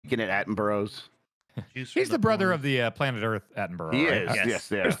Kenneth Attenborough's. He's the brother of the Planet Earth Attenborough. He right? is.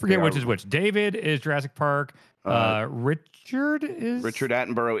 Yes. I just forget which is which. David is Jurassic Park. Richard is Richard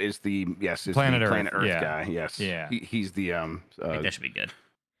Attenborough is the Planet Earth yeah. guy. Yes. Yeah. I He's the think that should be good.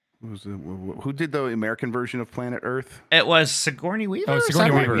 who did the American version of Planet Earth? It was Sigourney Weaver. Oh,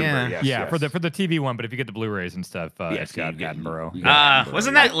 Sigourney Weaver. Yes, Yeah, yes. for the TV one, but if you get the Blu-rays and stuff, it's got you Attenborough. got Attenborough,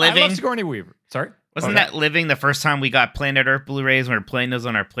 Wasn't yeah. that Living? I love Sigourney Weaver. Sorry. Wasn't that Living the first time we got Planet Earth Blu-rays? We were playing those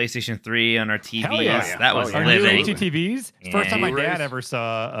on our PlayStation 3 on our TVs. Hell yeah. That was Our new Living. HDTVs. Yeah. First time my Blu-rays. dad ever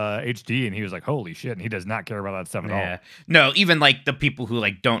saw HD, and he was like, "Holy shit!" And he does not care about that stuff at all. No, even like the people who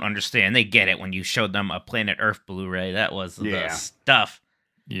like don't understand, they get it when you showed them a Planet Earth Blu-ray. That was the stuff.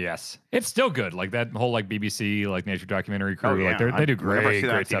 Yes, it's still good. Like that whole like BBC like nature documentary crew. Like they do Whenever I see great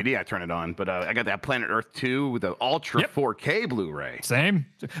that on stuff. DVD, I turn it on. But I got that Planet Earth 2 with the Ultra 4K Blu-ray. Same.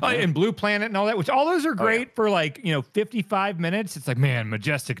 And Blue Planet and all that, which all those are great for like, 55 minutes. It's like, man,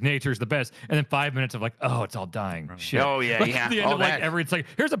 majestic nature's the best. And then 5 minutes of like, oh, it's all dying. Shit. Oh, yeah, like, yeah. At the end of like it's like,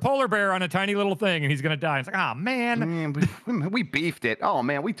 here's a polar bear on a tiny little thing and he's going to die. It's like, oh, man. We beefed it. Oh,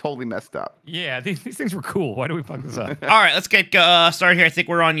 man, we totally messed up. Yeah, these things were cool. Why do we fuck this up? All right, let's get started here. I think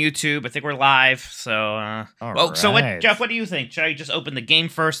we're on YouTube. I think we're live. So, so what, Jeff? What do you think? Should I just open the game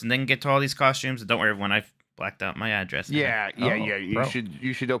first and then get to all these costumes? And don't worry, everyone, I've blacked out my address. Yeah.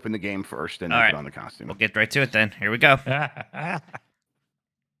 You should open the game first and then put on the costume. We'll get right to it then. Here we go.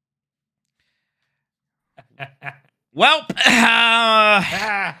 Well,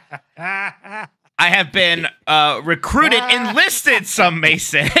 I have been recruited, enlisted, some may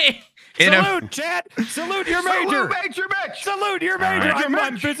say. Salute, chat! Salute your major! Salute, Major Mitch! Salute your major!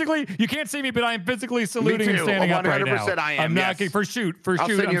 I'm physically, you can't see me, but I'm physically saluting and standing up right now. 100% I am, I'm not kidding. For shoot,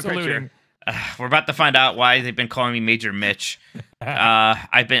 I'm saluting. We're about to find out why they've been calling me Major Mitch.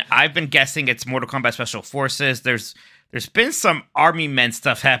 I've been guessing it's Mortal Kombat Special Forces. There's been some Army Men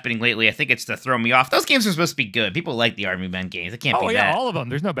stuff happening lately. I think it's to throw me off. Those games are supposed to be good. People like the Army Men games. It can't be that. All of them.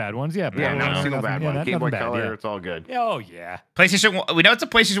 There's no bad ones. Yeah, not a single bad one. Game Boy Color, yeah. it's all good. Oh, yeah. PlayStation 1, we know it's a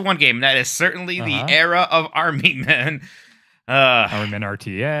PlayStation 1 game. That is certainly the era of Army Men. Army Men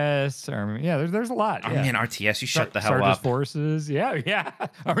RTS. There's a lot. Army Men RTS, you shut the hell Sergeant up. Forces. Yeah.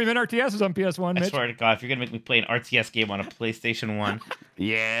 Army Men RTS is on PS1, Mitch. I swear to God, if you're going to make me play an RTS game on a PlayStation 1.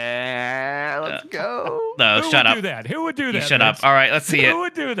 Yeah, let's go. No, shut up. Who would do that? You shut up. All right, let's see it. Who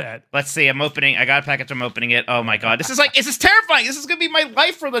would do that? Let's see. I'm opening. I got a package. I'm opening it. Oh my God. This is terrifying. This is going to be my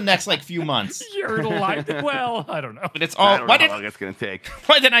life for the next few months. Your life. Well, I don't know. But it's all. I don't know how long it's going to take.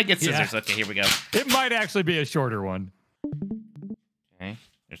 Why didn't I get scissors? Okay, here we go. It might actually be a shorter one. Okay.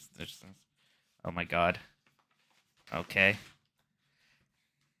 There's. Oh my God. Okay.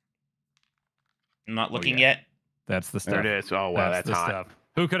 I'm not looking yet. That's the stuff. There it is. Oh, wow, that's the hot. stuff.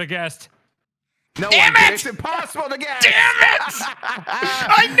 Who could have guessed? No Damn one it! did. It's impossible to guess. Damn it!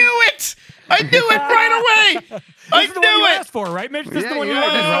 I knew it! I knew it right away! This is the one you asked for, right, Mitch? This is the one you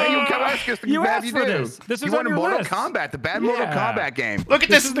asked for, right? You come ask us to You have asked you for do. this. This was you on wanted your Mortal list. Kombat, the bad Mortal Kombat game. Look at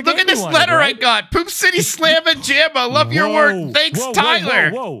this! is the Look game at this you wanted, letter I right? got. Poop City Slam and Jam. I love your work. Thanks,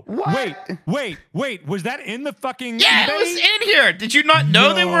 Tyler. Whoa. What? Wait. Was that in the fucking Yeah, eBay? it was in here. Did you not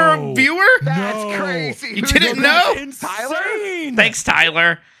know they were a viewer? That's crazy. You didn't know? Insane. Thanks,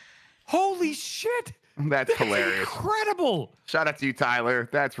 Tyler. Holy shit. That's hilarious. Incredible. Shout out to you, Tyler.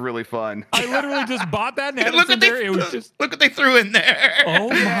 That's really fun. I literally just bought that and had Look it in what there. It was just... Look what they threw in there. Oh,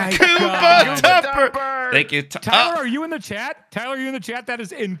 my Koopa God. Tupper. Thank you, Tyler, are you in the chat? Tyler, are you in the chat? That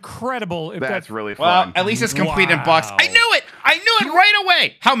is incredible. If That's really fun. Well, at least it's complete in box. I knew it. I knew it right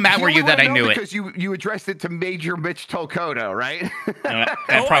away. How mad were you that I knew it? Because you addressed it to Major Mitch Tolkoto, right?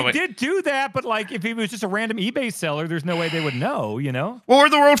 I did do that, but like if he was just a random eBay seller, there's no way they would know, you know? Well, we're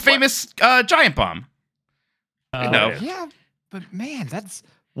the world famous Giant Bomb. No. Yeah, but man, that's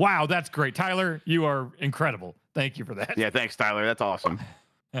great. Tyler, you are incredible. Thank you for that. Yeah, thanks, Tyler. That's awesome.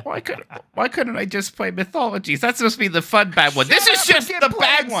 Why couldn't I just play Mythologies? That's supposed to be the fun bad one. This is just the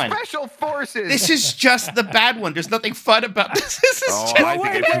bad one. Special Forces. This is just the bad one. There's nothing fun about this. This is just...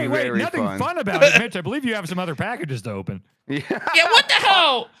 Wait. Nothing fun about it, Mitch. I believe you have some other packages to open. Yeah, what the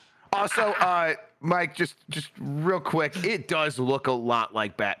hell? Also, Mike, just real quick, it does look a lot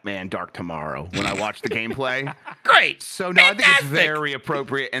like Batman Dark Tomorrow when I watch the gaamplay. Great. So no, I think it's very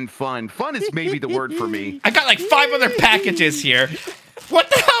appropriate and fun. Fun is maybe the word for me. I got like 5 other packages here. What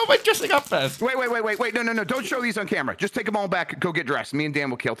the hell am I dressing up as? Wait. No. Don't show these on camera. Just take them all back. Go get dressed. Me and Dan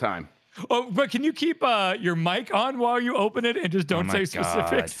will kill time. Oh, but can you keep your mic on while you open it and just don't say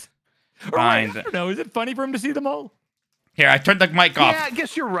specifics? Or I don't know. Is it funny for him to see them all? Here, I turned the mic off. Yeah, I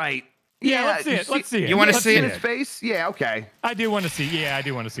guess you're right. Yeah, let's see it. Let's see it. You want to see his face? Yeah, okay. I do want to see. Yeah, I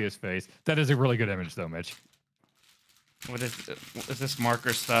do want to see his face. That is a really good image, though, Mitch. What is this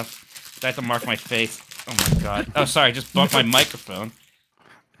marker stuff? I have to mark my face. Oh my god. Oh, sorry, I just bumped my microphone.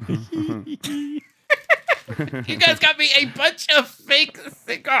 You guys got me a bunch of fake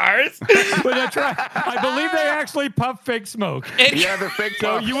cigars. But that's right. I believe they actually puff fake smoke. Yeah, they're fake.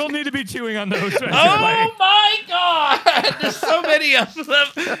 So you will need to be chewing on those. Oh my god! There's so many of them.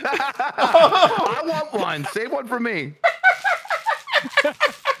 I want one. Save one for me.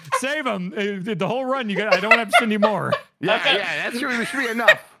 Save them. The whole run. I don't have to send you more. Yeah, that should be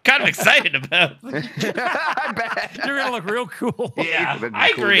enough. Kind of excited about. I bet. You're gonna look real cool. Yeah, Cool I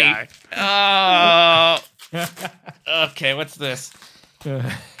agree. guy. Okay, what's this?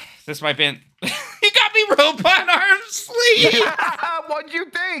 This might be. You got me robot arm sleeve. What'd you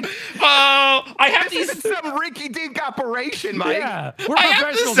think? Oh, I have This these. isn't some rinky-dink operation, Mike. Yeah, we're I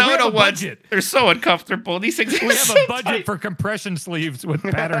have the professionals. We have Zoda a ones. budget. They're so uncomfortable. These things. We have a budget for compression sleeves with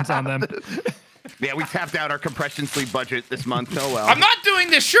patterns on them. Yeah, we tapped out our compression sleeve budget this month. Oh well. I'm not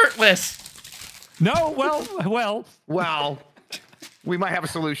doing this shirtless. No, well. Well, we might have a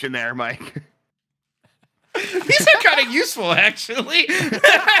solution there, Mike. These are kind of useful, actually.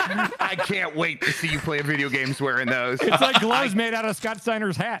 I can't wait to see you play video games wearing those. It's like gloves made out of Scott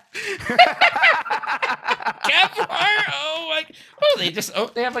Steiner's hat. Kevlar. Oh my. Oh,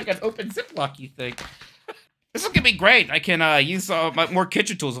 they have like an open ziplocky thing. This is gonna be great. I can use more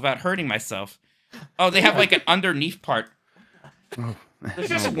kitchen tools without hurting myself. Oh, they have like an underneath part. There's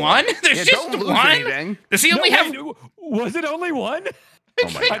just one. There's just one. Does he only have? Wait, was it only one?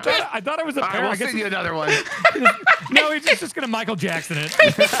 Oh my God. I thought it was a pair. We'll I guess send you another one. no, he's just gonna Michael Jackson it.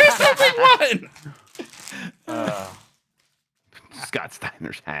 There's only one. Scott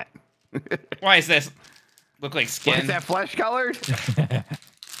Steiner's hat. Why is this? Look like skin. Is that flesh colored?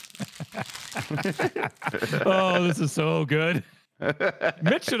 Oh, this is so good.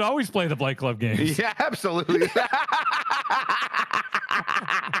 Mitch should always play the Blight Club games. Yeah, absolutely.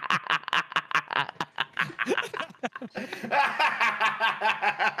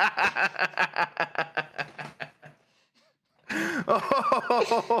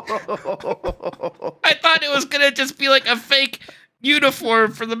 I thought it was gonna just be like a fake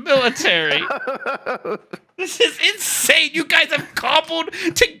uniform for the military. This is insane. You guys have cobbled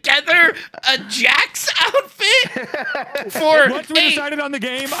together a Jax outfit for Once we decided on the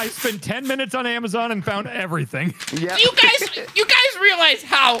game, I spent 10 minutes on Amazon and found everything. Yeah. You guys realize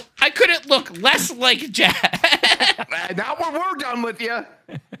how I couldn't look less like Jax? Now we're done with you.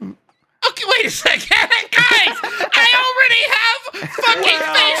 Okay, wait a second, guys! I already have fucking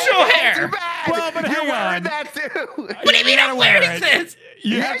facial hair. Well, but hang on. That too. What do you mean I'm wearing this?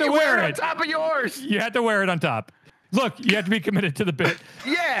 You have to you wear it on it. top of yours. You have to wear it on top. Look, you have to be committed to the bit.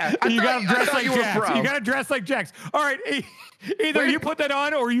 Yeah. You gotta dress like you were Jax. pro. You gotta dress like Jax. All right, either you put that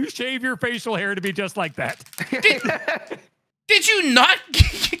on or you shave your facial hair to be just like that. Did you not?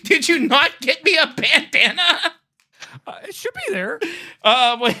 Did you not get me a bandana? It should be there. Wait,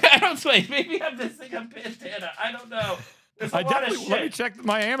 I don't wait. Maybe I'm missing a bandana. I don't know. There's a lot of shit. Let me check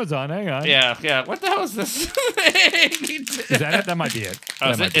my Amazon. Hang on. Yeah. What the hell is this thing? Is that it? That might be it.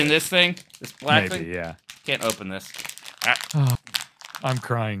 Oh, is it in this thing? This black Maybe, thing? yeah. Can't open this. Oh, I'm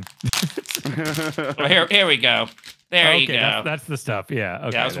crying. Well, here we go. There you go. That's the stuff. Yeah.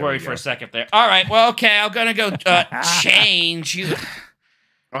 Okay. Yeah, I was there worried we for go. a second there. All right. Well, okay. I'm gonna go change you.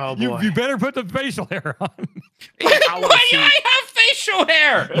 Oh boy. You better put the facial hair on. Why do I have facial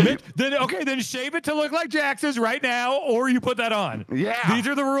hair? Then shave it to look like Jax's right now, or you put that on. Yeah. These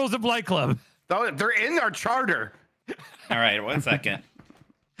are the rules of Blight Club. They're in our charter. All right. 1 second.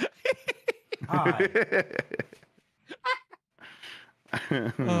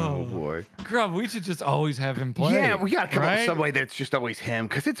 Oh boy. Grub, we should just always have him play. Yeah, we gotta come up with right? some way that's just always him,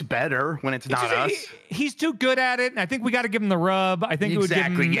 because it's better when it's not us. He's too good at it, and I think we got to give him the rub. I think it would give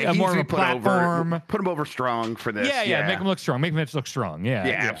him Yeah, more of a put platform. Put him over strong for this. Yeah, make him look strong. Make Mitch look strong. Yeah,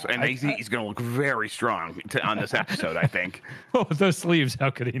 absolutely. And he's going to look very strong on this episode, I think. Oh, those sleeves! How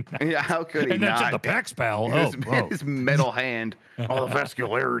could he not? Yeah, how could he And that's not? just the Pax Pal. His metal hand. Oh, the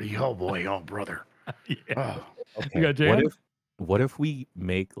vascularity. Oh boy. Oh brother. Yeah. Oh. You Okay. got Jan? What if we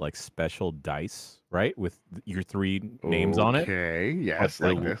make like special dice, right, with your three names on it? Okay. Yes,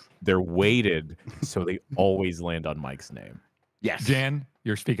 But like this. They're weighted so they always land on Mike's name. Yes. Jan,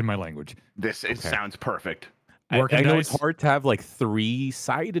 you're speaking my language. This sounds perfect. Working I know dice. it's hard to have like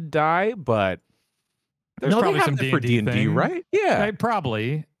 3-sided die, but There's no, they probably have some that for D&D D&D, thing. right? Yeah. Right,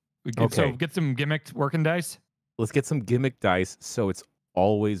 probably. So Okay. get some gimmicked working dice. Let's get some gimmick dice so it's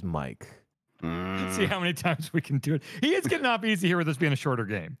always Mike. See how many times we can do it. He is getting off easy here with this being a shorter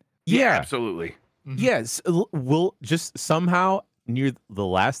game. Yeah. Absolutely. Yes. We'll just somehow near the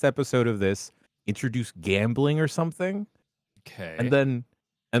last episode of this introduce gambling or something. Okay. and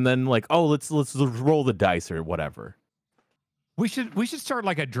then like, oh, let's roll the dice or whatever. We should start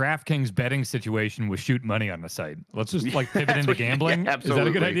like a DraftKings betting situation with shoot money on the site. Let's just like pivot into gambling. Yeah, Is that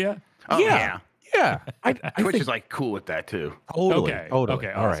a good absolutely. idea? Oh, Yeah. Yeah, I Twitch think is like cool with that too. totally. Okay. Totally.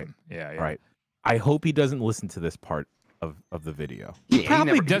 Okay. All right. Awesome. Yeah. All right. I hope he doesn't listen to this part of the video. He Yeah,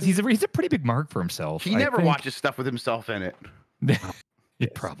 probably never- does. He's a pretty big mark for himself. He I never think. watches stuff with himself in it. He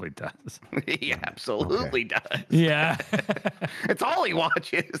probably does. He absolutely does. Yeah. It's all he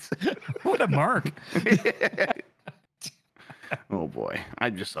watches. What a mark. Oh boy,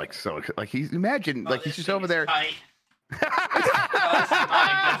 I'm just like so like he's imagine like he's just over there.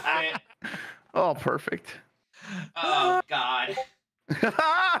 Oh, perfect. Oh God.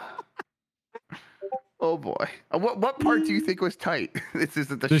 Oh boy, what part do you think was tight? This is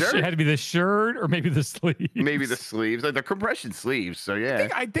it the shirt? It had to be the shirt or maybe the sleeves. Maybe the sleeves, like the compression sleeves. So yeah.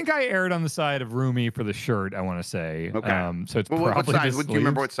 I think I erred on the side of roomy for the shirt. I want to say. Okay. So it's Well, probably what size? the Do you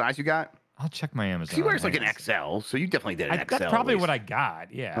remember sleeves. what size you got? I'll check my Amazon. He wears like an Hang on. XL, so you definitely did an XL. That's probably what I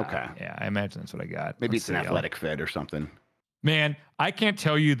got. Yeah. Okay. Yeah, I imagine that's what I got. Maybe Let's it's an see. athletic fit or something. Man, I can't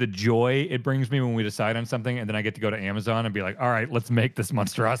tell you the joy it brings me when we decide on something, and then I get to go to Amazon and be like, "All right, let's make this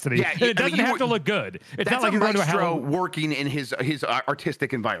monstrosity." Yeah, And it doesn't have to look good. It's not like you're going to a maestro Halloween. working in his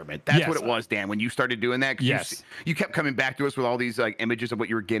artistic environment. That's Yes. what it was, Dan. When you started doing that, 'cause Yes. you kept coming back to us with all these like images of what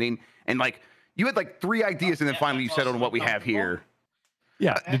you were getting, and like you had like 3 ideas, and then finally you settled on what we have here.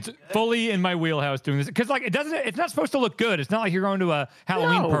 Yeah, it's fully in my wheelhouse doing this because like it's not supposed to look good. It's not like you're going to a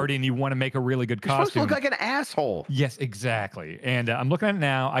Halloween No. party and you want to make a really good You're supposed to costume. look like an asshole. Yes, exactly. And I'm looking at it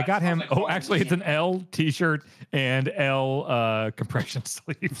now. I got him. sounds like Oh, Halloween. actually, it's an L T-shirt and L compression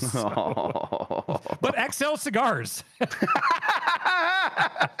sleeves, Oh. but XL cigars.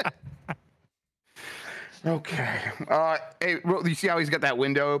 Okay. Hey, you see how he's got that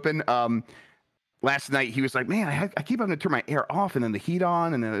window open? Last night he was like, "Man, I keep having to turn my air off and then the heat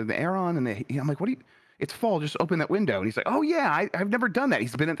on and the air on." And I'm like, "What do you? It's fall. Just open that window." And he's like, "Oh yeah, I've never done that."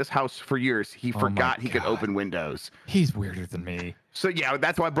 He's been at this house for years. He my forgot he could God. open windows. He's weirder than me. So yeah,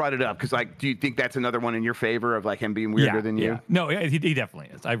 that's why I brought it up. Because like, do you think that's another one in your favor of like him being weirder than you? Yeah. No, he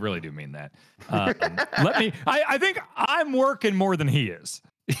definitely is. I really do mean that. I think I'm working more than he is.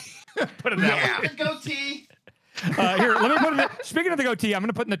 Put it that way. Yeah. The goatee. Here, let me put in speaking of the goatee, I'm going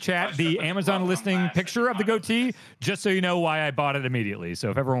to put in the chat the Amazon listing picture of the goatee, just so you know why I bought it immediately.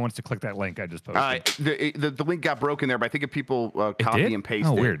 So if everyone wants to click that link, I just posted. The link got broken there, but I think if people copy did? and paste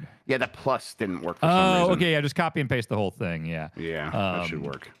Oh, it, weird. Yeah, that plus didn't work for some Oh, reason. okay. Yeah, just copy and paste the whole thing. Yeah. Yeah, that should Um,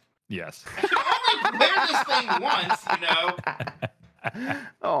 work. Yes. I can only wear this thing once, you know.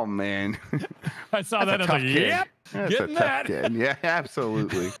 Oh man, I saw That's that. a I was tough like, kid. yep, That's getting a tough that. kid. Yeah,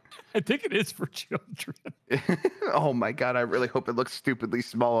 absolutely. I think it is for children. Oh my god, I really hope it looks stupidly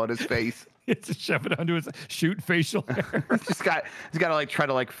small on his face. It's to shove it onto his shoot facial hair. He's got to like try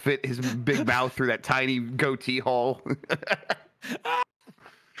to like fit his big mouth through that tiny goatee hole.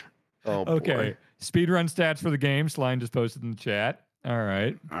 Oh boy. Okay. Speedrun stats for the game. Slime just posted in the chat. All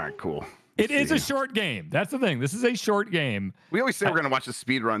right. All right, cool. It is a see. short game. That's the thing. This is a short game. We always say we're going to watch the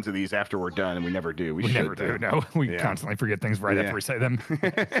speed runs of these after we're done, and we never do. We should, never do. No, we Yeah. constantly forget things right Yeah. after we say them.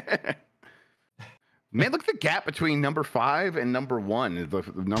 Man, look at the gap between number 5 and number 1. The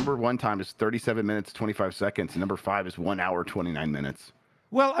number 1 time is 37 minutes 25 seconds, and number 5 is 1 hour 29 minutes.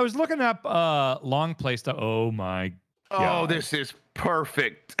 Well, I was looking up long play stuff. Oh my Oh, God. this is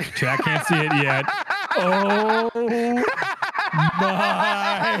perfect. Chat can't see it yet. Oh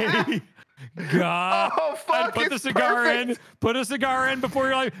my God. Oh, fuck, Put the it's cigar in. perfect. Put a cigar in before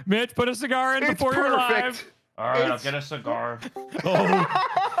you're live. Mitch, put a cigar in before you're live. All right, I'll get a cigar.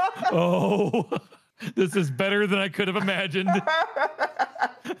 Oh, this is better than I could have imagined.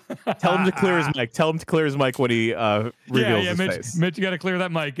 Tell him to clear his mic. Tell him to clear his mic when he reveals his Mitch, face. Mitch, you got to clear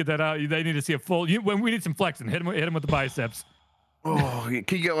that mic. Get that out. They need to see a full. When we need some flexing, hit him with the biceps. Oh,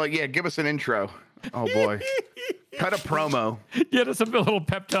 can you go like, yeah, give us an intro. Oh, boy. Cut a promo. Get us a little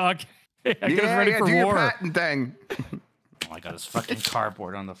pep talk. Get us ready for do your war. patent thing. Oh, I got this fucking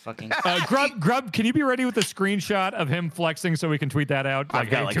cardboard on the fucking. Grub, can you be ready with a screenshot of him flexing so we can tweet that out? I've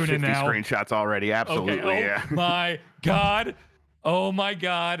got hey, like tune 50 in now. screenshots already. Absolutely, Okay. Oh yeah. my God. Oh my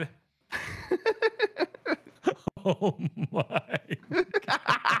God. Oh my.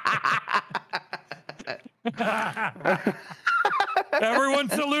 Everyone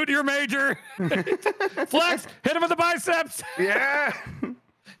salute your major. Flex, hit him with the biceps. Yeah.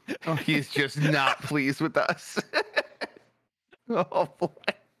 Oh, he's just not pleased with us. Oh, boy.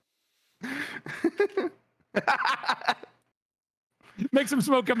 Make some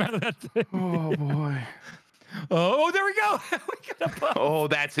smoke come out of that thing. Oh, boy. Oh, there we go. We got a puff. Oh,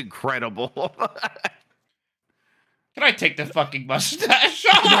 that's incredible. Can I take the fucking mustache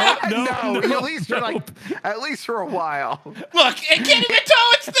No, No, no, at least for at least for a while. Look, it can't even tell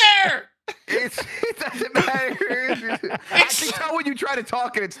it's there. It doesn't matter. I can tell when you try to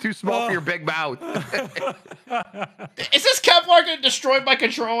talk and it's too small for your big mouth. Is this Kevlar going to destroy my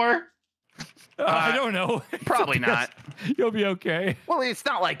controller? I don't know. Probably not. You'll be okay. Well, it's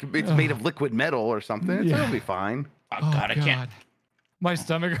not like it's made of liquid metal or something. Yeah. It'll be fine. Oh, God, I can't. My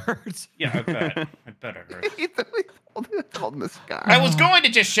stomach hurts. Yeah, I bet. I bet it hurts. He's holding the sky. I was going to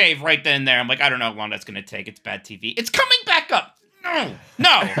just shave right then and there. I'm like, I don't know how long that's going to take. It's bad TV. It's coming back up.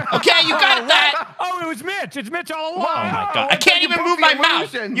 No. Okay, you got that. Oh, it was Mitch. It's Mitch all along. Oh my God! I It's can't like even a move my Buffy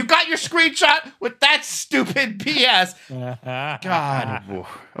mouth. illusion. You got your screenshot with that stupid BS. God.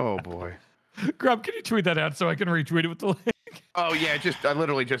 Oh boy. Grub, can you tweet that out so I can retweet it with the link? Oh yeah, I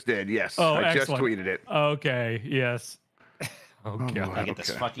literally just did. Yes. Oh, I just excellent. tweeted it. Okay, yes. Oh, boy. God. I get this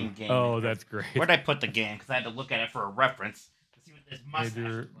Okay. fucking game. Oh, that's great. Where'd I put the game? Because I had to look at it for a reference to see what this mustache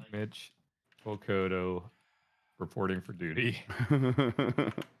Major is like. Mitch Volkodo reporting for duty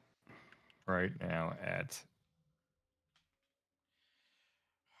right now at.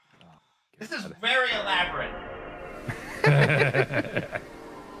 This is very elaborate.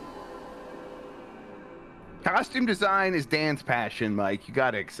 Costume design is Dan's passion, Mike. You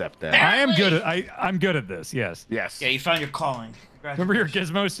got to accept that. I am good at I'm good at this. Yes. Yes. Yeah, you found your calling. Remember your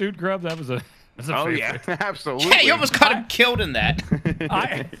Gizmo suit, Grub? That's a Oh favorite. yeah, absolutely. Yeah, you almost got him killed in that.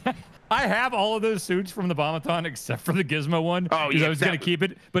 I have all of those suits from the Bombathon except for the Gizmo one. Oh, because yeah, I was gonna that- keep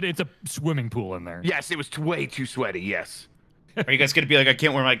it, but it's a swimming pool in there. Yes, it was way too sweaty. Yes. Are you guys gonna be like, I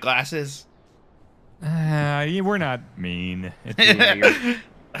can't wear my glasses? We're not mean.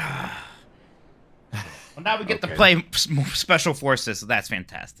 Well, now we get to Okay. play Special Forces, so that's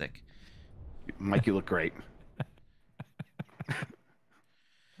fantastic. Mike, you look great.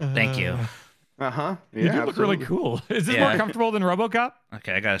 Thank you. Yeah. You do look really absolutely. cool. Is this Yeah. more comfortable than RoboCop?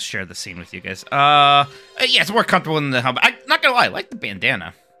 Okay, I gotta share the scene with you guys. Yeah, it's more comfortable than the helmet. I'm not gonna lie, I like the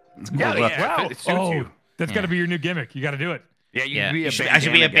bandana. It's a cool Yeah, look. yeah. It suits you. That's got to be your new gimmick. You got to do it. Yeah, you Yeah, can be I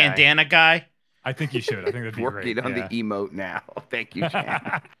should be a guy. bandana guy. I think you should. I think that'd be Working great. on Yeah. the emote now. Thank you,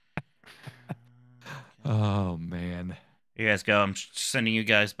 Jan. Oh man, Here you guys go. I'm sending you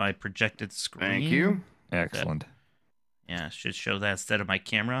guys my projected screen. Thank you. excellent. Yeah, should show that instead of my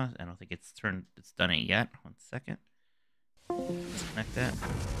camera. I don't think it's done it yet. 1 second. Disconnect that.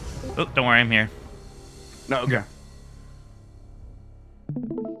 Oh, don't worry, I'm here. No, okay.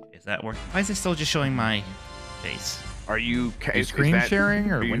 Is that working? Why is it still just showing my face? Are you Screen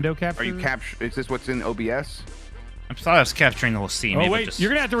sharing or are you- window capture? Are you Is this what's in OBS? I thought I was capturing the whole scene. Oh Maybe wait, just... you're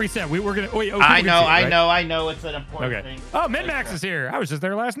gonna have to reset. We're gonna. Wait, okay, I we can know, see it, right? I know. It's an important Okay. thing. Oh, Minmax is here. I was just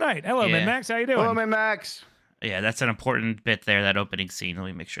there last night. Hello, Yeah. Minmax. How you doing? Hello, man, Max. Yeah, that's an important bit there. That opening scene. Let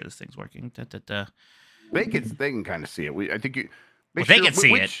me make sure this thing's working. Da, da, da. They can kind of see it. I think you. Well, make they sure- can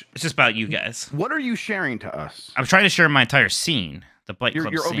see which- it. It's just about you guys. What are you sharing to us? I'm trying to share my entire scene. The Blight Your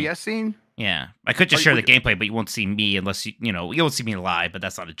Club scene. OBS scene? Yeah, I could just Are share you- the gameplay, but you won't see me unless you you won't see me live. But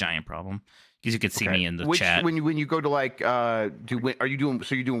that's not a giant problem because you can see me in the chat. When you go to like are you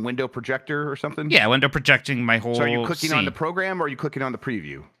doing window projector or something? Yeah, window projecting my whole. So are you clicking on scene. the program or are you clicking on the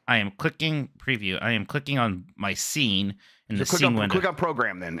preview? I am clicking preview. I am clicking on my scene in the So scene window. click on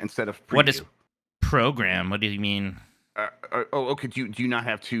program then instead of preview. What is program? What do you mean? Okay. Do you not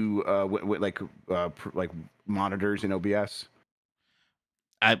have two like monitors in OBS?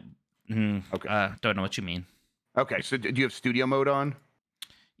 Okay. Don't know what you mean. Okay. So do you have studio mode on?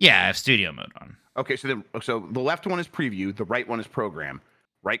 Yeah, I have studio mode on. Okay. So the left one is preview. The right one is program.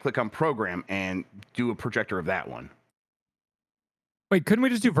 Right click on program and do a projector of that one. Wait, couldn't we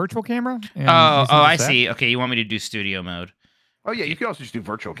just do virtual camera? and Oh, listen to I that? see. Okay, you want me to do studio mode? Oh yeah, you could also just do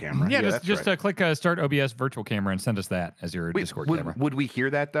virtual camera. Yeah, that's just right. click start OBS virtual camera and send us that as your Wait, Discord would, camera. would we hear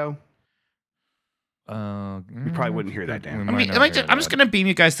that though? We probably wouldn't hear that, Dan. I'm just gonna beam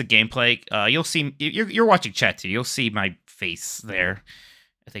you guys the gameplay. You'll see. You're watching chat too. You'll see my face there.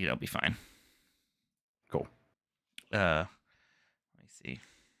 I think it'll be fine. Cool. Let me see.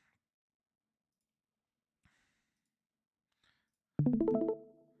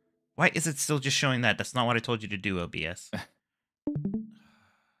 Why is it still just showing that? That's not what I told you to do, OBS.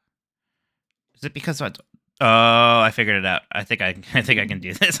 Is it because I? Oh, I figured it out. I think I can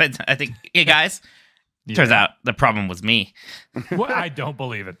do this. I think. Hey guys. Turns out the problem was me. Well, I don't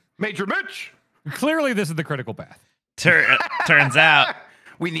believe it. Major Mitch. Clearly, this is the critical path. Turns out.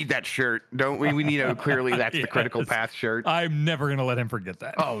 We need that shirt, don't we? We need a clearly that's the critical Yes. path shirt. I'm never gonna let him forget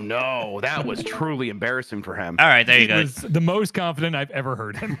that. Oh no, that was truly embarrassing for him. All right, there you He go. was the most confident I've ever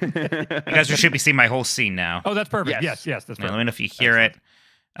heard him. You guys should be seeing my whole scene now. Oh, that's perfect. Yes. Yes, that's Now, let perfect. me know if you hear it.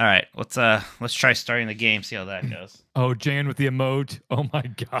 All right, let's try starting the game. See how that goes. Oh, Jan with the emote. Oh my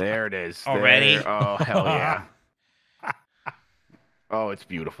god. There it is. Already? There. Oh, hell yeah. Oh, it's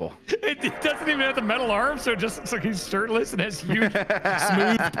beautiful. It doesn't even have the metal arm, so it just looks like he's shirtless and has huge,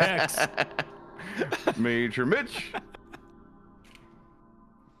 smooth pecs. Major Mitch.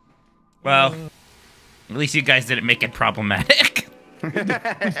 Well, at least you guys didn't make it problematic. Look,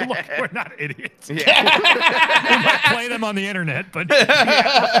 we're not idiots. Yeah. We might play them on the internet, but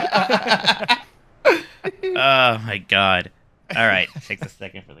Oh my god. All right, takes a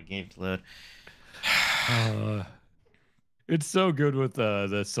second for the game to load. it's so good with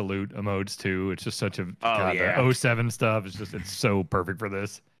the salute emotes too. It's just such a God, yeah. the 07 stuff. It's so perfect for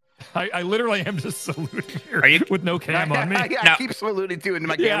this. I literally am just saluting here Are you- with no cam on me. Yeah, No. I keep saluting too, and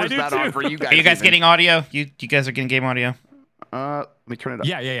my Yeah, I camera's do not on too. for you guys. Are you guys even. getting audio? You guys are getting game audio? Let me turn it up.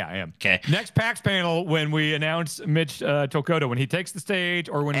 Yeah, I am. Okay. Next PAX panel when we announce Mitch Tokoto, when he takes the stage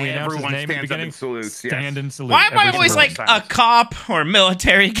or when we announce his Everyone name at the stands up beginning, and salutes, yes. stand and salute. Why am I Every always single like one. a cop or a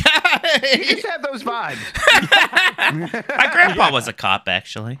military You guy? just have those vibes. My grandpa was a cop,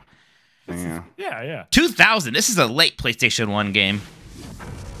 actually. Yeah. Yeah. 2000. This is a late PlayStation 1 game.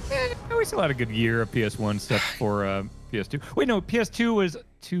 We still had a good year of PS1 stuff for PS2. Wait, no, PS2 was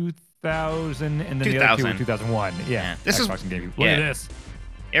 2000, and then the other two were 2000. 2001. Yeah, Yeah. This is- Xbox and GameCube. Look at yeah. this.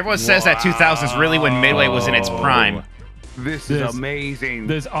 Everyone says that 2000 is really when Midway was in its prime. This This- is amazing.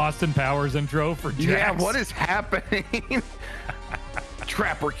 This Austin Powers intro for Jax. Yeah, what is happening?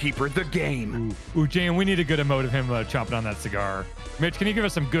 Trapper Keeper, the game. Ooh, Jan, we need a good emote of him chomping on that cigar. Mitch, can you give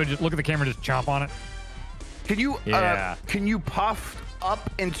us some good? Just look at the camera, just chomp on it. Can you puff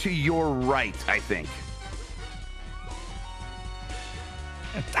up and to your right, I think.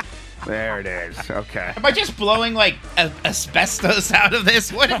 There it is. Okay. Am I just blowing like asbestos out of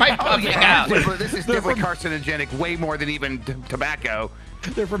this? What am I puffing out? This is definitely carcinogenic, way more than even tobacco.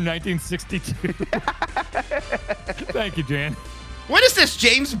 They're from 1962. Thank you, Jan. What is this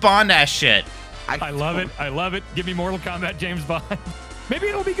James Bond ass shit? I love it. I love it. Give me Mortal Kombat James Bond. Maybe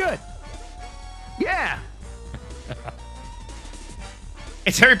it'll be good. Yeah.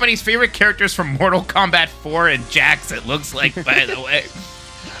 It's everybody's favorite characters from Mortal Kombat 4 and Jax, it looks like, by the way.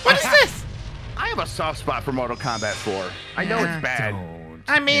 What is this? I have a soft spot for Mortal Kombat 4. I know it's bad. Don't.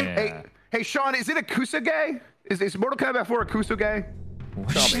 I mean, Yeah. Hey, Sean, is it a Kusage? Is Mortal Kombat 4 a Kusage?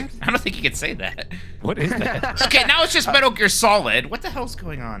 Tell me. I don't think you can say that. What is that? Okay, now it's just Metal Gear Solid. What the hell's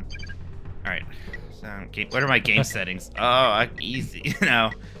going on? All right. So, what are my game settings? Oh, easy.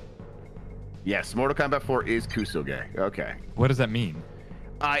 No. Yes, Mortal Kombat 4 is Kusage. Okay. What does that mean?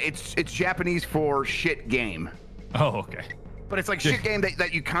 It's Japanese for shit game. Oh, okay. But it's like shit game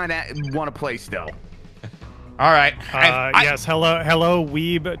that you kind of want to play still. All right. Yes, hello,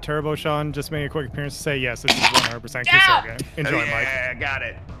 Weeb Turbo Sean. Just made a quick appearance to say yes, this is 100% Yeah! Kusage. Enjoy, Mike. Yeah, got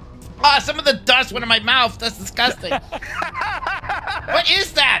it. Some of the dust went in my mouth. That's disgusting. What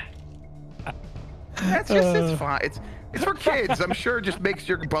is that? That's just it's fine. It's for kids. I'm sure it just makes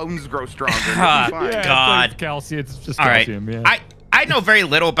your bones grow stronger. It'll be Ah, fine. Yeah, God. It's like calcium. It's just All right. calcium. Yeah. I know very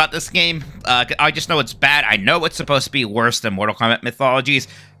little about this game. I just know it's bad. I know it's supposed to be worse than Mortal Kombat Mythologies.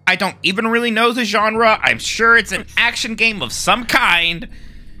 I don't even really know the genre. I'm sure it's an action game of some kind.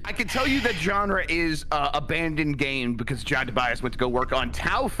 I can tell you that genre is abandoned game because John Tobias went to go work on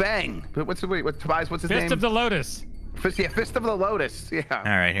Tao Feng. But what's Tobias? What's his name? Fist of the Lotus. Fist of the Lotus. Yeah. All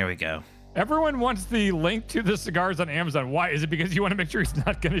right, here we go. Everyone wants the link to the cigars on Amazon. Why? Is it because you want to make sure he's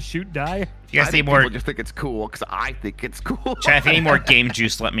not going to shoot die? If you guys I need think more, people just think it's cool because I think it's cool. chat, if you need more game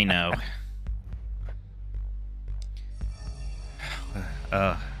juice, let me know.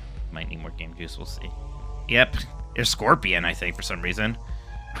 Might need more game juice. We'll see. Yep, there's Scorpion. I think for some reason.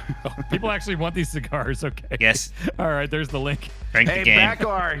 People actually want these cigars. Okay. Yes. All right. There's the link. Crank Hey, the game.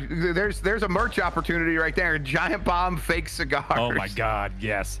 Backlar, there's a merch opportunity right there. Giant Bomb fake cigars. Oh my God.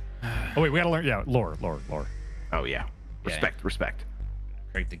 Yes. Oh wait, we got to learn. Yeah, lore. Oh yeah. Respect.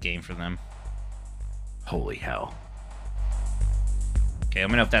 Crank the game for them. Holy hell. Okay, let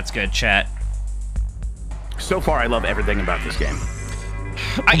me know if that's good, chat. So far, I love everything about this game.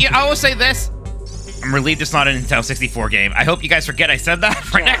 I will say this. I'm relieved it's not a Nintendo 64 game. I hope you guys forget I said that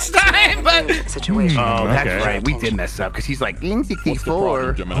for next time, but... Situation. Oh, that's Okay. right. We did mess up because he's like,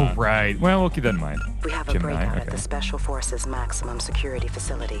 N64. Oh right. Well, we'll keep that in mind. We have a Gemini, breakout at okay. the Special Forces Maximum Security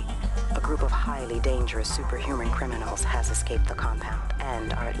Facility. A group of highly dangerous superhuman criminals has escaped the compound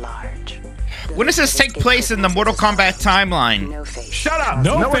and are at large. When does this take place in the Mortal Kombat timeline? No face. Shut up.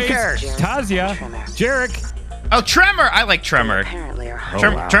 No, one face. cares. Tazia. Jarek. Oh, Tremor! I like Tremor. Apparently are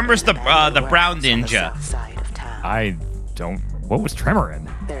wow. Tremor's the brown ninja. Side of town. I don't. What was Tremor in?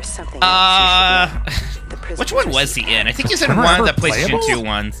 There's something else you should know. The prisoners. Which one was he in? I think he's in Forever one of the PlayStation playable? 2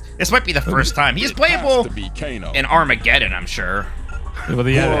 ones. This might be the first time. He's playable in Armageddon, I'm sure. Well,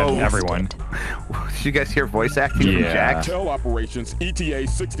 yeah, everyone. Did you guys hear voice acting from Yeah. Jack? Tell operations ETA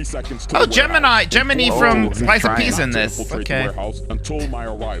 60 seconds to Oh, the Gemini Whoa, from he's Lies of trying P's not in to this. infiltrate the Okay. warehouse until my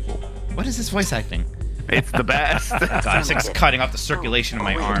arrival. What is this voice acting? It's the best. God, this thing's cutting off the circulation in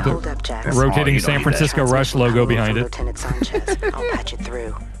my arm. Hold up, Jax. Rotating you San don't Francisco Rush logo behind it. Lieutenant Sanchez. I'll patch it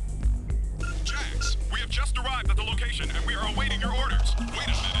through. Jax, we have just arrived at the location and we are awaiting your orders. Wait a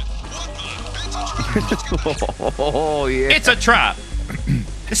minute. What the? Oh yeah. It's a trap.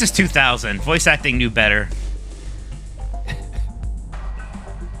 This is 2000. Voice acting knew better.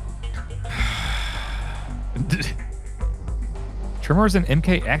 Tremors and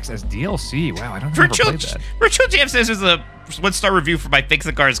MKX as DLC. Wow, I don't know. Virtual Jam says there's a 1-star review for my Fix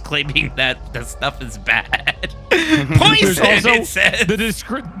Cigars claiming that the stuff is bad. There's Poison, also it says.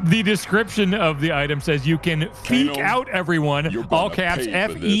 the description of the item says you can feek Kano, out everyone. you're All gonna caps pay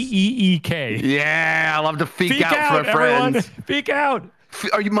for this. FEEEK. Yeah, I love to feek Feek out out, for everyone. friends. Feek out.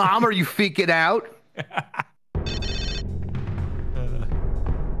 Are you mom? Are you feeking out?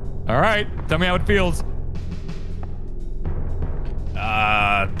 All right, tell me how it feels.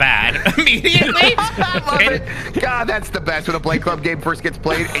 Bad. Immediately? I love And- it. God, that's the best when a Blade Club game first gets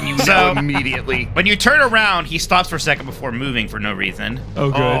played and you So- know immediately. When you turn around, he stops for a second before moving for no reason. Oh,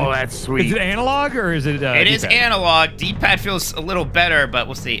 good. Oh, that's sweet. Is it analog or is it? It is D-pad? analog. D-pad feels a little better, but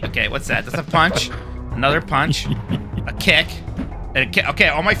we'll see. Okay, what's that? That's a punch. Another punch. A kick. And a kick. Okay,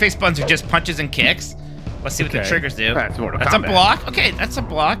 all my face buttons are just punches and kicks. Let's see what the Okay. triggers do. That's Mortal That's a Kombat. block. Okay, that's a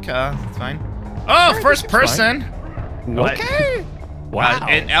block. That's fine. Oh, first person. What? Okay. Wow.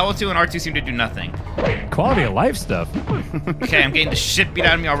 And L2 and R2 seem to do nothing. Quality of life stuff. Okay, I'm getting the shit beat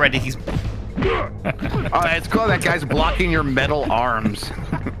out of me already. He's Oh, it's cool that guy's blocking your metal arms.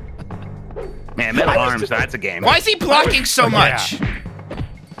 Man, metal arms, that's a game. Why is he blocking so much?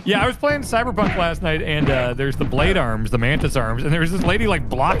 Yeah, I was playing Cyberpunk last night, and there's the blade arms, the mantis arms, and there's this lady like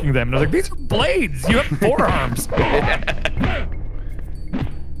blocking them, and I was like, "These are blades. You have 4 arms."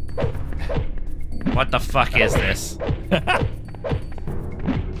 What the fuck is this?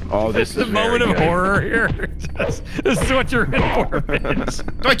 Oh, this The is moment very of good. horror here. This is what you're in for, Mitch.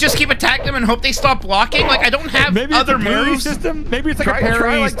 Do I just keep attacking them and hope they stop blocking? Like, I don't have Maybe other it's a parry moves. system. Maybe it's like Try- a parry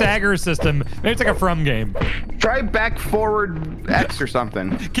try like- stagger system. Maybe it's like a From game. Try back forward X or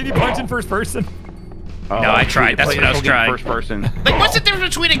something. Can you punch in first person? Oh, No, I tried. That's play what I was this whole game trying. First person. Like, what's the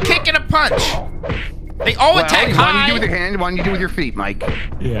difference between a kick and a punch? They all attack One high. you do with your hand, one you do with your feet, Mike.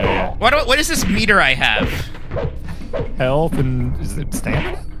 Yeah. What is this meter I have? Health and is it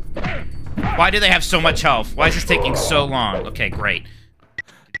stamina? Why do they have so much health? Why is this taking so long? Okay, great.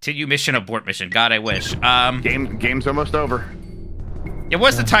 Continue mission, abort mission. God, I wish. Game's almost over. Yeah,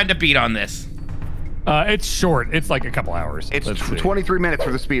 what's the time to beat on this? It's short. It's like a couple hours. It's Let's see. 23 minutes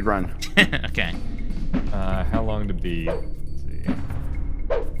for the speed run. Okay. How long to beat? Let's see.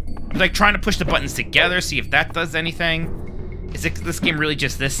 I'm like trying to push the buttons together, see if that does anything. Is this game really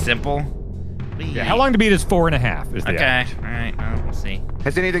just this simple? Yeah, how long to beat is 4.5 is the Okay, average. all right, well, we'll see.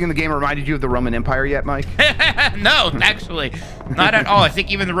 Has anything in the game reminded you of the Roman Empire yet, Mike? No, actually, not at all. I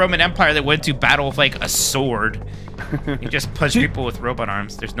think even the Roman Empire, they went to battle with like a sword. You just punch people with robot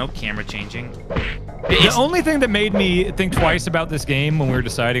arms. There's no camera changing. The only thing that made me think twice about this game when we were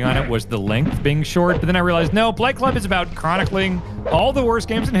deciding on it was the length being short, but then I realized, no, Blight Club is about chronicling all the worst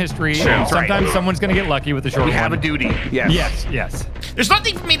games in history, Sure, and that's right. sometimes someone's going to get lucky with the short We one. have a duty. Yes. Yes, yes. There's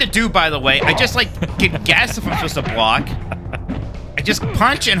nothing for me to do, by the way. I just like can guess if I'm supposed to block. I just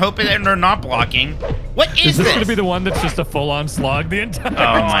punch and hope that they're not blocking. What Is is this this? going to be the one that's just a full-on slog the entire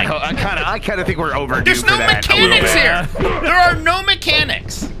Oh my! I kind of think we're overdue There's for no that. mechanics here. There are no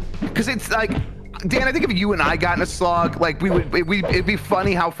mechanics. Because it's like, Dan, I think if you and I got in a slog, like it'd be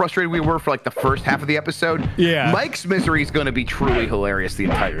funny how frustrated we were for like the first half of the episode. Yeah. Mike's misery is going to be truly hilarious the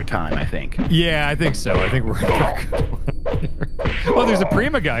entire time, I think. Yeah, I think so. I think we're a good one. Well, there's a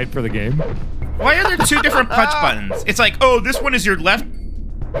Prima guide for the game. Why are there 2 different punch buttons? It's like, oh, this one is your left.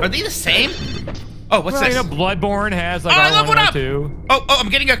 Are they the same? Oh, what's Well, this? you know, Bloodborne has like Oh, I R1 leveled and up! R2. Oh, I'm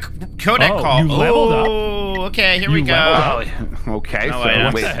getting a codec Oh, call. you leveled up? Oh, okay, here we You go. leveled up? Oh, okay. No, so I don't.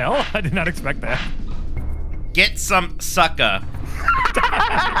 What wait. the hell? I did not expect that. Get some sucker.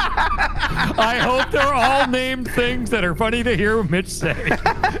 I hope they're all named things that are funny to hear Mitch say.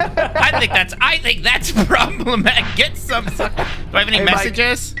 I think that's problematic. Get some sucker. Do I have any Hey, Mike.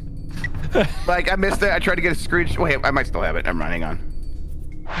 messages? Like, I missed it. I tried to get a screenshot. Wait, I might still have it. I'm running on.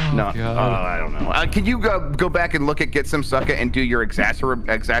 No, God. I don't know. Can you go back and look at Get Some Sucka and do your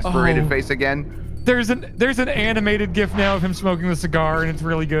exasperated Oh. face again? There's an animated GIF now of him smoking the cigar, and it's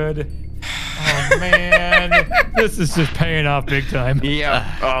really good. Oh man, this is just paying off big time.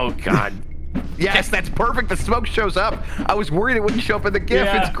 Yeah. Oh god. Yes, that's perfect. The smoke shows up. I was worried it wouldn't show up in the GIF.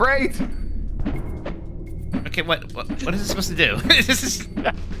 Yeah. It's great. Okay, what is it supposed to do?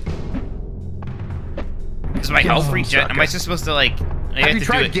 This is my health regen. Am I just supposed to like? Have you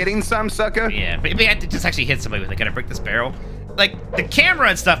tried getting some, sucker? Yeah, maybe I have to just actually hit somebody with it. Can I break this barrel? Like the camera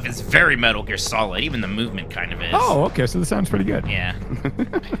and stuff is very Metal Gear Solid. Even the movement kind of is. Oh, okay. So this sounds pretty good. Yeah.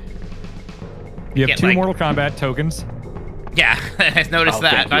 You have Get, 2 like- Mortal Kombat tokens. Yeah, I noticed Oh,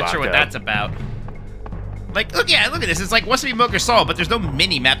 that. thank you, Not sure what Akko. that's about. Like, look at this. It's like wants to be Metal Gear Solid, but there's no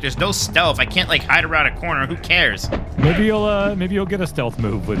mini map. There's no stealth. I can't like hide around a corner. Who cares? Maybe you'll get a stealth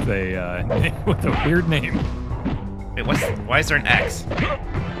move with a with a weird name. Wait, why is there an X?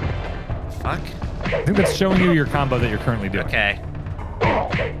 Fuck. I think that's showing you your combo that you're currently doing. Okay. All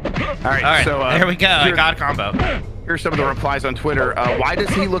right. All right. So there we go. I here- got a combo. Here's some of the replies on Twitter. Why does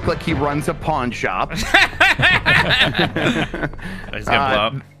he look like he runs a pawn shop? He's gonna blow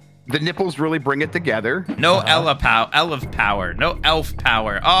up. The nipples really bring it together. No elf power. No elf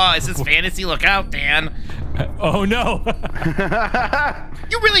power. Oh, is this fantasy? Look out, Dan. Oh no.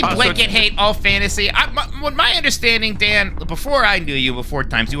 You really so blanket hate all fantasy. My understanding, Dan, before I knew you, before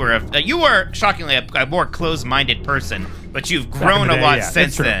times, you were shockingly a more closed-minded person, but you've grown the a day, lot yeah, since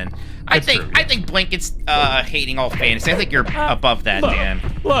that's true. then. That's true. I think blanket's hating all fantasy. I think you're above that, Dan.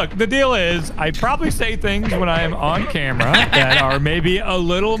 Look, the deal is, I probably say things when I am on camera that are maybe a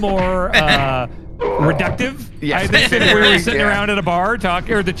little more reductive. Yes. I think if we were sitting Yeah. around at a bar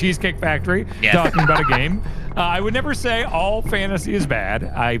talking, or the Cheesecake Factory, Yeah. talking about a game. I would never say all fantasy is bad.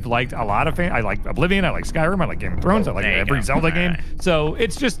 I've liked a lot of I like Oblivion. I like Skyrim. I like Game of Thrones. I like There you every go. Zelda All game. right. So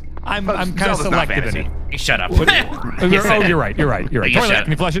it's just I'm kind of Zelda's not selective in fantasy. it. You shut up. Oh, You said it. you're right. You Toilet, shut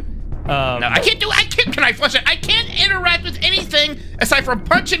can you flush it? No, I can't. Can I flush it? I can't interact with anything aside from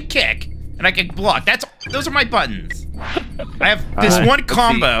punch and kick, and I can block. Those are my buttons. I have this one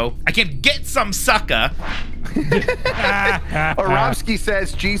combo. I can get some sucker. Oromsky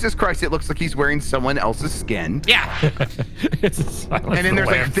says, Jesus Christ, it looks like he's wearing someone else's skin. Yeah, It's a silence And then there's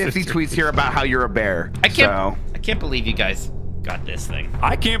for like Lamb 50 Sister. tweets here about how you're a bear. I can't believe you guys got this thing.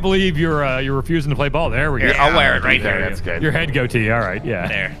 I can't believe you're refusing to play ball. There we go. Here, I'll wear it right there. here. That's good. Your head goatee. All right. Yeah.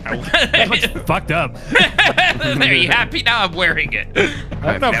 There. Fucked up. There, you happy? Now I'm wearing it.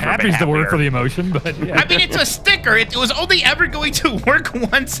 I don't know if never been happy's the word happier. for the emotion, but yeah. I mean, it's a sticker. It was only ever going to work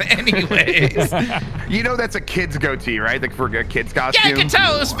once anyways. You know that's a kid's goatee, right? Like for a kid's Yeah, costume. I can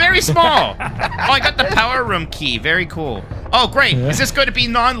tell. It was very small. Oh, I got the power room key. Very cool. Oh, great. Is this going to be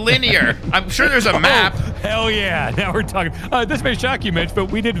non-linear? I'm sure there's a map. Oh, hell yeah. Now we're talking. This may shock you, Mitch, but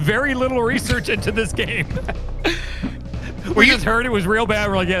we did very little research into this game. We just heard it was real bad.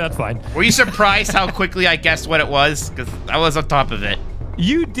 We're like, yeah, that's fine. Were you surprised how quickly I guessed what it was? Because I was on top of it.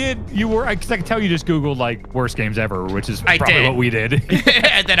 You did. You were. Because I can tell you just Googled like worst games ever, which is I probably did. what we did.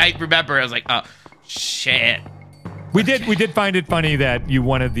 And then I remember, I was like, oh, shit. We did find it funny that you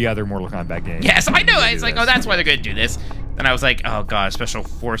wanted the other Mortal Kombat game. Yes, I know. I was like, oh, that's why they're going to do this. Then I was like, oh, God, Special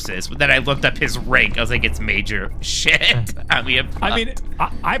Forces. But then I looked up his rank. I was like, it's major. Shit. I mean,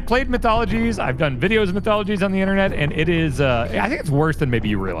 I've played mythologies. I've done videos of mythologies on the internet, and it is. I think it's worse than maybe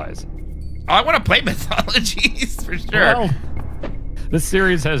you realize. oh, I want to play mythologies for sure. Well, this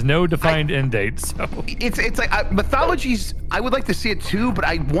series has no defined end date, so. It's like mythologies. I would like to see it too, but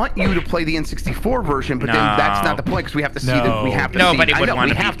I want you to play the N64 version. But then No. that's not the point because we have to see the. We have to Nobody see. would I know, want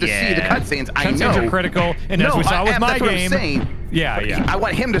we to have be- to see the yeah. cutscenes. I Cutscenes know. are critical, and as No, we saw with my that's what I'm game. saying. Yeah, But yeah. I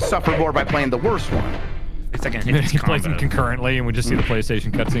want him to suffer more by playing the worst one. It's like I hit these He plays them combos. concurrently, and we just see the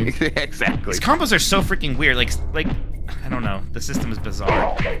PlayStation cutscenes. Exactly. These combos are so freaking weird. Like I don't know. The system is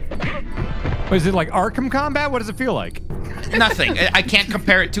bizarre. Is it like Arkham Combat? What does it feel like? Nothing. I can't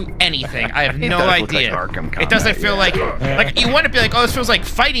compare it to anything. I have It no does look like idea. Arkham It doesn't Combat, feel yeah. like you want to be like, oh, this feels like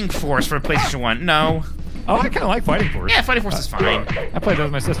Fighting Force for PlayStation 1. No. Oh, I kind of like Fighting Force. Yeah, Fighting Force is fine. I played that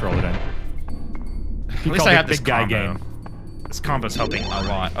with my sister all the time. At least I have this big guy combo. game. This combo's helping a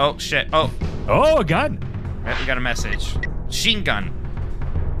lot. Oh shit. Oh, Oh, a gun. right, we got a message. Machine gun.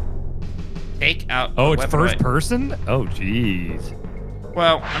 Take out. Oh, the it's weapon first right- person? Oh, jeez.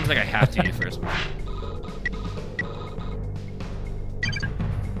 Well, I don't think I have to use first.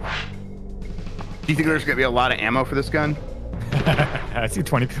 Do you think there's gonna be a lot of ammo for this gun? I see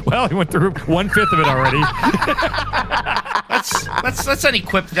 20. Well, he went through 1/5 of it already. Let's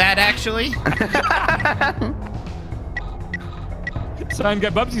unequip that actually. Son Guy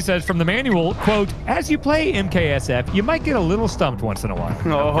Bubsy says from the manual, quote, as you play MKSF, you might get a little stumped once in a while.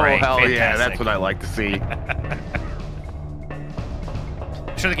 Oh, great. hell yeah. Fantastic. That's what I like to see.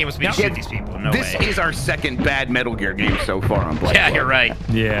 I'm sure the game was made to Yeah, shoot these people. No this way. is our second bad Metal Gear game so far on Blight. Yeah, you're right.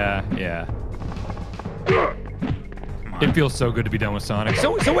 Yeah, yeah. It feels so good to be done with Sonic.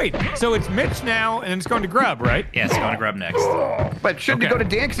 So wait, so it's Mitch now, and it's going to Grub, right? Yeah, it's going to Grub next. But shouldn't Okay. it go to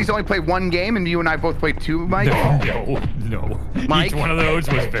Dan because he's only played one game and you and I both played two, Mike? No. Mike? Each one of those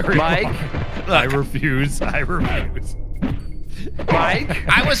was very Mike? long. I refuse. Mike?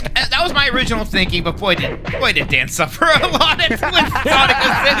 That was my original thinking, but boy did Dan suffer a lot when Sonic was in.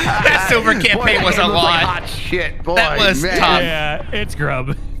 That silver campaign Boy, was a that game lot. like hot shit, boy. That was man. tough. Yeah, it's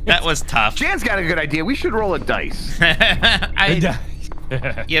Grub. That was tough. Jan's got a good idea. We should roll a dice.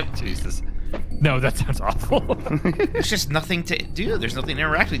 Yep. Jesus. No, that sounds awful. There's just nothing to do. There's nothing to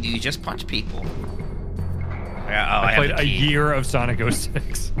interact with. You just punch people. Yeah, I have played the a key. year of Sonic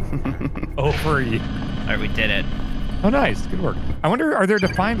 06. Over a year. All right, we did it. Oh, nice. Good work. I wonder, are there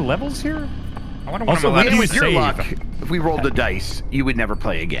defined levels here? I wonder what Also, I'm when allowed do to you With your save? luck, if we rolled the dice, you would never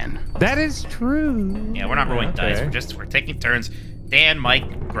play again. That is true. Yeah, we're not rolling dice. Okay. We're taking turns. Dan,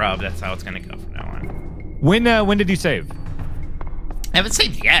 Mike, Grub. That's how it's gonna go from now on. When did you save? I haven't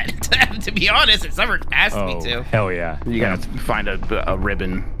saved yet. To be honest, it's never asked me Oh, to. hell yeah. You gotta find a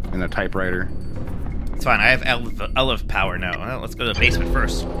ribbon and a typewriter. It's fine. I have Elev power now. Well, let's go to the basement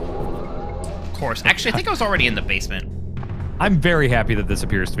first. Of course. Actually, I think I was already in the basement. I'm very happy that this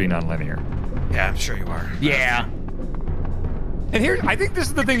appears to be non-linear. Yeah, I'm sure you are. Yeah. And here, I think this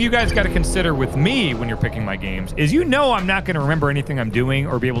is the thing you guys got to consider with me when you're picking my games, is I'm not going to remember anything I'm doing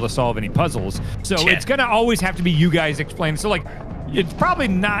or be able to solve any puzzles. So Yeah. it's going to always have to be you guys explaining. So like, it's probably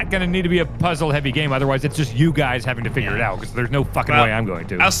not going to need to be a puzzle-heavy game. Otherwise, it's just you guys having to figure it out because there's no fucking way I'm going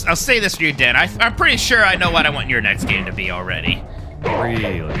to. I'll say this for you, Dan. I'm pretty sure I know what I want your next game to be already. Really?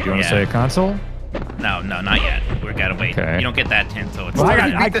 Do you want to Yeah. say a console? No, not yet. We gotta wait. Okay. You don't get that hint until it's. Well,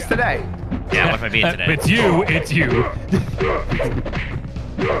 I beat this today. Yeah, what if I beat it today? It's you. It's you.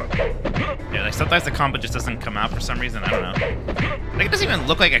 Yeah, like sometimes the combo just doesn't come out for some reason. I don't know. Like it doesn't even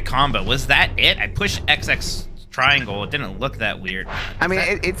look like a combo. Was that it? I pushed XX triangle. It didn't look that weird. I mean,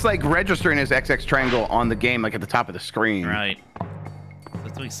 it's like registering as XX triangle on the game, like at the top of the screen. Right.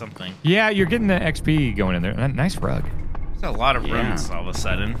 It's doing something. Yeah, you're getting the XP going in there. Nice rug. There's a lot of rooms all of a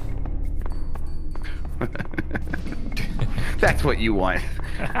sudden. That's what you want.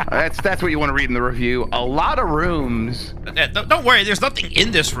 That's what you want to read in the review. A lot of rooms. Don't worry, there's nothing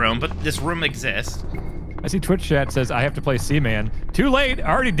in this room, but this room exists. I see Twitch chat says I have to play Seaman. Too late.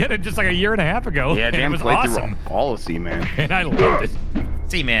 I already did it just like a year and a half ago. Yeah, and it Dan was played awesome. through all of C-Man. And I loved it.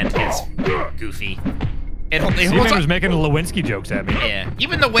 C-Man is goofy. It Seaman holds was up. making Lewinsky jokes at me. Yeah,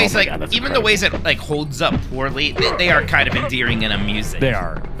 even the ways my God, that's even the ways it like holds up poorly, they are kind of endearing and amusing. They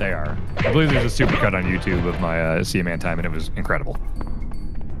are. They are. I believe there's a supercut on YouTube of my Seaman time, and it was incredible.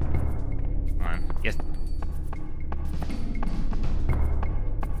 Come on. Yes.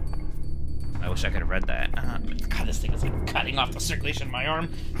 I wish I could have read that. God, this thing is like cutting off the circulation in my arm.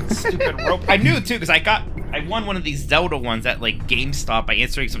 Stupid rope. I knew too because I won one of these Zelda ones at like GameStop by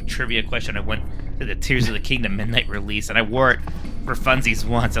answering some trivia question. I went to the Tears of the Kingdom midnight release and I wore it for funsies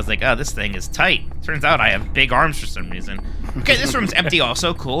once. I was like, oh, this thing is tight. Turns out I have big arms for some reason. Okay, this room's empty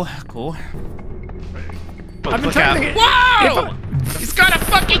also. Cool. I've been Look trying out. to think- Whoa! He's got a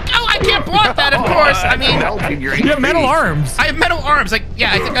fucking... Oh, I can't block that, of course. I mean... melting your You have metal HP. arms. I have metal arms. Like,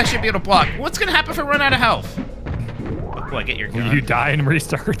 yeah, I think I should be able to block. What's gonna happen if I run out of health? Oh, I get your gun. You die and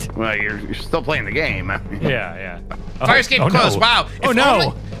restart. Well, you're still playing the game. Yeah. Fire escape closed. No. Wow. Oh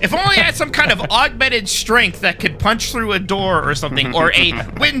no. If only I had some kind of augmented strength that could punch through a door or something, or a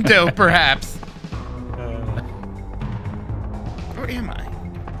window, perhaps. Where am I?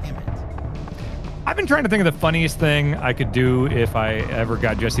 Damn it. I've been trying to think of the funniest thing I could do if I ever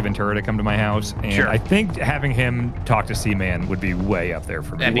got Jesse Ventura to come to my house, and Sure. I think having him talk to Seaman would be way up there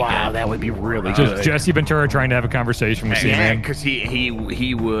for me. That'd be Wow, good. that would be really Just good. Jesse Ventura trying to have a conversation with Yeah, Seaman. because he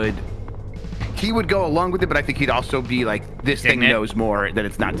would go along with it, but I think he'd also be like, this thing Ignorant. knows more that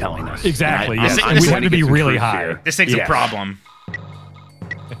it's not telling us. Exactly. And I- Yes. I'm And we going have to get be some really truth high. here. This thing's a Yes. problem.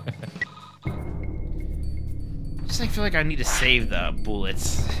 Just I feel like I need to save the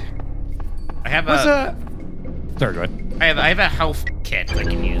bullets. I have a Sorry, go ahead. I have a health kit I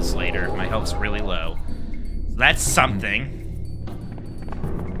can use later. My health's really low. So that's something.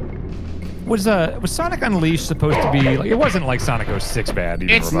 Was Sonic Unleashed supposed to be like? It wasn't like Sonic 06 bad.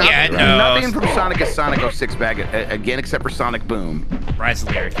 Even It's remotely, yeah, right? no. Nothing from Sonic is Sonic 06 bag again, except for Sonic Boom. Rise of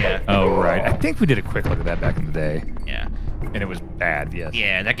Lyric, yeah. Oh right. I think we did a quick look at that back in the day, Yeah. and it was bad. Yes.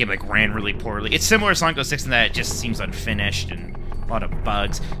 Yeah, that game like ran really poorly. It's similar to Sonic 06 in that it just seems unfinished and a lot of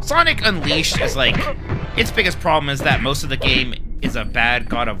bugs. Sonic Unleashed is like its biggest problem is that most of the game is a bad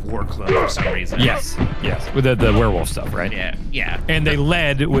God of War clone for some reason. Yes, with the werewolf stuff, right? Yeah. And they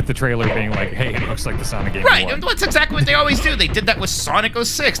led with the trailer being like, "Hey, it looks like the Sonic game." Right, and that's exactly what they always do. They did that with Sonic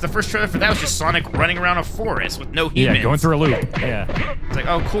 06. The first trailer for that was just Sonic running around a forest with no humans. Yeah, going through a loop. Yeah. It's like,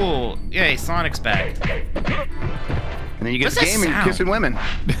 oh, cool. Yay, Sonic's back. And then you get What's the that game and sound? kissing women.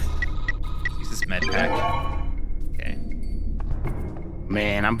 Use this med pack. Okay.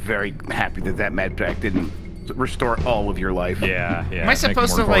 Man, I'm very happy that med pack didn't restore all of your life. Yeah. Am I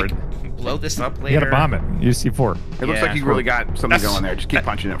supposed to, like, blow this up later? You gotta bomb it. Use C4. It looks like you really got something That's- going there. Just keep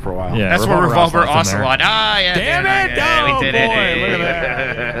punching it for a while. Yeah. That's where Revolver Ocelot's in there. Ocelot. Ah, yeah. Damn it! Yeah, Oh, we did boy, it. look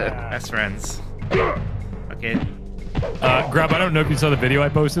at Best friends. Okay. Grub, I don't know if you saw the video I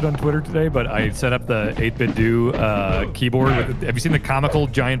posted on Twitter today, but I set up the 8-bit do keyboard. Have you seen the comical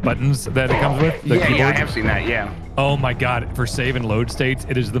giant buttons that it comes with? The Yeah, keyboard? I have seen that, yeah. Oh my god, for save and load states,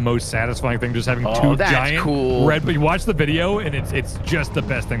 it is the most satisfying thing, just having two that's giant cool. red, but you watch the video and it's just the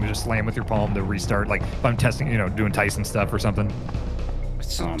best thing to just slam with your palm to restart, like if I'm testing, doing Tyson stuff or something.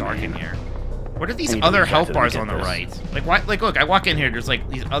 It's so dark in here. What are I these need to other reach out health to them bars to on get the this. right? Like, why? Like, look, I walk in here, there's like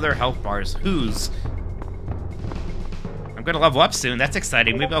these other health bars. Whose? I'm gonna level up soon. That's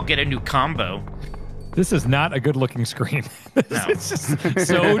exciting. Maybe I'll get a new combo. This is not a good looking screen. No. It's just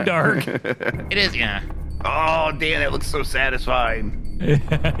so dark. It is, yeah. Oh, damn, that looks so satisfying.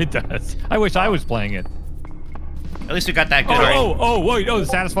 It does. I wish I was playing it. At least we got that good. Wait,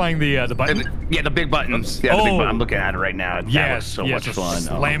 satisfying the button. Yeah, the big buttons. Yeah, the big Oh. button. I'm looking at it right now. That looks so much just fun.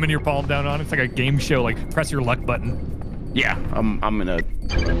 slamming your palm down on it. It's like a game show, like press your luck button. Yeah, I'm gonna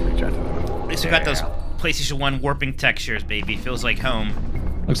reach out to them. At least we got those PlayStation 1 warping textures, baby. Feels like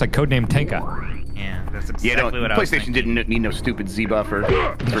home. Looks like Codename Tenka. Yeah, that's exactly Yeah, what I was PlayStation thinking. didn't need no stupid Z buffer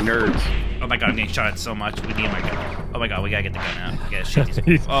for nerds. Oh my god, I'm getting shot at so much. We need my gun. Oh my god, we gotta get the gun out. We gotta shoot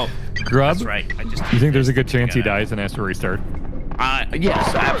these. Oh, Grub, that's right. I just. you think there's a good the chance he gun out. dies and has to restart?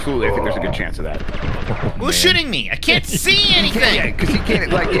 Yes, absolutely. I think there's a good chance of that. Who's shooting me? I can't see anything. Yeah, because he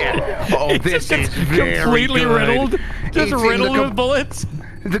can't, Oh, this is very completely good. riddled. Just It's in riddled the with bullets.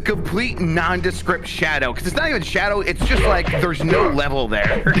 The complete nondescript shadow. Because it's not even shadow, it's just like there's no level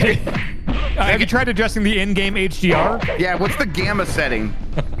there. Have you tried adjusting the in-game HDR? Yeah, what's the gamma setting?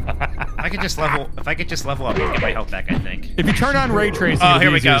 If I could just level up and get my health back, I think. If you turn on ray tracing, Oh, it's here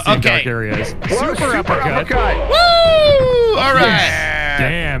we easier go. to see in Okay. dark areas. Whoa, Super uppercut. Woo! All right. Yeah.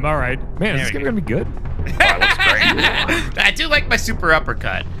 Damn. All right, man, There this we game gonna be good. I do like my super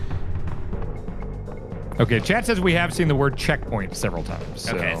uppercut. Okay, chat says we have seen the word checkpoint several times.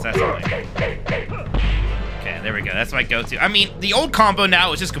 So. Okay, so that's all. Okay, there we go. That's my go-to. I mean, the old combo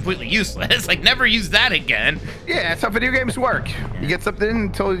now is just completely useless. Like, never use that again. Yeah, that's how video games work. You get something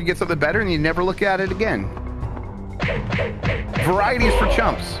until you get something better and you never look at it again. Variety is for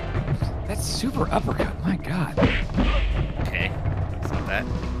chumps. That's super uppercut. My God. Okay, that's not that.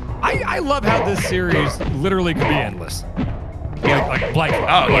 I love how this series literally could be endless. Like Blight.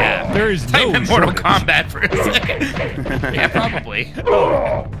 Oh, yeah. There is Type no in Mortal shortage. Kombat for a second. Yeah, probably.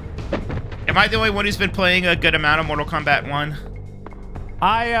 Am I the only one who's been playing a good amount of Mortal Kombat 1?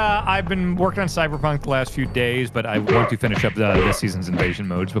 I've been working on Cyberpunk the last few days, but I want to finish up this season's invasion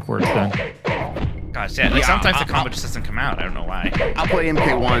modes before it's done. Gosh, yeah. Like, sometimes the combo just doesn't come out. I don't know why. I'll play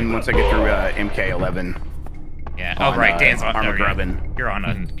MK1 once I get through MK11. Yeah. On, Oh, right. Dan's on. armor Oh, grubbing. You're on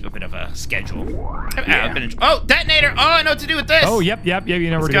a bit of a schedule. Yeah. I've been oh, detonator! Oh, I know what to do with this. Oh, yep. You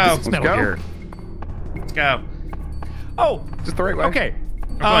know where to Let's get go. this Let's Metal go. Gear. Let's go. Oh, Is this the right way? okay.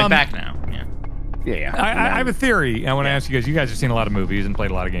 We're going back now. Yeah. Yeah. I have a theory. I want to ask you guys. You guys have seen a lot of movies and played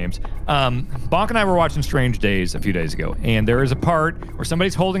a lot of games. Bonk and I were watching Strange Days a few days ago, and there is a part where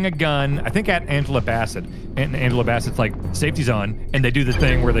somebody's holding a gun, I think at Angela Bassett, and Angela Bassett's like, safety's on, and they do the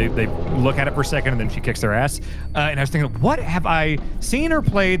thing where they look at it for a second, and then she kicks their ass. And I was thinking, what have I seen or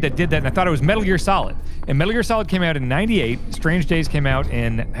played that did that? And I thought it was Metal Gear Solid. And Metal Gear Solid came out in 98. Strange Days came out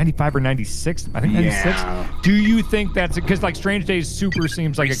in 95 or 96. I think 96. Yeah. Do you think that's because like Strange Days super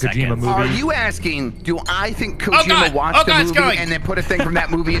seems like a 3 Kojima seconds. movie? Are you asking, do I think Oh, Kojima God. watched Oh, a God, it's movie going. and then put a thing from that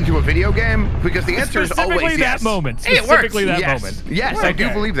movie into a video game? Because the answer is Specifically always that yes. moment. Hey, it works. Specifically that yes. moment. Yes, I do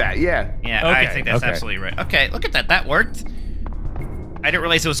Okay. believe that, yeah. Yeah, I Okay, think that's okay. absolutely right. Okay, look at that. That worked. I didn't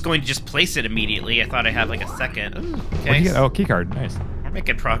realize it was going to just place it immediately. I thought I had like a second. Ooh, What'd okay, you get? Oh, key card. Nice. we're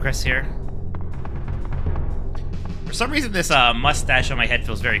making progress here. For some reason, this mustache on my head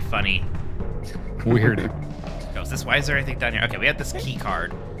feels very funny. Weird. Why is there anything down here? Okay, we have this key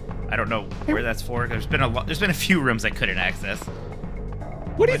card. I don't know where that's for. There's been a few rooms I couldn't access.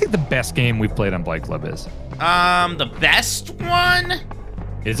 What do you think the best game we've played on Blight Club is? The best one?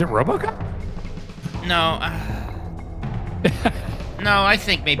 Is it RoboCop? No. No, I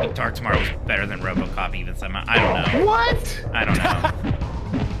think maybe Dark Tomorrow was better than RoboCop even somehow. I don't know. What? I don't know.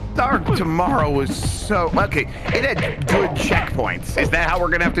 Dark Tomorrow was so okay. It had good checkpoints. Is that how we're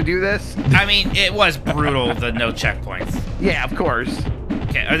gonna have to do this? I mean, it was brutal, the no checkpoints. Yeah, of course.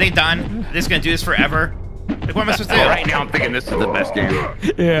 Okay, are they done? Are they just gonna do this forever? Like, what am I supposed to do? Right now, I'm thinking this is the best game.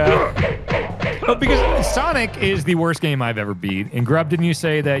 Yeah. Well, because Sonic is the worst game I've ever beat. And Grub, didn't you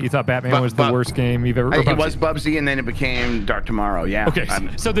say that you thought Batman was the worst game you've ever? It was Bubsy, and then it became Dark Tomorrow. Yeah. Okay,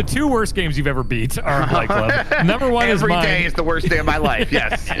 so the two worst games you've ever beat are Blight Club. Number one is mine. Every day is the worst day of my life.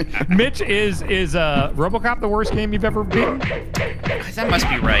 Yes. Mitch, is RoboCop the worst game you've ever beaten? That must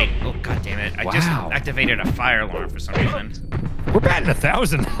be right. Oh, god damn it! I just activated a fire alarm for some reason. We're batting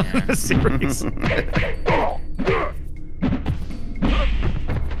 1,000 on this series. God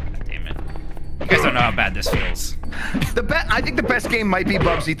damn it! You guys don't know how bad this feels. I think the best game might be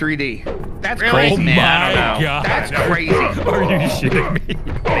Bubsy 3D. That's Really? crazy. Man, I don't know. God. That's crazy. Are you shitting me?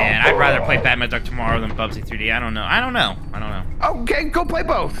 Man, I'd rather play Batman Dark Tomorrow than Bubsy 3D. I don't know. Okay, go play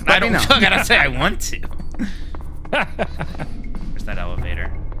both. I Let me don't. know. I gotta say, I want to. Where's that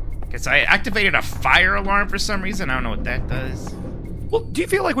elevator? Guess I activated a fire alarm for some reason. I don't know what that does. Well, do you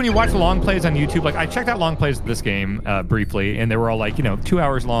feel like when you watch long plays on YouTube, like I checked out long plays of this game briefly, and they were all like, 2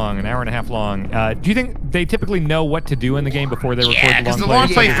 hours long, an hour and a half long. Do you think they typically know what to do in the game before they record the long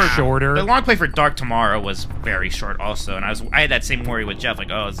plays? Shorter. The long play for Dark Tomorrow was very short, also, and I had that same worry with Jeff, like,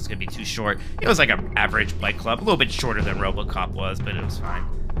 oh, this is gonna be too short. It was like an average Blight Club, a little bit shorter than RoboCop was, but it was fine.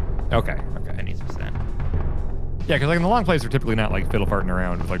 Okay. That needs to be said. Yeah, because like the long plays are typically not like fiddle farting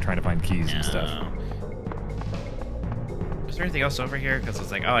around with like trying to find keys and stuff. Is there anything else over here? Because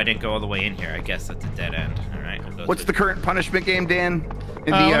it's like, oh, I didn't go all the way in here. I guess that's a dead end. All right. We'll go What's the current punishment game, Dan?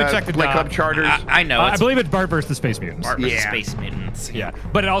 In let me check the Blight Club charters. I know. I believe it's Bart versus the Space Mutants. Bart versus Space Mutants. Yeah,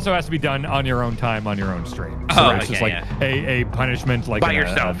 but it also has to be done on your own time, on your own stream. So it's just like a punishment, like by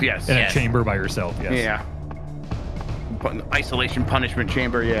yourself. Yes. In a chamber by yourself. Yes. Yeah. Isolation punishment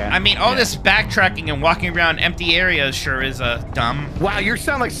chamber, yeah. I mean, all this backtracking and walking around empty areas sure is dumb. Wow, you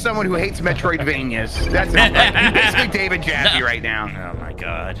sound like someone who hates Metroidvanias. That's basically David Jaffe right now. Oh my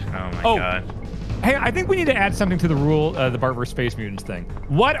god. Oh my god. Hey, I think we need to add something to the rule, the Bart vs. Space Mutants thing.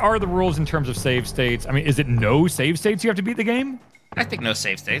 What are the rules in terms of save states? I mean, is it no save states you have to beat the game? I think no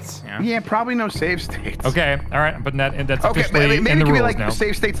save states. Yeah. Yeah, probably no save states. Okay, all right, I'm putting that in. That's okay, officially maybe in the it could be rules like now.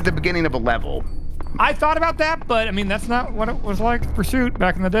 save states at the beginning of a level. I thought about that, but I mean, that's not what it was like for Pursuit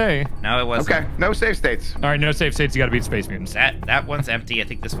back in the day. No, it wasn't. Okay, no save states. All right, no save states. You got to beat Space Mutants. That one's empty. I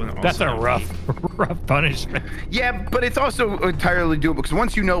think this one also That's a empty. rough punishment. Yeah, but it's also entirely doable because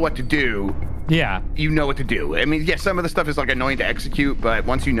once you know what to do, yeah, you know what to do. I mean, yes, some of the stuff is like annoying to execute, but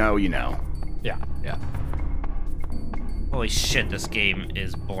once you know, you know. Yeah. Holy shit, this game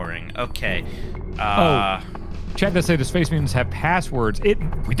is boring. Okay. Chat does say the Space Mutants have passwords.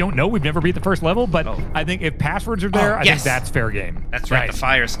 We don't know. We've never beat the first level, but I think if passwords are there, I think that's fair game. That's right, the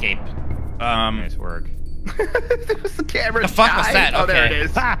fire escape. Nice work. The camera. The fuck was that? Oh, okay. there it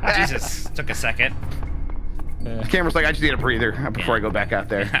is. Jesus, took a second. The camera's like, I just need a breather before I go back out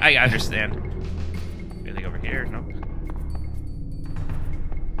there. I understand. Anything over here? Nope.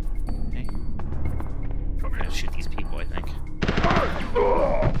 Okay. I'm gonna shoot these people, I think.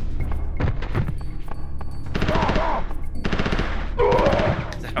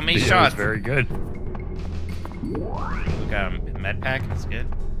 How many shots? Very good. Got a med pack. That's good.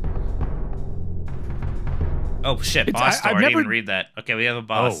 Oh shit! Boss store. I didn't even read that. Okay, we have a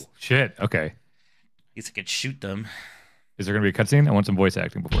boss. Oh shit! Okay. At least I could shoot them. Is there gonna be a cutscene? I want some voice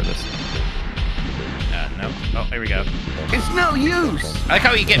acting before this. No. Oh, here we go. It's no use. I like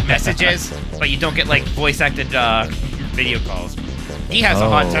how you get messages, but you don't get like voice acted video calls. He has a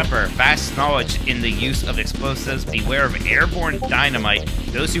hot temper, vast knowledge in the use of explosives, beware of airborne dynamite.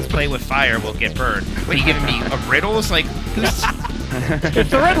 Those who play with fire will get burned. What, are you giving me riddles? Like, who's... It's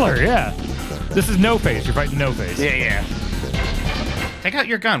the Riddler, yeah. This is No Face. You're fighting No Face. Yeah. Take out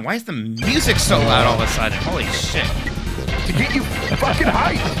your gun. Why is the music so loud all of a sudden? Holy shit. To get you fucking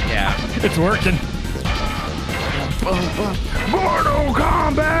hyped. Yeah. It's working. Mortal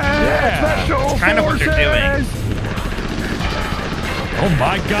Kombat! Special That's kind of what they're doing. Oh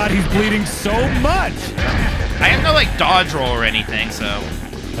my god, he's bleeding so much! I have no, like, dodge roll or anything, so...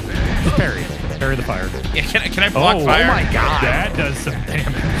 Just parry. Parry the fire. Yeah, can I block fire? Oh my god. That does some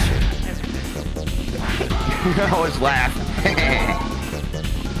damage. I always laugh.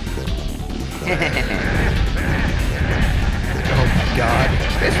 Oh my god.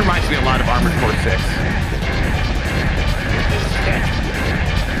 This reminds me a lot of Armored Core 6.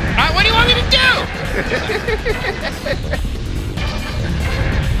 What do you want me to do?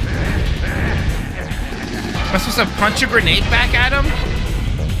 Am I supposed supposed to punch a grenade back at him?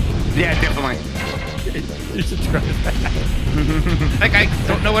 Yeah, definitely. You should try that. Like, I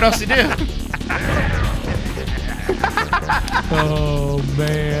don't know what else to do. Oh,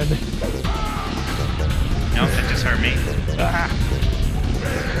 man. No, that just hurt me.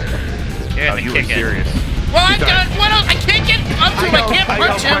 Yeah, You were kick it. serious. Well, I got what else? I can't get up to him. I can't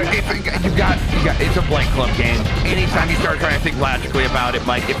punch him. You got. It's a Blight Club game. Anytime you start trying to think logically about it,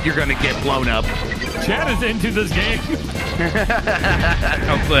 Mike, if you're gonna get blown up. Chad is into this game.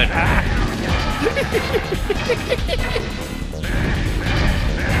 Oh, good.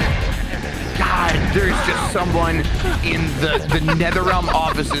 God, there's just someone in the NetherRealm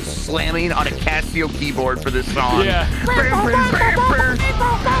offices slamming on a Casio keyboard for this song. Yeah.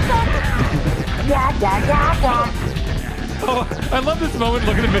 Oh, I love this moment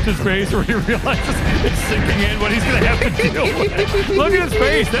looking at Mitch's face where he realizes it's sinking in what he's going to have to deal with. Look at his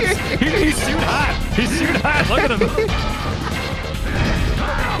face. He's shoot hot. He's shoot hot. Look at him.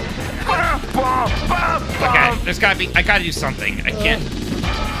 Okay, there's gotta be. I gotta do something. I can't.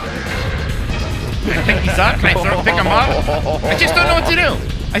 Can I pick these up? Can I pick them up? I just don't know what to do.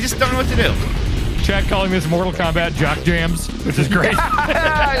 I just don't know what to do. Chad calling this Mortal Kombat jock jams, which is great.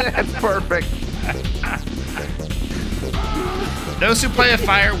 That's perfect. Those who play with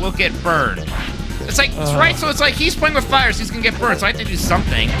fire will get burned. It's like, it's right, so it's like he's playing with fire, so he's gonna get burned, so I have to do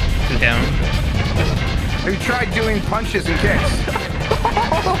something to him. Have you tried doing punches and kicks?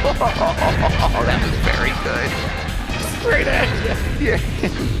 Oh, that was very good. Straight at you. Yeah.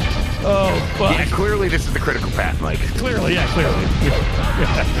 Oh, fuck. Yeah, clearly this is the critical path, Mike. Clearly, yeah, clearly.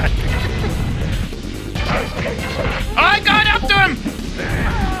 Oh, I got up to him!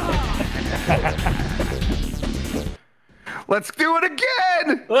 Let's do it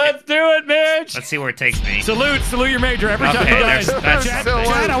again! Let's do it, Mitch! Let's see where it takes me. Salute your major every time he Okay, dies. that's-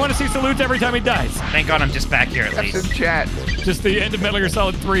 Chad, I want to see salutes every time he dies. Thank God I'm just back here at That's in least. chat. Just the end of Metal Gear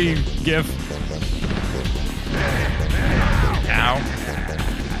Solid 3 gif. Ow.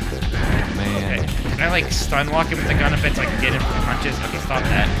 Man. Okay. Can I like stun lock him with the gun if it's like get him for punches? Okay, stop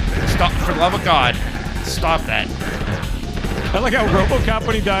that. Stop, for the love of God. Stop that. I like how RoboCop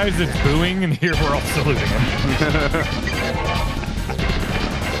when he dies, it's booing, and here we're all saluting him.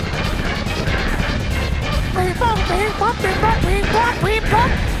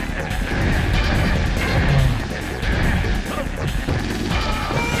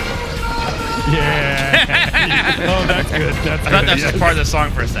 Yeah. Oh, that's good. That's I thought good. that was just part of the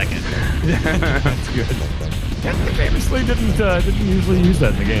song for a second. That's good. They famously didn't usually use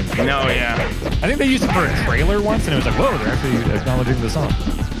that in the game. No, yeah. I think they used it for a trailer once, and it was like, whoa, they're actually acknowledging the song.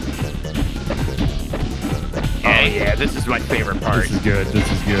 Oh, yeah, this is my favorite part. This is good. This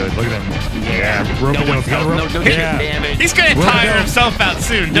is good. Look at him. Yeah. No shit damage. He's gonna tire himself out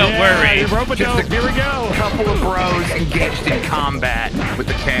soon, don't worry. Rope-a-dope. Here we go. Couple of bros engaged in combat with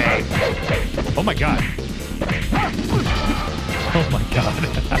the K. Oh my god. Oh my god.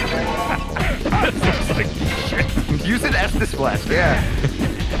 This looks like shit. Use an Estus Blast, yeah.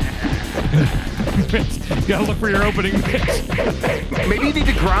 You gotta look for your opening pitch. Maybe you need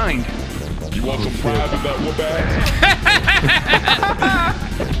to grind. You want some fries with that whoop ass?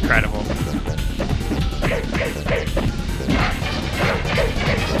 Incredible.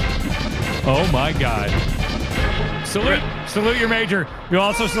 Oh my god. Salute your major. You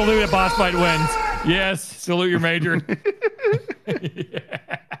also salute a boss fight wins. Yes, salute your major.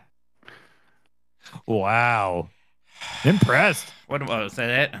 Yeah. Wow. Impressed. What was that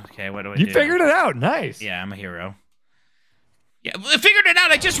it? Okay, what do I do? You figured it out. Nice. Yeah, I'm a hero. Yeah, I figured it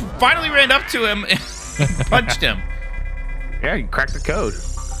out. I just finally ran up to him and punched him. Yeah, you cracked the code.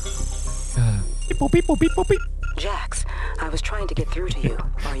 Beep, boop, beep, boop, beep, boop, beep. Jax, I was trying to get through to you.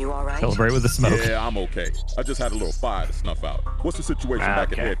 Are you all right? Celebrate with the smoke. Yeah, I'm okay. I just had a little fire to snuff out. What's the situation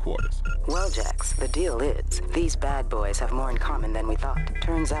back at Okay. headquarters? Well, Jax, the deal is, these bad boys have more in common than we thought.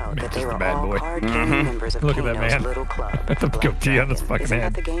 Turns out that they just a were bad all boy. hard-carrying members of Look at that Kano's man. little club. The goatee on this fucking Isn't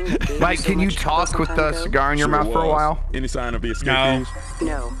man. that the game that gave you Mike, so can you much trouble talk with some the time ago? cigar in your mouth for a was. while? Any sign of the escape No. thieves?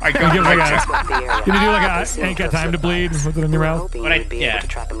 No. I Can you give like Just a, left the area. can you do like They a seem ain't to got have time to bleed survived. with it in We your were mouth? hoping But you I- would be yeah. able to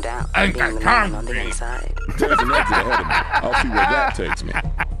track them down. I ain't being got the time man to on the breathe. inside. There's an exit ahead of me. I'll see where that takes me.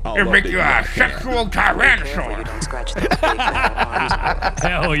 I'll It'll make update you when a I can. sexual Careful you tyrannosaur. don't scratch those big bad arms.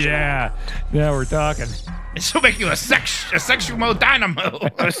 Hell yeah. Yeah, we're talking. This will make you a sexual dynamo. A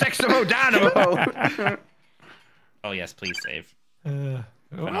Seximo Dynamo. Oh yes, please save. I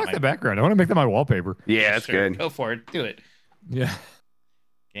like the background. I want to make that my wallpaper. Yeah, that's Sure, good. Go for it. Do it. Yeah.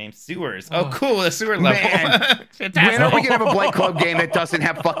 Game sewers. Oh, cool. The sewer level. Man. When Fantastic. are we gonna have a Blight Club game that doesn't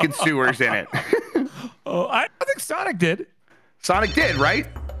have fucking sewers in it? Oh, I don't think Sonic did. Sonic did, right?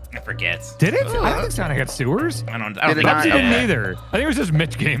 I forget. Did it? I don't think Sonic had sewers. I don't Did think it it not? did. Didn't either. I think it was just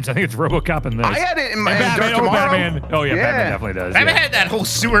Mitch games. I think it's RoboCop and this. I had it in my And Batman. Dark Oh, Tomorrow. Batman. Oh yeah, Yeah. Batman definitely does. Batman yeah. had that whole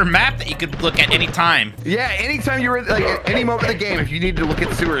sewer map that you could look at any time. Yeah, anytime you were like at any moment of the game, if you needed to look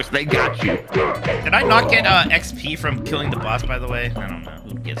at sewers, they got you. Did I not get XP from killing the boss, by the way? I don't know.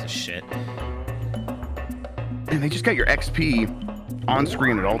 Who gives a shit? And they just got your XP on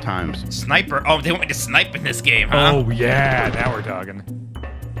screen at all times. Sniper. Oh, they want me to snipe in this game, huh? Oh yeah, now we're talking.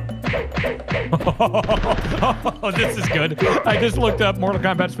 Oh, this is good. I just looked up Mortal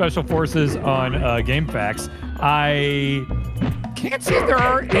Kombat Special Forces on GameFAQs. I can't see if there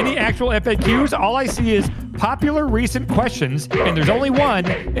are any actual FAQs. All I see is popular recent questions, and there's only one,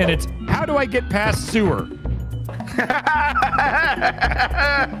 and it's how do I get past sewer?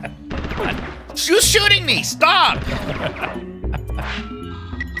 Who's shooting me? Stop!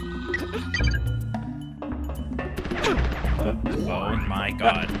 Oh my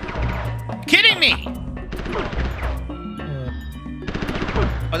god. Kidding me!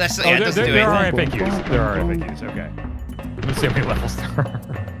 Oh, that's yeah, it doesn't do there are anything. FAQs. There are FAQs. Okay. Let's see how many levels there are.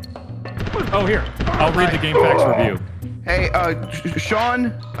 Oh, here. I'll read the GameFAQs review. Hey,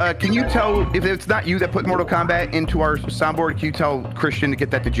 Sean, can you tell if it's not you that put Mortal Kombat into our soundboard? Can you tell Christian to get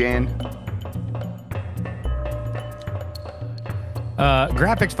that to Jan?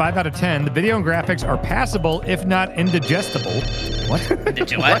 Graphics 5 out of 10. The video and graphics are passable, if not indigestible. What?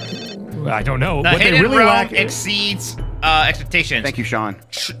 Did you what? I don't know. The What they hidden really realm lack. exceeds expectations. Thank you, Sean.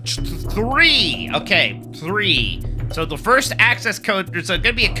 3. Okay, 3. So the first access code, there's going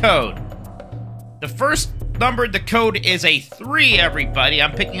to be a code. The first number in the code is a 3, everybody.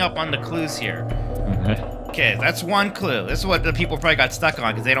 I'm picking up on the clues here. Okay, that's one clue. This is what the people probably got stuck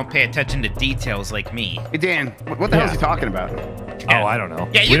on because they don't pay attention to details like me. Hey, Dan, what the hell is he talking about? Oh, I don't know.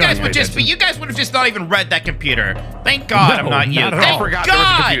 Yeah, you We don't guys pay would just attention. you guys would have just not even read that computer. Thank God I'm No, not you. not at Thank all. Forgot there was a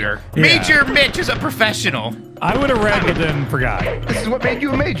God. computer. Yeah. Major Mitch is a professional. I would have read, but then forgot. This is what made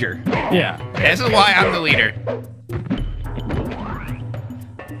you a major. Yeah. This is why I'm the leader.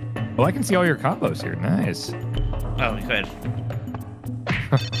 Well, I can see all your combos here. Nice. Oh, we could.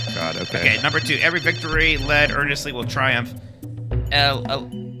 God, okay. Okay, number 2. Every victory led earnestly will triumph.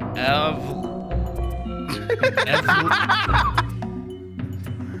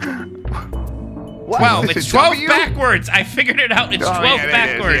 Wow, 12. this It's is 12 W? backwards. I figured it out. It's 12 yeah, it is,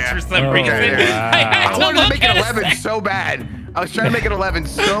 backwards yeah. for some Oh, reason. yeah. I had I to wanted to look make it at 11 11 so bad. I was trying to make it 11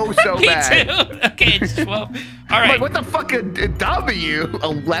 so Me bad. too. Okay, it's 12. All I'm right. like, what the fuck, a W?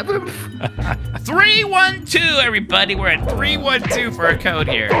 11th? 312, everybody. We're at 312 for a code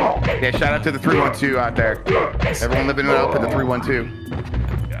here. Yeah, shout out to the 312 out there. Everyone living it up in the 312.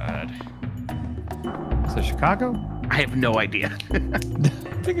 God. Is it Chicago? I have no idea. I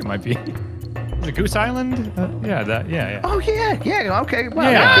think it might be. Is it Goose Island? Yeah, that. Yeah. Oh, yeah, okay. Wow,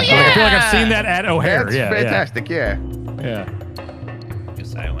 Yeah, Oh, like, I feel like I've yeah. seen that at O'Hare. That's yeah, fantastic, yeah. Yeah.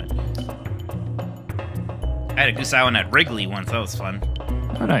 Goose Island. I had a Goose Island at Wrigley once. That was fun.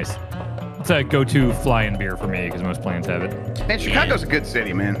 Oh, nice. It's a go-to fly-in beer for me because most planes have it. Man, Chicago's a good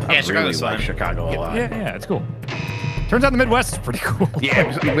city, man. I really Chicago's like fun. Chicago a lot. Yeah, it's cool. Turns out the Midwest is pretty cool.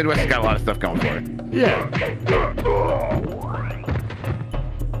 Yeah, the Midwest has got a lot of stuff going for it. Yeah.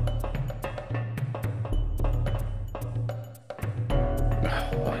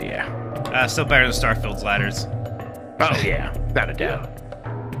 Oh, yeah. Still better than Starfield's ladders. Oh, yeah. Without a doubt.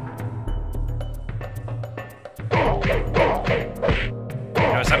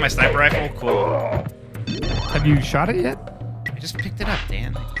 Oh, is that my sniper rifle? Cool. Have you shot it yet? I just picked it up,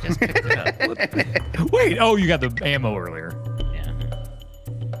 Dan. I just picked it up. Wait. Oh, you got the ammo earlier.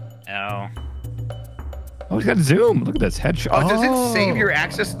 Yeah. Oh, he's got zoom. Look at this headshot. Oh, does it save your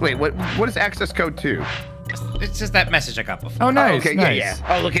access? Wait, what is access code 2? It's just that message I got before. Oh, nice. okay, nice. yeah.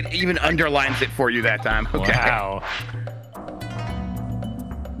 Oh, look, it even underlines it for you that time. Okay. Wow.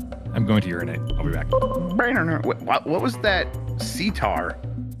 I'm going to urinate. I'll be back. What was that sitar?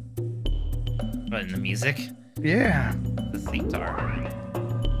 But in the music, Yeah. the sitar.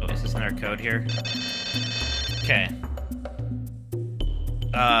 Oh, is this another code here? Okay.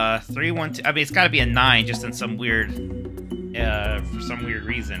 312. I mean, it's got to be a 9, just in some weird, for some weird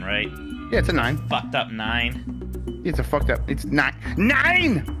reason, right? Yeah, it's a 9. Fucked up 9. It's a fucked up. It's 9.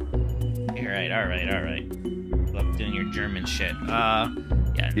 9! All right. Love doing your German shit. Yeah,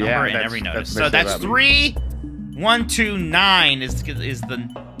 number in every notice. So that's 3129 is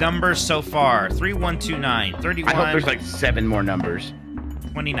the number so far. 3129, 31. I hope there's like 7 more numbers.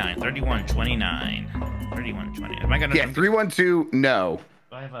 29, 31, 29, 31, 20. Am I gonna? Yeah, 312. No.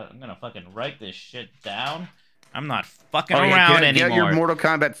 I'm gonna fucking write this shit down. I'm not fucking Oh, yeah, around get anymore. your Mortal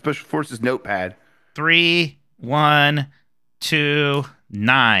Kombat Special Forces notepad. 3, 1, 2,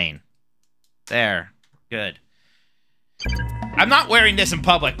 9. There. Good. I'm not wearing this in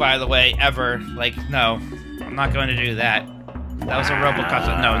public, by the way, ever. Like, no. I'm not going to do that. That was a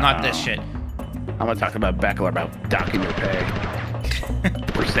RoboCop. No, not this shit. I'm gonna talk about Beckler about docking your pay. I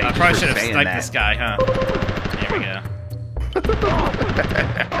probably should have sniped this guy, huh? There we go.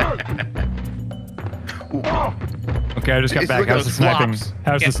 Okay, I just got back. How's the sniping?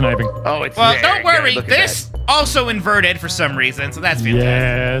 How's the sniping? Oh, it's well. there. Don't worry. This also inverted for some reason, so that's fantastic.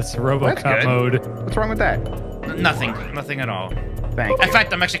 Yes, RoboCop mode. What's wrong with that? Nothing. Nothing at all. Thank you. In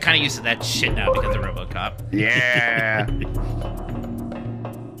fact, I'm actually kind of used to that shit now because of RoboCop. Yeah.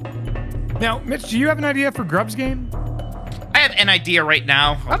 Now, Mitch, do you have an idea for Grub's game? I have an idea right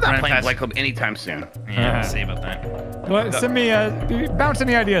now. I'm not playing Blight Club anytime soon. Yeah, we'll see about that. Well, send me, bounce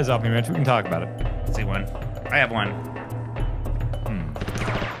any ideas off me, Mitch. We can talk about it. Let's see one. I have one.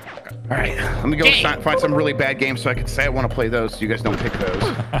 All right, let me go find some really bad games so I can say I want to play those so you guys don't pick those.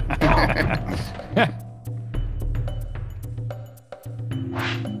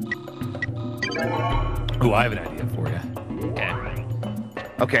 Ooh, I have an idea for you. Okay.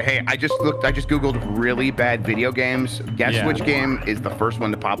 Okay, hey, I just Googled really bad video games. Guess which game is the first one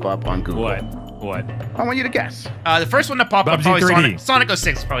to pop up on Google? What? I want you to guess. The first one to pop up, Bubsy probably 3D. Sonic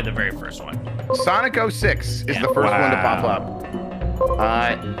 06 is probably the very first one. Sonic 06 is the first one to pop up.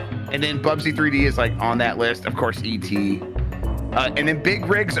 And then Bubsy 3D is like on that list. Of course, E.T. And then Big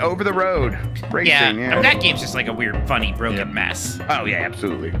Rigs Over the Road. Racing, I mean, that game's just like a weird, funny, broken mess. Oh, yeah,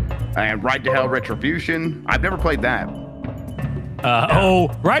 absolutely. And Ride to Hell Retribution. I've never played that.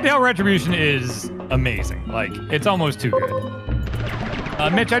 Ride to Hell Retribution is amazing. Like, it's almost too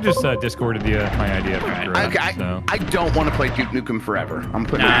good. Mitch, I just Discorded you my idea. I don't want to play Duke Nukem Forever. I'm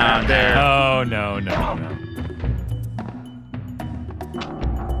putting it out there. Oh, no.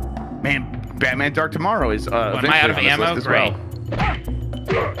 Man, Batman Dark Tomorrow is Am I out of ammo? Great.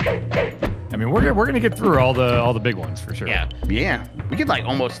 I mean, we're gonna get through all the big ones for sure. Yeah. We could like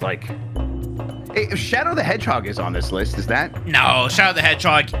almost like. Hey, if Shadow the Hedgehog is on this list, is that? No, Shadow the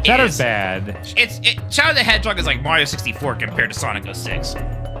Hedgehog Shadow's bad. Shadow the Hedgehog is like Mario 64 compared to Sonic 06.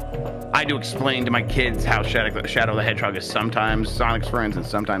 I had to explain to my kids how Shadow the Hedgehog is sometimes Sonic's friends and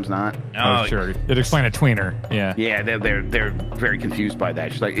sometimes not. Oh, sure. It'd explain a tweener. Yeah. Yeah, they're very confused by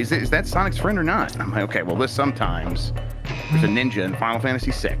that. She's like, is that Sonic's friend or not? I'm like, okay, well, this sometimes. There's a ninja in Final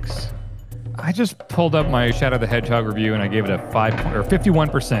Fantasy VI. I just pulled up my Shadow the Hedgehog review and I gave it a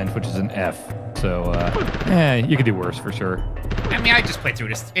 51%, which is an F. So, you could do worse for sure. I mean, I just played through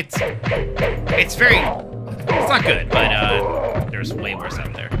this. It's not good, but there's way worse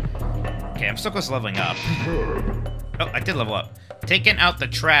out there. Okay, I'm so close to leveling up. Oh, I did level up. Taking out the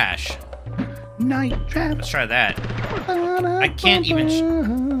trash. Night trap. Let's try that. I can't even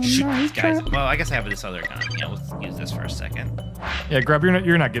shoot these guys. Well, I guess I have this other gun. Yeah, let's use this for a second. Yeah, Grub,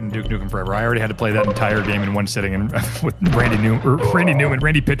 you're not getting Duke Nukem Forever. I already had to play that entire game in one sitting, and with Randy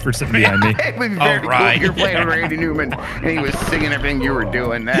Pitchford sitting behind me. It was very cool. You're playing Randy Newman, and he was singing everything you were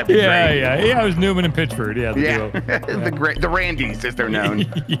doing. That'd be great. Yeah. I was Newman and Pitchford. Yeah, the duo. the Randys, as they're known.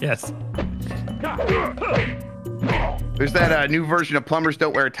 Yes. There's that new version of Plumbers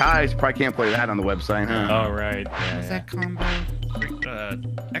Don't Wear Ties. You probably can't play that on the website, huh? Oh, right. Is that combo?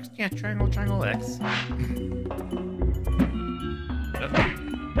 X, yeah, triangle, X.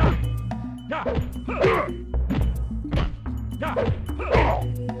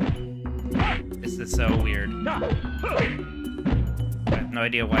 This is so weird. I have no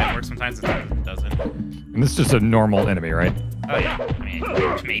idea why it works sometimes and it doesn't. And this is just a normal enemy, right? Oh yeah, I mean,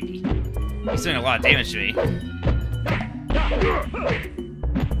 maybe. He's doing a lot of damage to me.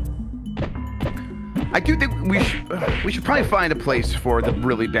 I do think we should probably find a place for the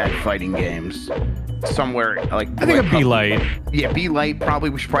really bad fighting games. Somewhere like I think a Blight. Yeah, Blight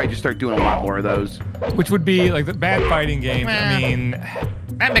probably. We should probably just start doing a lot more of those. Which would be like the bad fighting games. I mean,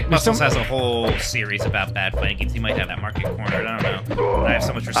 Matt McMuscles has a whole series about bad fighting games. He might have that market cornered. I don't know. I have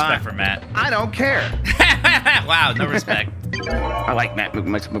so much respect for Matt. I don't care. Wow, no respect. I like Matt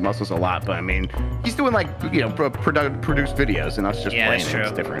McMuscles a lot, but I mean, he's doing like produced videos, and us just playing it.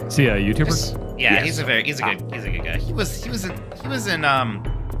 It's different. Is he a YouTuber? Yeah, yes. he's a good guy. He was in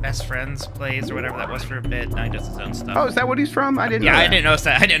Best Friends plays or whatever that was for a bit. Now he does his own stuff. Oh, is that what he's from? I didn't know. Yeah, that. I didn't notice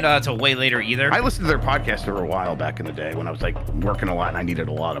that. I didn't know that until way later either. I listened to their podcast for a while back in the day when I was like working a lot and I needed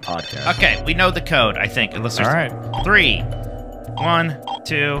a lot of podcasts. Okay, we know the code, I think. Unless there's all right. 3, 1,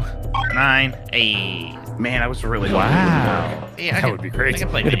 2, 9, 8. Man, I was really wow. Yeah, that would be great. I can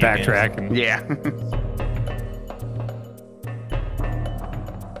play Hit a video backtrack. games. And...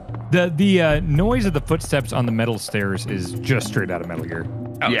 Yeah. The noise of the footsteps on the metal stairs is just straight out of Metal Gear.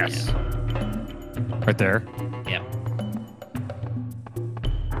 Oh, yes. Yeah. Right there. Yep.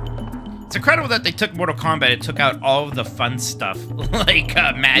 It's incredible that they took Mortal Kombat and took out all of the fun stuff, like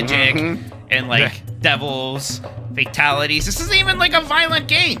magic and like devils, fatalities. This isn't even like a violent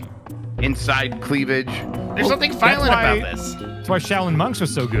game. Inside cleavage. There's nothing violent about this. That's why Shaolin Monks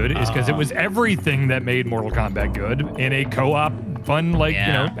was so good, is because it was everything that made Mortal Kombat good in a co-op, fun, like,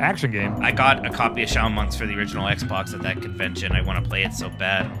 you know, action game. I got a copy of Shaolin Monks for the original Xbox at that convention. I want to play it so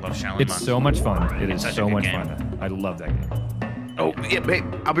bad. I love Shaolin Monks. It's so much fun. It is such a so good much game. fun. I love that game. Oh, yeah, hey,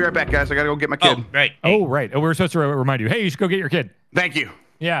 I'll be right back, guys. I gotta go get my kid. Oh, right. Oh, right. Oh, we were supposed to remind you. Hey, you should go get your kid. Thank you.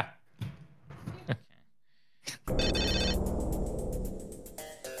 Yeah.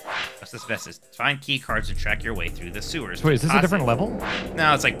 What's this message? Find key cards and track your way through the sewers. Wait, is this a different level?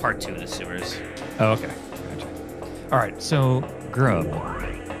 No, it's like part 2 of the sewers. Oh, okay. Gotcha. All right, so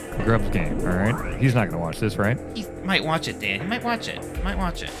Grub's game, all right? He's not going to watch this, right? He might watch it, Dan. He might watch it. He might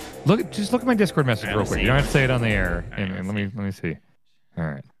watch it. Just look at my Discord message real quick. You don't have to say it on the air. All right, And let me see. All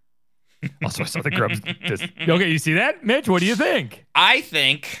right. Also, I saw the Grub's. Okay, you see that, Mitch? What do you think? I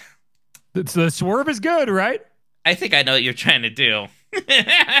think The swerve is good, right? I think I know what you're trying to do.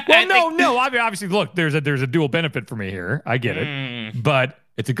 Well, no. I mean, obviously, look, there's a dual benefit for me here. I get it, but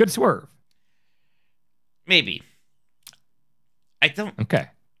it's a good swerve. Maybe. I don't. Okay.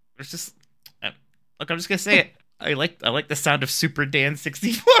 There's just look. I'm just gonna say it. I like the sound of Super Dan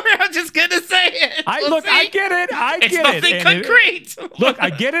 64. I'm just gonna say it. I get it. It's nothing concrete. Look, I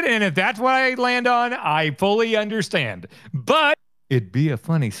get it, and if that's what I land on, I fully understand. But it'd be a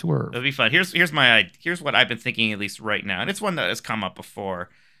funny swerve. It'll be fun. Here's what I've been thinking, at least right now, and it's one that has come up before.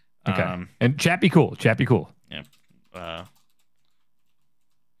 Okay. And chat be cool. Yeah. Sorry.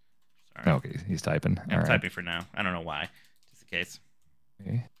 Okay, he's typing. Yeah, I'm typing for now. I don't know why. Just in case.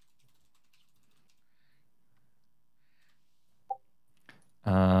 Okay.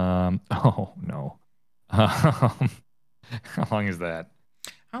 Oh no. How long is that?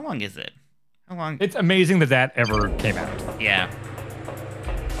 How long is it? How long? It's amazing that ever came out. Yeah.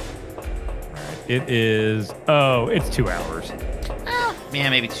 All right. It is. Oh, it's 2 hours.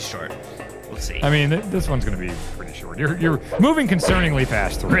 Yeah, maybe too short. We'll see. I mean, this one's going to be pretty short. You're moving concerningly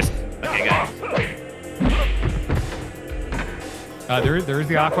fast through it. Okay, good. There is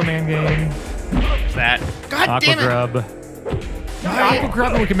the Aquaman game. What's that? God damn it! Aquagrub.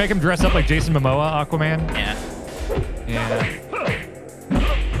 Aquagrub, we can make him dress up like Jason Momoa, Aquaman. Yeah. Yeah.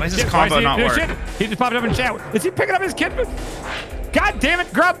 Why is this combo not work? Shit. He just popped up in chat. Is he picking up his kid? God damn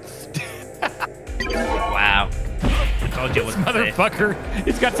it, Grub! Wow. I told you it wasn't safe. Motherfucker.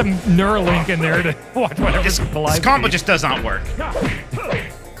 He's got some Neuralink in there to watch whatever. This combo just does not work. I'm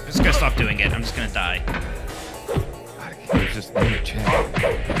just gonna stop doing it. I'm just gonna die. He's just in the chat.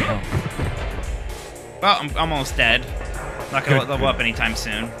 Well, I'm almost dead. Not gonna level up anytime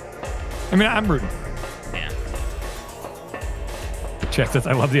soon. I mean, I'm rooting. Yeah. Chat says,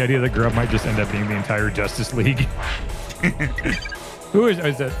 I love the idea that Grub might just end up being the entire Justice League. Who is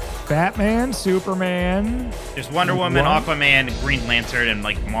it? Batman, Superman? There's Wonder Woman, Aquaman, Green Lantern, and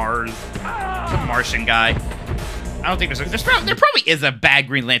like Mars, some Martian guy. I don't think there probably is a bad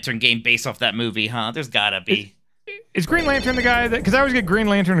Green Lantern game based off that movie, huh? There's gotta be. Is Green Lantern the guy that? Because I always get Green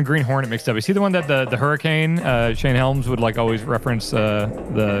Lantern and Green Hornet mixed up. Is he the one that the Hurricane, Shane Helms would like always reference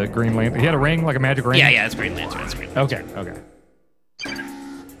the Green Lantern? He had a ring, like a magic ring. Yeah, it's Green Lantern. It's Green Lantern. Okay.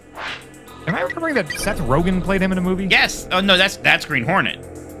 Am I remembering that Seth Rogen played him in a movie? Yes. Oh no, that's Green Hornet.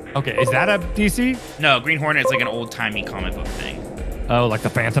 Okay, is that a DC? No, Green Hornet is like an old-timey comic book thing. Oh, like the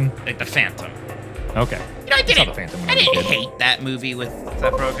Phantom? Like the Phantom. Okay. You know, I didn't kid. hate that movie with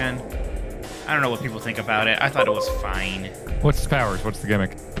Seth Rogen. I don't know what people think about it. I thought it was fine. What's his powers? What's the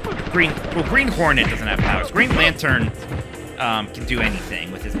gimmick? Green Hornet doesn't have powers. Green Lantern can do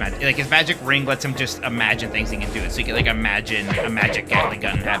anything with his magic. Like his magic ring lets him just imagine things he can do it. So you can like imagine a magic Gatling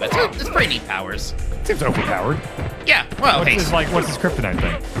gun and have it. So it's pretty neat powers. Seems overpowered. Yeah. Well, what's hey. What's his kryptonite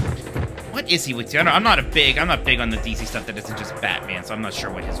thing? What is he with you? I'm not big on the DC stuff that isn't just Batman. So I'm not sure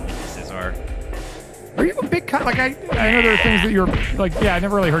what his weaknesses are. Are you a big like I know there are things that you're like. Yeah, I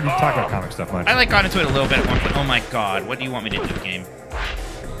never really heard you talk about comic stuff much. I like got into it a little bit at one point. Oh my god, what do you want me to do, game?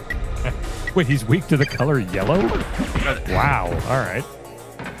 Wait, he's weak to the color yellow? Wow. All right.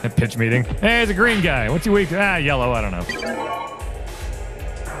 A pitch meeting. Hey, it's a green guy. What's he weak to? Ah, yellow. I don't know.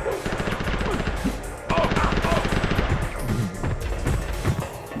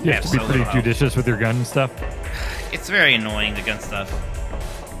 You have to be pretty judicious with your gun and stuff. It's very annoying, the gun stuff.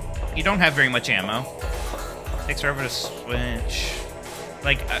 You don't have very much ammo. It takes forever to switch.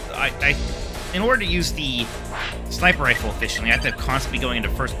 Like, I in order to use the sniper rifle efficiently, I have to constantly be going into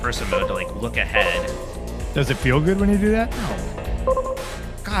first-person mode to, like, look ahead. Does it feel good when you do that? No.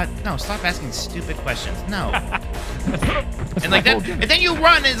 God, no, stop asking stupid questions. No. And like that, and then you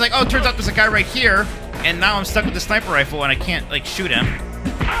run, and it's like, oh, it turns out there's a guy right here, and now I'm stuck with the sniper rifle, and I can't like shoot him.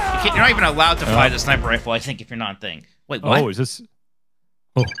 You're not even allowed to fire the sniper rifle, I think, if you're not thing. Wait, what? Oh, is this?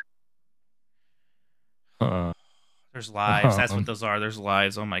 Oh. There's lives. That's what those are. There's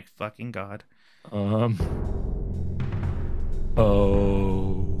lives. Oh my fucking god. Oh.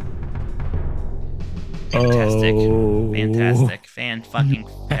 Fantastic. Oh. Fantastic.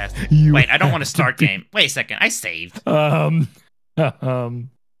 Fan-fucking-tastic. Wait, I don't want to start game. Wait a second. I saved. I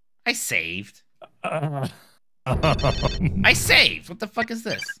saved. I saved. What the fuck is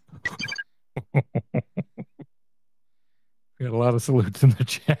this? We got a lot of salutes in the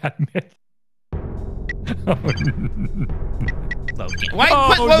chat, Mitch. Load game. Why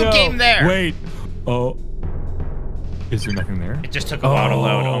put load game there? Wait. Oh. Is there nothing there? It just took a while to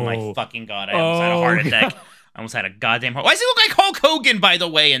load. Oh my fucking god. I almost had a heart attack. I almost had a goddamn heart. Why does he look like Hulk Hogan, by the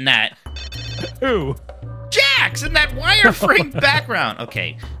way, in that? Who? Jax in that wireframe background.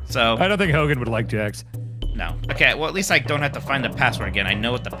 Okay, so... I don't think Hogan would like Jax. No. Okay, well, at least I don't have to find the password again. I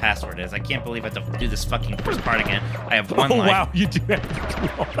know what the password is. I can't believe I have to do this fucking first part again. I have one life. Wow, you do have to do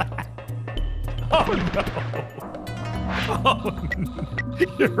all that. Oh, no. Oh, no.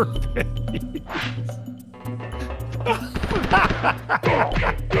 Your face.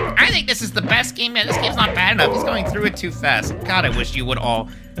 I think this is the best game yet. This game's not bad enough. He's going through it too fast. God, I wish you would all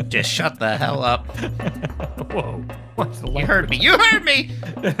just shut the hell up. Whoa. What's the You heard me. You heard me!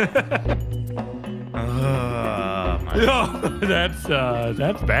 Oh, that's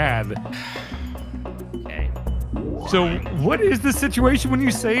bad. Okay. So, what is the situation when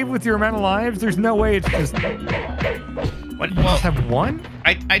you save with your amount of lives? There's no way it's just... What? You Well, just have one?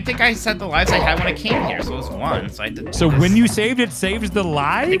 I think I said the lives I had when I came here, so it was one. So I did. So when you saved, it saves the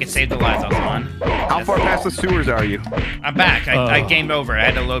lives? I think it saved the lives. I was one. How far past the sewers are you? I'm back. I gamed over. I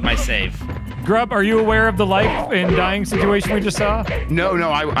had to load my save. Grub, are you aware of the life and dying situation we just saw?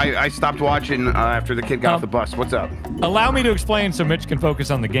 No, I stopped watching after the kid got off the bus. What's up? Allow me to explain so Mitch can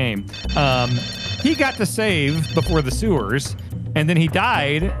focus on the game. He got to save before the sewers, and then he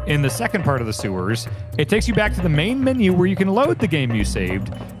died in the second part of the sewers. It takes you back to the main menu where you can load the game you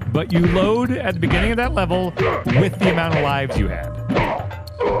saved, but you load at the beginning of that level with the amount of lives you had.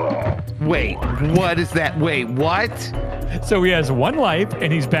 Wait, what is that? Wait, what? So he has one life,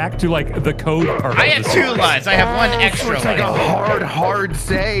 and he's back to like the code part. I had 2 lives. I have 1 extra It's like a life. hard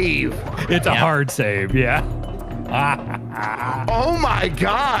save. It's a hard save, yeah. Oh my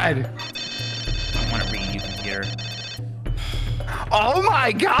god. I want to read you, computer. Oh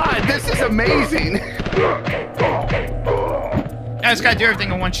my god, this is amazing. I just gotta do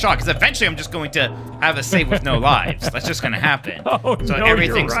everything in one shot, because eventually I'm just going to have a save with no lives. That's just gonna happen. Oh, so no,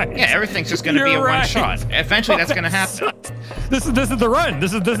 everything's you're right. yeah, everything's just gonna be a one shot. Eventually that's gonna happen. This is the run.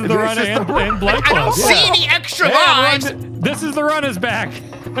 This is the run and Blight I don't Club. see any extra Hey, lives. This is the run is back.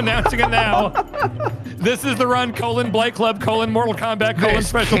 Announcing it now. This is the run, Blight Club, Mortal Kombat, This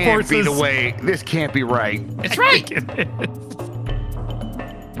Special can't Forces. be the way. This can't be right. It's right.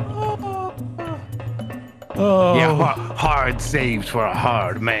 Oh. Yeah, hard saves for a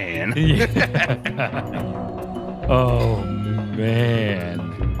hard man. Oh,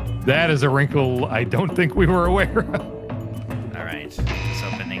 man. That is a wrinkle I don't think we were aware of. All right, it's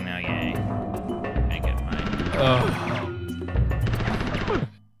opening now. Yay! I get mine.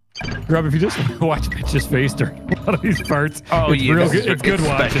 Rob, if you just watch Mitch's face during a lot of these parts, Oh, it's yeah, real this is- good. It's good it's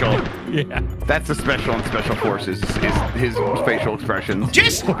watching. special. Yeah. That's the special in Special Forces, is his facial expressions.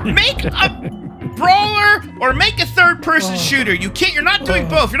 Just make a brawler or make a third-person shooter. You're not doing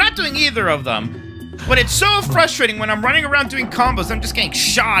both. You're not doing either of them. But it's so frustrating when I'm running around doing combos. I'm just getting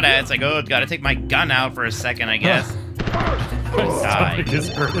shot at. It's like, oh, gotta take my gun out for a second, I guess. My stomach is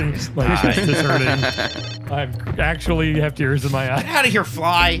hurting. My chest is hurting. I actually have tears in my eyes. Get out of here,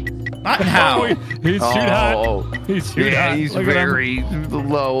 fly. Not now. Oh, he's shoot hot. He's shoot yeah, hot. he's Look at him. very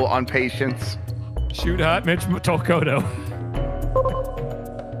low on patience. Shoot hot, Mitch Tolkoto.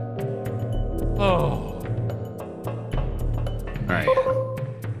 Oh. All right.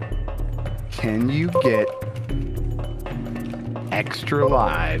 Can you get extra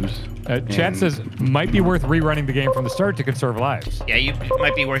lives? Chat says might be worth rerunning the game from the start to conserve lives. Yeah, it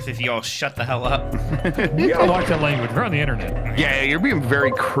might be worth if you all shut the hell up. You gotta watch that language. We're on the internet. Yeah, you're being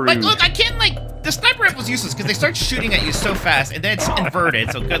very crude. Like, look, I can't, like, the sniper rifle's useless because they start shooting at you so fast, and then it's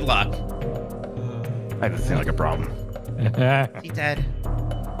inverted, so good luck. That doesn't seem like a problem. He dead.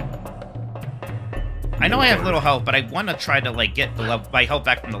 I know I have little health, but I want to try to, like, get my health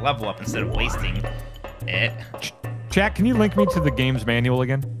back from the level up instead of wasting it. Chat, can you link me to the game's manual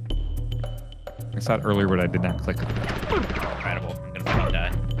again? I saw it earlier, but I did not click on it. Incredible. I'm gonna fucking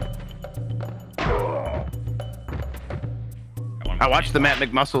die. I watched the Matt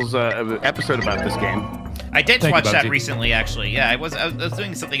McMuscles episode about this game. I did Thank you, watch that Bugsy. recently, actually. Yeah, I was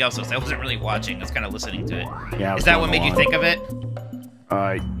doing something else. I wasn't really watching. I was kind of listening to it. Yeah, Is that what made you think of it?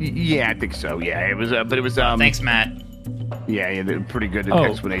 Yeah, I think so. Yeah, it was. But it was. Thanks, Matt. Yeah, the pretty good Oh.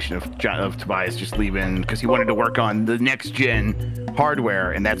 explanation of Tobias just leaving because he wanted to work on the next gen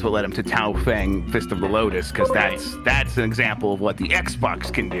hardware, and that's what led him to Tao Feng Fist of the Lotus, because that's an example of what the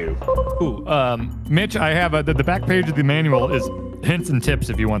Xbox can do. Ooh, Mitch, I have the back page of the manual is hints and tips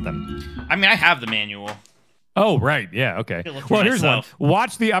if you want them. I mean, I have the manual. Oh, right. Yeah, okay. Look for Well, here's myself. one.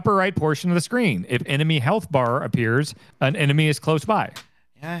 Watch the upper right portion of the screen. If enemy health bar appears, an enemy is close by.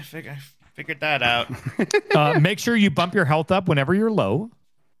 Yeah, I figured that out. Make sure you bump your health up whenever you're low.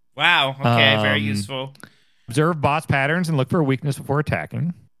 Wow. Okay, very Um, useful. Observe boss patterns and look for a weakness before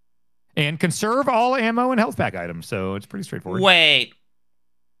attacking. And conserve all ammo and health pack items. So it's pretty straightforward. Wait,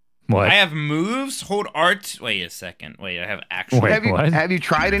 What? I have moves. Hold art. Wait a second. Wait, I have actual. Wait. Have what? you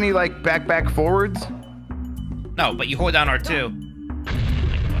tried any like back forwards? No, but you hold down R2. Oh my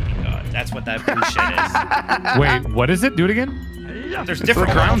fucking god, that's what that blue shit is. Wait, what is it? Do it again? There's It's the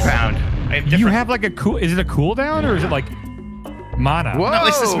different ground ones. pound. I have You different. have like a cool. Is it a cooldown or is it like mana? Whoa. No,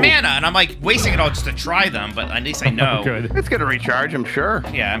 it's this mana, and I'm like wasting it all just to try them. But at least I know. Good. It's gonna recharge, I'm sure.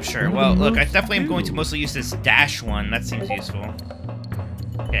 Yeah, I'm sure. Well, look, I definitely am going to mostly use this dash one. That seems useful.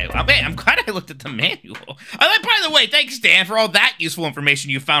 Okay, well, I'm glad I looked at the manual. By the way, thanks, Dan, for all that useful information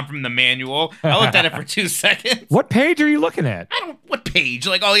you found from the manual. I looked at it for 2 seconds. What page are you looking at? I don't. What page?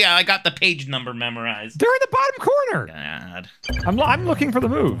 Like, oh yeah, I got the page number memorized. They're in the bottom corner. God. I'm looking for the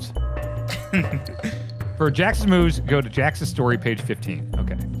moves. For Jax's moves, go to Jax's story, page 15.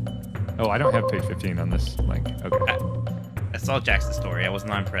 Okay. Oh, I don't have page 15 on this link. Okay. I saw Jackson's story. I was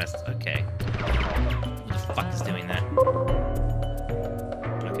not impressed. Okay. Who the fuck is doing that?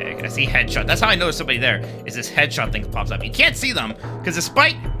 Okay, I see headshot. That's how I know there's somebody there, is this headshot thing pops up. You can't see them, because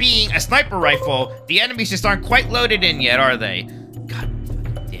despite being a sniper rifle, the enemies just aren't quite loaded in yet, are they? God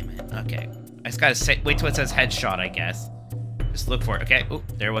fucking damn it. Okay. I just gotta wait till it says headshot, I guess. Just look for it. Okay. Oh,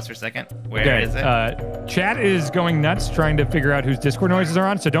 there it was for a second. Where is it? Chat is going nuts trying to figure out whose Discord noises are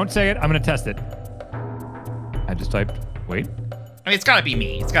on, so don't say it. I'm going to test it. I just typed, wait. I mean, it's gotta be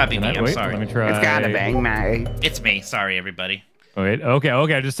me. It's gotta be me. I'm Wait, sorry. let me try. It's gotta bang my. It's me. Sorry, everybody. Wait, okay.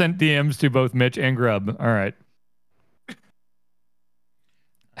 I just sent DMs to both Mitch and Grub. All right.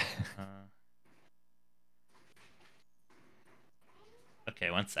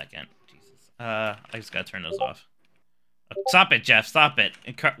 Okay, 1 second. Jesus. I just gotta turn those off. Stop it, Jeff. Stop it.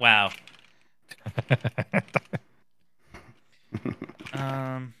 Wow.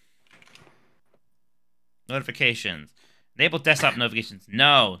 Notifications. Enable desktop notifications.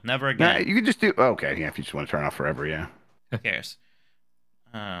 No, never Nah, again. you could just do. Okay, yeah, if you just want to turn off forever, yeah. Who cares?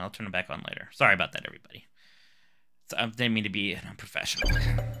 I'll turn them back on later. Sorry about that, everybody. I didn't mean to be an unprofessional.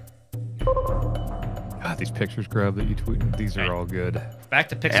 God, these pictures, Grub, that you tweeted, these are Right. all good. Back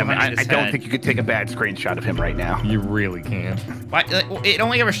to Pixel I Hunting. don't think you could take a bad screenshot of him right now. You really can't. Why, it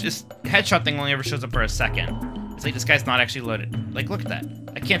only ever this headshot thing only ever shows up for a second. It's like this guy's not actually loaded. Like, look at that.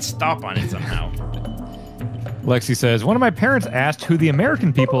 I can't stop on it somehow. Lexi says, one of my parents asked who the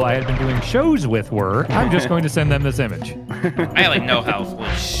American people I had been doing shows with were. I'm just going to send them this image. I have like no health. Holy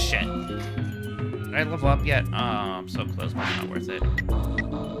shit. Did I level up yet? Oh, I'm so close, but it's not worth it.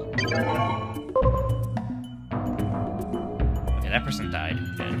 Okay, that person died.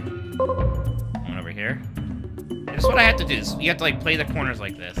 Good. One over here. This is what I have to do. You have to like play the corners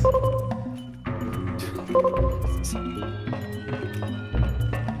like this.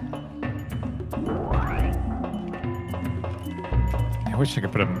 I wish I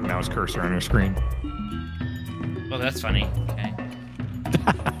could put a mouse cursor on your screen. Oh, that's funny. Okay.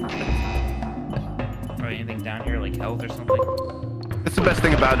 Probably anything down here, like health or something. That's the best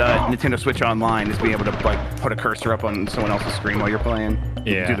thing about Nintendo Switch Online is being able to like put a cursor up on someone else's screen while you're playing.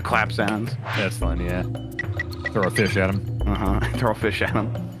 Yeah. Do the clap sounds. That's fun, yeah. Throw a fish at him. Throw a fish at him.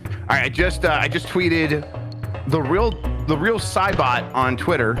 All right, I just tweeted the real Cybot on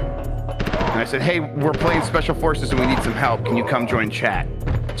Twitter, and I said, hey, we're playing Special Forces and we need some help. Can you come join chat?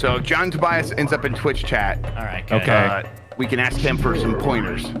 So John Tobias ends up in Twitch chat. All right. Good. Okay. We can ask him for some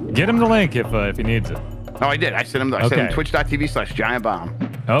pointers. Get him the link if he needs it. Oh, I did. I sent him Okay.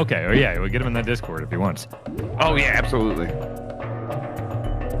 twitch.tv/giantbomb. Okay, oh yeah, we'll get him in that Discord if he wants. Oh yeah, absolutely. All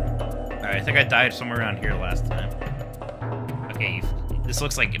right. I think I died somewhere around here last time. Okay. This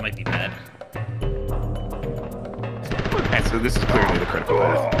looks like it might be bad. Okay, so this is clearly the critical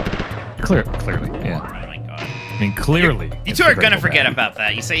path. Clearly, Oh yeah. my god. I mean, clearly. You it's two the are gonna critical forget path. about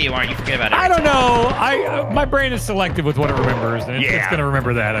that. You say you aren't. You forget about it. I don't know. My brain is selective with what it remembers, and it's Yeah. gonna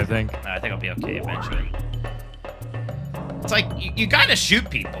remember that, I think. I think I'll be okay eventually. It's like you gotta shoot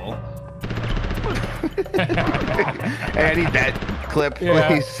people. Hey, I need that clip,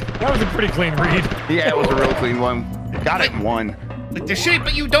 please. That was a pretty clean read. Yeah, it was a real clean one. Got it in one. Like they're shooting,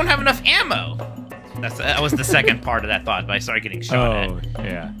 but you don't have enough ammo. That was the second part of that thought, but I started getting shot at.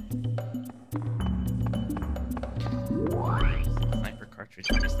 Yeah. Sniper cartridge.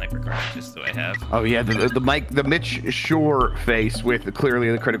 How many sniper cartridges do I have? Oh yeah, the Mitch Shore face with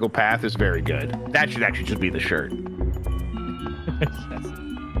clearly the critical path is very good. That should actually just be the shirt.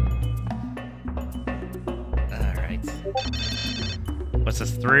 All right. What's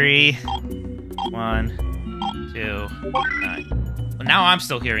this? 3, 1, 2, 9. Well, now I'm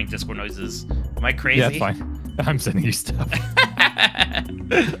still hearing Discord noises. Am I crazy? Yeah, that's fine. I'm sending you stuff. I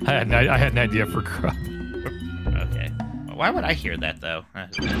had an idea for Grub. Okay. Well, why would I hear that though?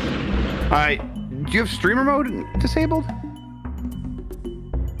 Do you have streamer mode disabled?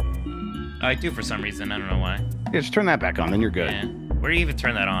 I do for some reason. I don't know why. Yeah, just turn that back on, then you're good. Yeah. Where do you even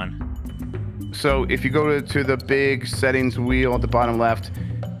turn that on? So if you go to the big settings wheel at the bottom left,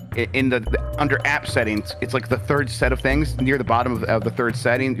 in the under app settings, it's like the third set of things near the bottom of the third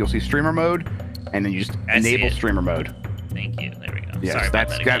setting. You'll see streamer mode, and then you just enable streamer mode. Thank you. There we go. Yes, Sorry about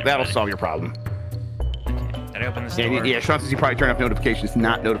that'll solve your problem. Okay. Did I open this door? Yeah, Sean says you probably turn off notifications,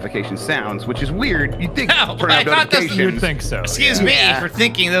 not notification sounds, which is weird. You'd think No, turn I off thought that's- notifications. You'd think so. Excuse me for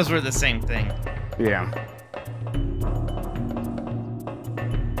thinking those were the same thing. Yeah.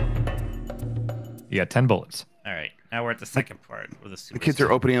 You got 10 bullets. All right. Now we're at the second part with the The kids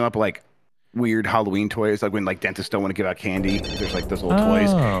are opening up like weird Halloween toys, like when like dentists don't want to give out candy. There's like those little toys,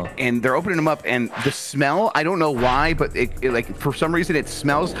 and they're opening them up, and the smell, I don't know why, but it like for some reason it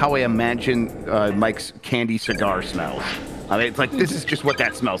smells how I imagine Mike's candy cigar smells. I mean, it's like this is just what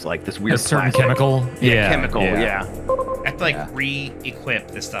that smells like. This weird A certain plastic. chemical. Chemical. Yeah. I have to like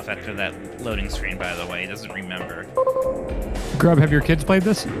re-equip this stuff after that loading screen. By the way, it doesn't remember. Grub, have your kids played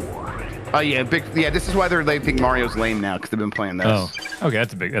this? Oh yeah, this is why they think Mario's lame now, because they've been playing this. Oh, okay,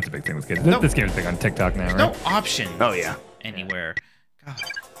 that's a big thing with kids. No. This game is big on TikTok now, right? No option. Oh yeah. Anywhere. God.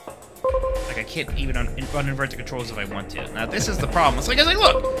 Like I can't even uninvert the controls if I want to. Now this is the problem. It's like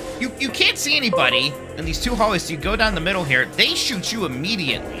look, you can't see anybody in these two hallways. So you go down the middle here. They shoot you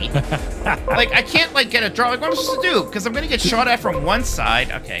immediately. Like I can't like get a draw. Like what am I supposed to do? Because I'm gonna get shot at from one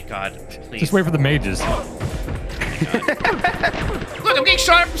side. Okay, God, please. Just wait for the mages. Look, I'm getting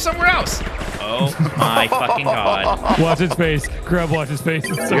shot at from somewhere else. Oh my fucking God. Watch his face. Grub, watch his face.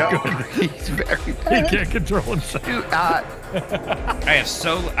 It's so good. He's very bad. He can't control himself. Dude, I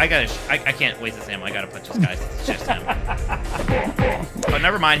can't waste this ammo. I gotta punch this guy. It's just him. Oh,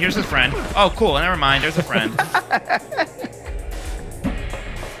 never mind. Here's his friend. Oh, cool. Never mind. There's a friend.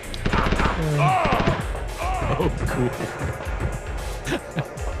 Oh, cool.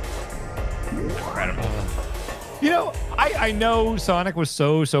 Incredible. You know, I know Sonic was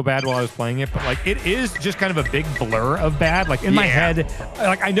so bad while I was playing it, but like it is just kind of a big blur of bad. Like in my head,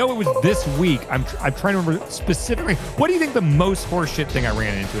 like I know it was this week. I'm trying to remember specifically. What do you think the most horseshit thing I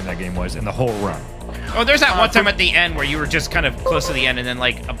ran into in that game was in the whole run? Oh, there's that one time at the end where you were just kind of close to the end, and then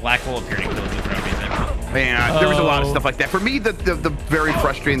like a black hole appeared and killed you for no reason. Man, there was a lot of stuff like that. For me, the very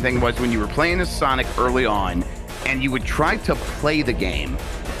frustrating thing was when you were playing as Sonic early on, and you would try to play the game.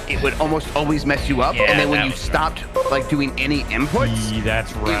 It would almost always mess you up, and then when you stopped like doing any inputs,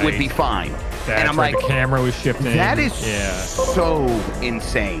 that's right. it would be fine. That's and I'm right. like, The camera was shifting. That is so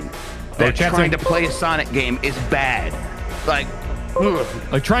insane. That trying to play a Sonic game is bad. Like, ugh.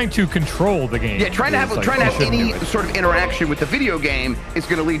 Like trying to control the game. Yeah, trying to have any sort of interaction with the video game is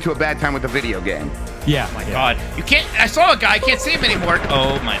going to lead to a bad time with the video game. Yeah. Oh my God, you can't. I saw a guy. I can't see him anymore.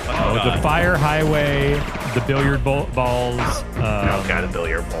 Oh my fucking God. The fire highway, the billiard balls. Oh God, the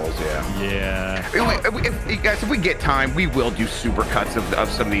billiard balls. Yeah. If we get time, we will do super cuts of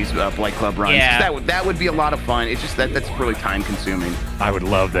some of these Blight Club runs. Yeah. That would be a lot of fun. It's just that's really time consuming. I would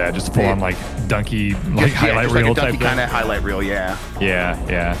love that. Just full on like donkey, like highlight reel like a type kind of highlight reel. Yeah.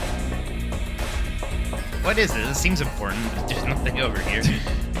 Yeah. What is it? This seems important. There's nothing over here.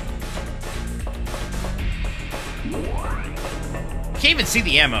 I can't even see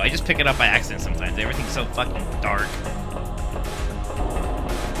the ammo. I just pick it up by accident sometimes. Everything's so fucking dark.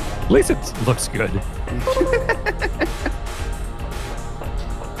 At least it looks good. Alright,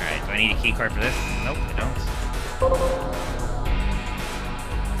 do I need a key card for this? Nope, I don't.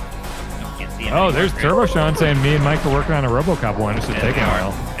 Nope, can't see him anymore. There's Turbo Sean saying me and Mike are working on a RoboCop one. It's just taking a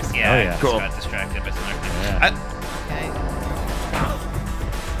while. Yeah, I cool. just got distracted by something. Okay.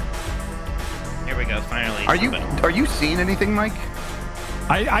 Here we go, finally. Are you seeing anything, Mike?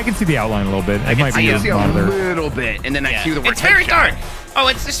 I can see the outline a little bit. It might be I can see a monitor. little bit, and then I see the word It's very headshot. dark. Oh,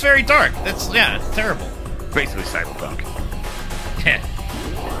 it's just very dark. It's terrible. Basically cyberpunk.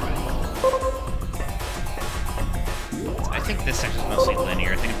 this section's mostly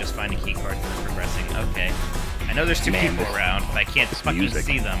linear. I think I'm just finding key cards and then progressing. Okay. I know there's two people around, but I can't fucking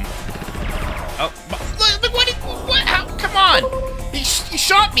see them. Oh, look, what? How? Come on! He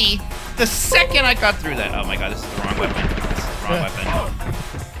shot me the second I got through that. Oh my god, this is the wrong weapon. This is the wrong weapon.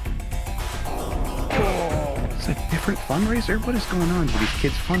 It's a different fundraiser? What is going on with these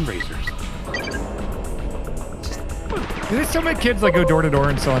kids' fundraisers? There's so many kids like go door to door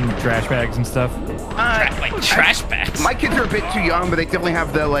and selling trash bags and stuff. Like trash bags. My kids are a bit too young, but they definitely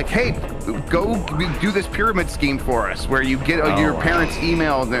have the like, hey, go do this pyramid scheme for us, where you get your parents'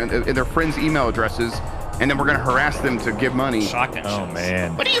 email, their friends' email addresses, and then we're gonna harass them to give money. Shotgun Oh shells.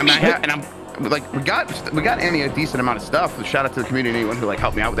 man. What do you mean? And I'm like, we got Annie a decent amount of stuff. Shout out to the community, anyone who like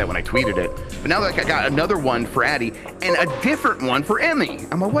helped me out with that when I tweeted it. But now like I got another one for Addie and a different one for Emmy.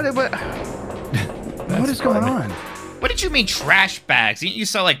 I'm like, what is going on? What did you mean trash bags? Didn't you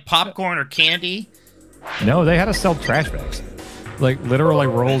sell like popcorn or candy? No, they had to sell trash bags. Like literal like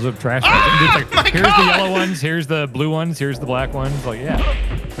rolls of trash bags. And it's like, here's the yellow ones, here's the blue ones, here's the black ones. Like, yeah.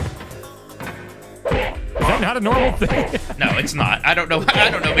 Is that not a normal thing? No, it's not. I don't know.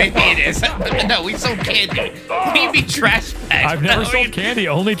 Maybe it is. No, we sold candy. What do you mean trash bags? I've never sold candy,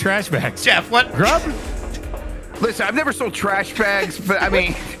 only trash bags. Jeff, what? Grub? Listen, I've never sold trash bags, but I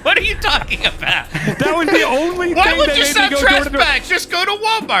mean, What are you talking about? That was the only Why thing would that you made sell me go trash door to door. bags? Just go to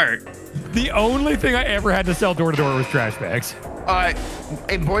Walmart. The only thing I ever had to sell door to door was trash bags.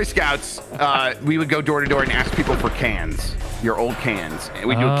 in Boy Scouts, we would go door to door and ask people for cans, your old cans. And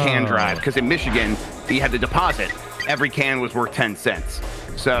we do a can drive because in Michigan, you had to deposit. Every can was worth 10 cents.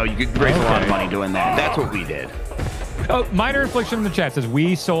 So you could raise a lot of money doing that. That's what we did. Oh, minor infliction in the chat says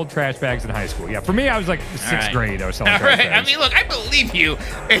we sold trash bags in high school. Yeah, for me, I was like sixth grade. I was selling All trash right. bags. I mean, look, I believe you.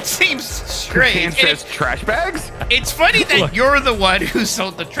 It seems Can strange. says trash bags? It's funny that Look. you're the one who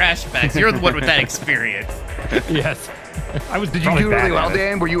sold the trash bags. You're the one with that experience. Yes. I was. Did you do really well,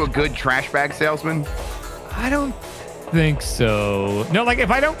 Dan? Were you a good trash bag salesman? I don't think so. No, like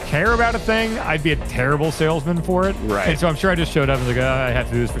if I don't care about a thing, I'd be a terrible salesman for it. Right. And so I'm sure I just showed up and was like, I have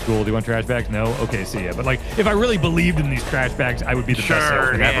to do this for school. Do you want trash bags? No? Okay, see ya. But like if I really believed in these trash bags, I would be the best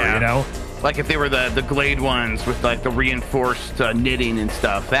salesman ever, you know? Like if they were the Glade ones with like the reinforced knitting and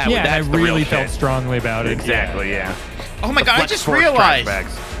stuff. That Yeah, that's and the I real really felt shit. strongly about it. Exactly, yeah. Oh my god, I Flex just Force trash realized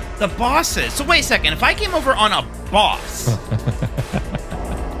bags. the bosses. So wait a second. If I came over on a boss,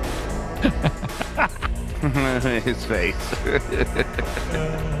 His face.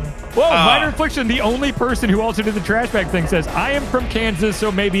 Whoa, minor infliction. The only person who also did the trash bag thing says, I am from Kansas,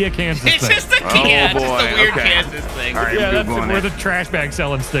 so maybe a Kansas it's thing. just the yeah, it's just boy, the weird okay. Kansas thing. All right, Yeah, I'm that's Googling we're it. the trash bag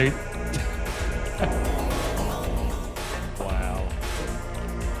selling state. Wow.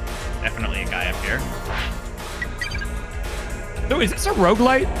 Definitely a guy up here. No, is this a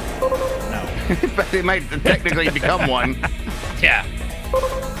roguelite? No. But they might technically become one. Yeah.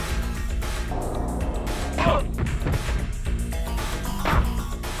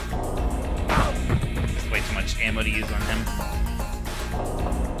 There's way too much ammo to use on him.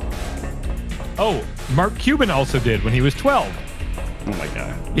 Oh, Mark Cuban also did when he was 12. Oh my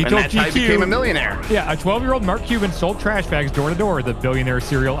god. He And told that's how he GQ became a millionaire. Yeah, a 12-year-old Mark Cuban sold trash bags door to door. The billionaire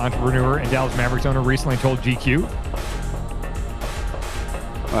serial entrepreneur and Dallas Mavericks owner recently told GQ.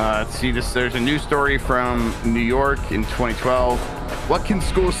 Let's see this. There's a news story from New York in 2012. What can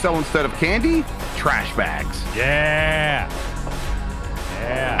schools sell instead of candy? Trash bags. Yeah.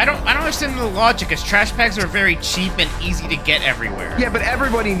 Yeah. I don't understand the logic, because trash bags are very cheap and easy to get everywhere. Yeah, but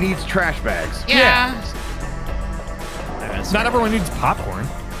everybody needs trash bags. Yeah. Not everyone needs popcorn.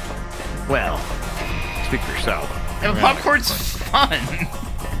 Well, speak for yourself. And popcorn's fun.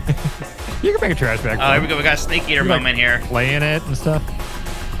 You can make a trash bag. Oh, here we go. We got a snake eater You, like, moment here. Play in it and stuff.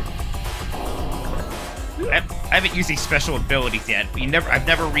 I haven't used these special abilities yet. I've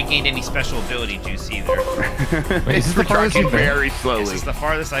never regained any special ability juice either. Wait, is this the farthest Recharging you've been? very This slowly. is the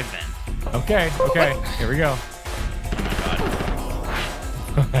farthest I've been. Okay, here we go.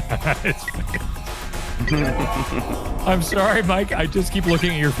 I'm sorry, Mike. I just keep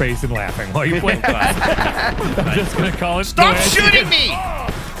looking at your face and laughing while you play. I'm just gonna call it. Stop the way I see shooting it. me!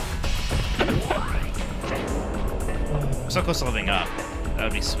 I'm so close to living up. That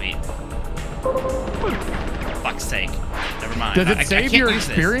would be sweet. Fuck's sake. Never mind. Does I it save can't your use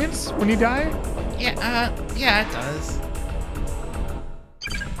this. experience when you die? Yeah, it does.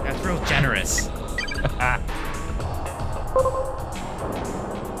 That's real generous.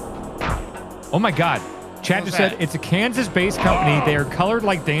 Oh my God. Chad What was just said that? it's a Kansas-based company. They are colored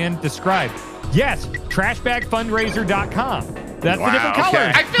like Dan described. Yes, trashbagfundraiser.com. That's the different Wow, okay.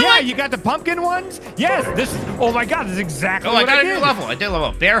 colors. I feel yeah, like- you got the pumpkin ones. Yes, this. Oh my God, this is exactly Oh, I what got I a new did. level. I did a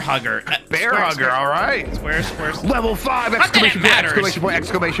level. Bear hugger. Bear hugger, all right. Squares. Level 5! Not that it Exclamation point! matters. Exclamation point!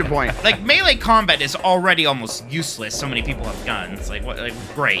 Exclamation point! Like melee combat is already almost useless. So many people have guns. Like what? Like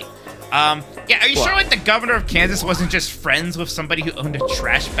great. Yeah. Are you sure like the governor of Kansas wasn't just friends with somebody who owned a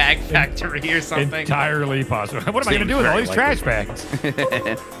trash bag factory or something? Entirely possible. What am I going to do with all these trash bags?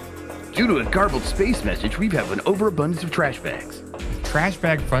 Due to a garbled space message, we have an overabundance of trash bags.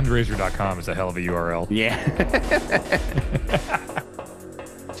 Trashbagfundraiser.com is a hell of a URL. Yeah.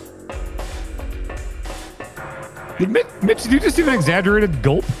 Mitch, did you just do an exaggerated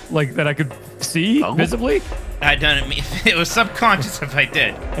gulp like that I could see visibly? I don't mean it was subconscious if I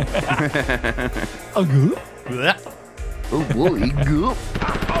did. A gulp? Blech. Oh boy, goop.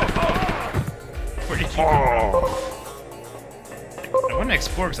 Where did you go? I want to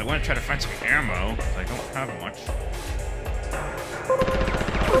explore because I want to try to find some ammo. I don't have much.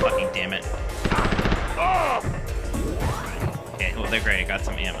 Fucking damn it. Okay, well, they're great. I got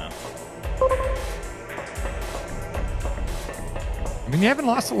some ammo. I mean, you haven't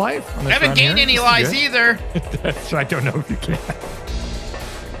lost a life. On I this haven't run gained here. any This is lives good. either. So I don't know if you can.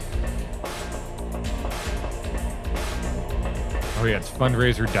 Oh yeah, it's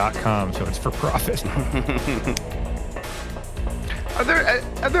fundraiser.com, so it's for profit.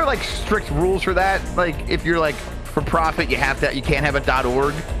 Are there like strict rules for that? Like if you're like for profit, you can't have a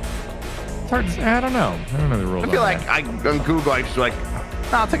 .org. It's hard to say. I don't know. I don't know the rules. I feel on like that. on Google, I just like,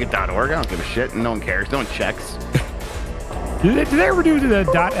 no, I'll take a .org. I don't give a shit, and no one cares. No one checks. Did they ever do the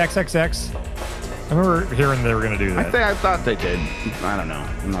 .xxx? I remember hearing they were going to do that. I thought they did. I don't know.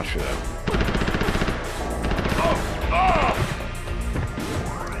 I'm not sure though.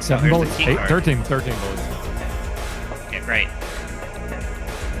 7 there's bullets. the key 8, card. 13 bullets. Okay, great.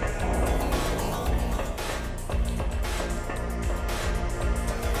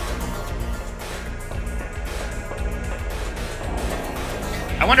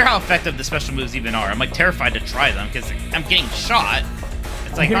 I wonder how effective the special moves even are. I'm like terrified to try them because I'm getting shot.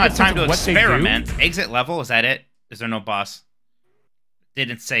 It's like You not get a time sense to of what they do? experiment. Exit level, is that it? Is there no boss?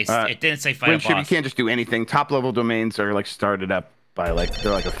 Didn't say it didn't say fight a Winship, you boss. can't just do anything. Top level domains are like started up by like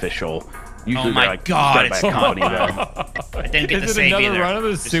they're like official. Usually my they're like God, started by a company though. I didn't get Is the it save another either. run of the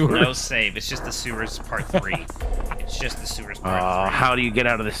There's sewers? no save. It's just the sewers part 3. It's just the sewers part 3. How do you get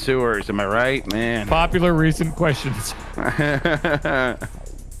out of the sewers? Am I right, man? Popular recent questions.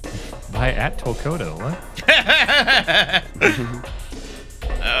 By at Tolkoto, what?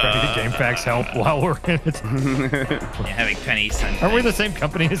 Trying to get GameFAQs help while we're in it. Yeah, having pennies and Are we the same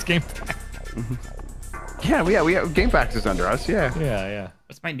company as GameFAQs? Yeah, we have GameFAQs is under us. Yeah. Yeah.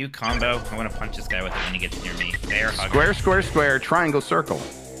 What's my new combo? I want to punch this guy with it when he gets near me. Bear hugger. Square, square, square, triangle, circle.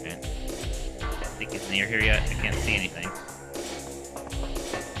 Okay. I think he's near here yet. I can't see anything.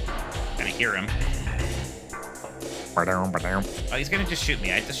 Can I hear him? Oh, he's gonna just shoot me.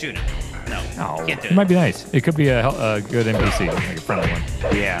 I have to shoot him. No, Oh, can't do it it. might be nice. It could be a good NPC, like a friendly one.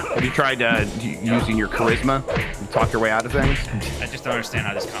 Yeah. Have you tried using your charisma to talk your way out of things? I just don't understand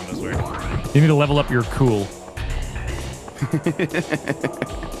how these combos work. You need to level up your cool.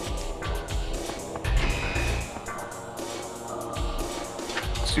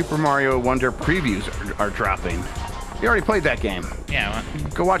 Super Mario Wonder previews are dropping. You already played that game. Yeah,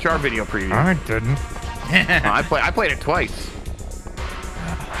 Go watch our video preview. I didn't. I played it twice.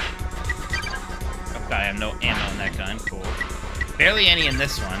 okay, I have no ammo in that gun. Cool. Barely any in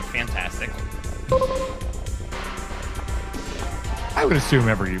this one. Fantastic. I would assume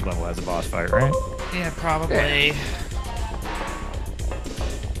every level has a boss fight, right? Yeah, probably.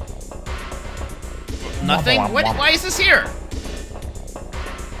 Nothing? Womp, womp, What? womp. Why is this here?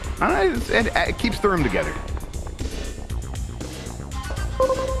 It keeps the room together.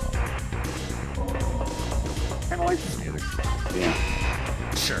 I don't like this music. Yeah.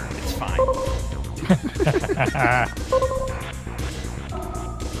 Sure, it's fine.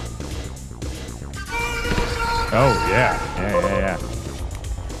 Oh, yeah.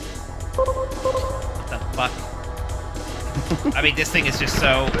 What the fuck? I mean, this thing is just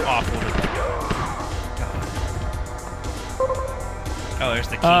so awful. Oh, there's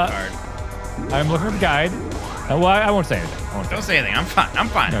the key card. I'm looking at the guide. Well, I won't say anything. Don't say anything. I'm fine. I'm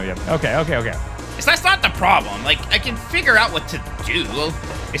fine. No, yeah. Okay. That's not the problem. Like, I can figure out what to do.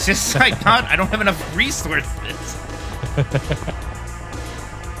 It's just like I don't have enough resources.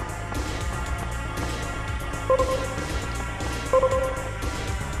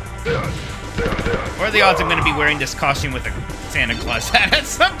 What are the odds I'm going to be wearing this costume with a Santa Claus hat at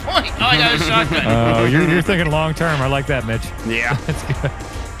some point? Oh, I got a shotgun. Oh, you're thinking long term. I like that, Mitch. Yeah. That's good.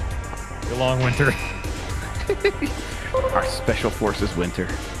 A long winter. Our Special Forces winter.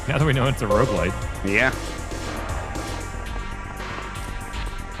 Now that we know it's a roguelite. Yeah.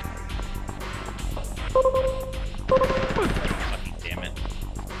 Fucking damn it.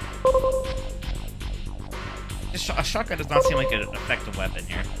 A shotgun does not seem like an effective weapon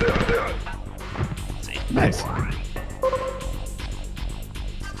here. Let's see. Nice.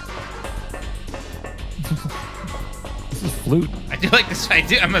 This is flute. I do like this.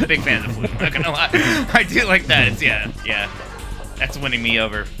 I'm a big fan of the flute. I'm not gonna lie. I do like that. It's, yeah. That's winning me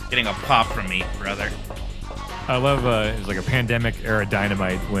over. Getting a pop from me, brother. I love it was like a pandemic era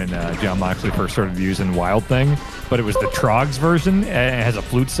Dynamite when John Moxley first started using Wild Thing, but it was the Trogs version. And it has a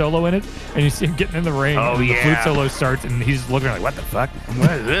flute solo in it, and you see him getting in the ring. Oh, and yeah. The flute solo starts, and he's looking like, "What the fuck?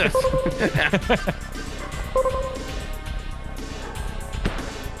 What is this?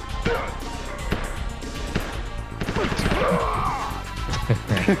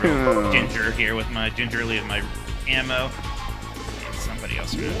 Ginger here with my gingerly with my ammo. And somebody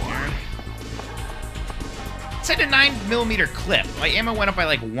else around here. It said a 9mm clip. My ammo went up by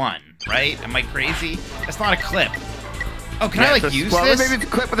like 1, right? Am I crazy? That's not a clip. Oh, can I like use this? Maybe it's a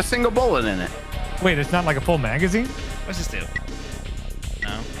clip with a single bullet in it. Wait, it's not like a full magazine? What's this do?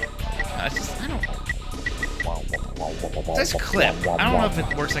 No. It's just, I don't. It says clip. I don't know if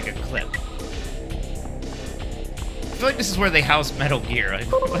it works like a clip. I feel like this is where they house Metal Gear.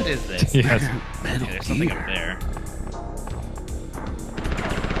 Like, what is this? Yes. Yeah, there's something up there.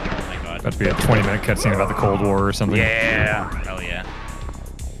 Oh my god. About to be a 20-minute cutscene about the Cold War or something. Yeah. Hell yeah.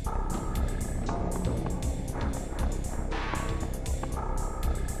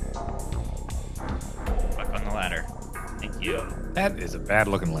 Fuck on the ladder. Thank you. That is a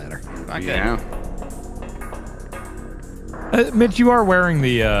bad-looking ladder. Not good. Yeah. Mitch, you are wearing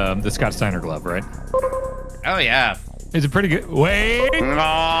the Scott Steiner glove, right? Oh yeah. Is it pretty good? Wait! Oh,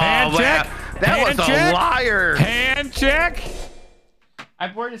 Hand check! That Hand was check! a liar. Hand check!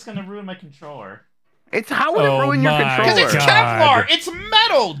 I'm worried it's gonna ruin my controller. It's how would it Oh ruin your my Because controller? it's God. Kevlar! It's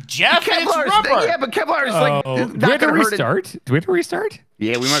metal, Jeff! And it's rubber! Yeah, but Kevlar is like Oh, do we not have to gonna hurt it. restart? Do we have to restart?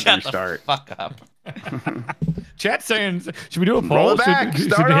 Yeah, we might Shut restart. the fuck up. Chat saying, should we do a poll? Roll it back.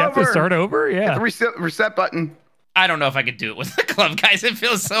 Should Start we have to over. start over? Hit Yeah. the reset button. I don't know if I could do it with a glove, guys. It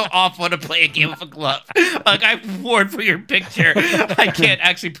feels so awful to play a game with a glove. Like, I warned for your picture. I can't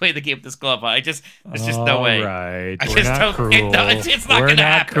actually play the game with this glove on. There's just no way. Right. I We're just not don't. cruel. It's not We're gonna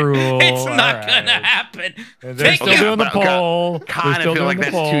not happen. cruel. It's not All gonna right. happen. They're Thank still you. doing the Okay. poll. Kind of feel like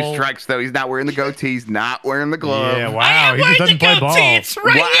that's 2 strikes though. He's not wearing the goatee. He's not wearing the glove. Yeah, I wow. am He just wearing doesn't the play ball. goatee. It's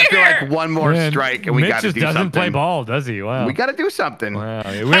right Well, I feel here. like one more Man, strike and we Mitch got to just do doesn't something. play ball, does he? Wow. We got to do something. Wow.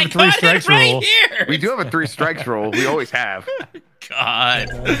 Yeah, we I have a 3 got strikes it right rule. here. We do have a 3 strikes rule. We always have. God.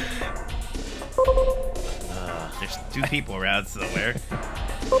 There's 2 people around somewhere.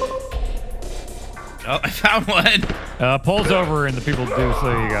 Oh, I found one. Poll's over and the people do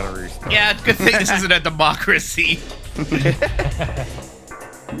say you got to restart. Yeah, good thing this isn't a democracy.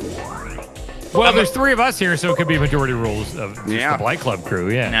 Well, there's 3 of us here, so it could be majority rules of just Yeah. the Blight Club crew.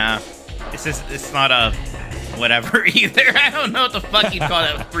 Yeah. Nah, it's not a whatever either. I don't know what the fuck you call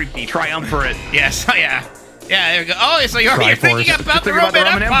that with 3 people. Triumvirate. Yes, oh yeah. Yeah, there we go. Oh, so you're Triforce. thinking about the Thinking about the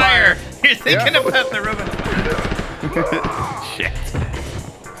Roman Roman Empire. Empire. You're thinking Yeah. about the Roman Shit.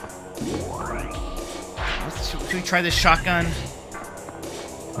 Should we try this shotgun?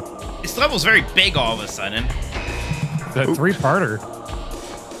 This level's very big all of a sudden. The 3-parter.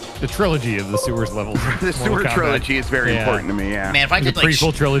 The trilogy of the sewers levels. The sewer trilogy is very Yeah. important to me. Yeah. Man, if I The could like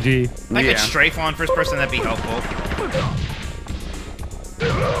prequel trilogy. if I Yeah. could strafe on first person, that'd be helpful.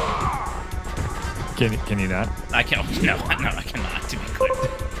 Can you not? I can't. No, I cannot. To be clear,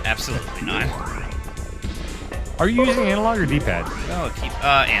 absolutely not. Are you using analog or D-pad? No, keep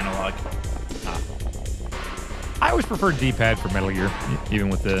analog. I always prefer D-pad for Metal Gear, even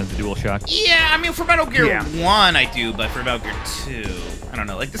with the dual shock. Yeah, I mean for Metal Gear Yeah. 1 I do, but for Metal Gear 2, I don't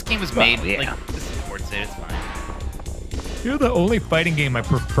know. Like this game was made yeah. like this is port save, it's fine. You know, the only fighting game I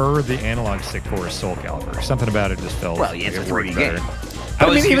prefer the analog stick for is Soul Calibur. Something about it just felt Well, yeah, it's like a it worked 3D better. game. But I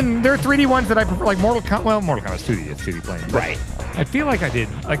was mean, u- even there are 3D ones that I prefer, like Mortal Kombat. Well, Mortal Kombat's 2D. It's 2D playing. but Right. I feel like I did.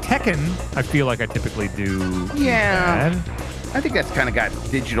 Like Tekken, I feel like I typically do. Yeah. D-pad. I think that's kind of got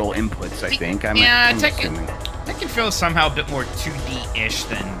digital inputs. I think. I'm Tekken assuming. feels somehow a bit more 2D-ish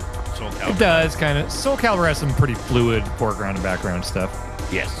than Soul Calibur. It does kind of. Soul Calibur has some pretty fluid foreground and background stuff.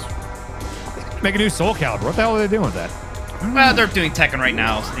 Yes. Make a new Soul Calibur. What the hell are they doing with that? Well, they're doing Tekken right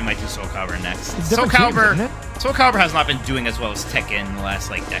now, so they might do Soul Calibur next. It's Soul different teams, Calibur, isn't it? Soul Calibur has not been doing as well as Tekken in the last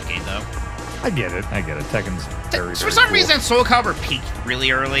like decade, though. I get it. Tekken's very. For very some cool. reason, Soul Calibur peaked really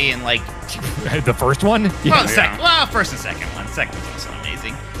early, and like, the first one. well, Yeah. the second, well, first and second one. Second one's also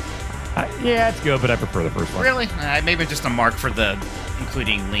amazing. Yeah, it's good, but I prefer the first one. Really? Maybe just a mark for the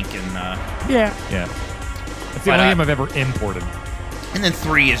including Link and. Yeah. It's the only game I've ever imported. And then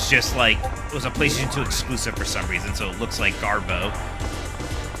 3 is just like it was a PlayStation 2 exclusive for some reason, so it looks like Garbo.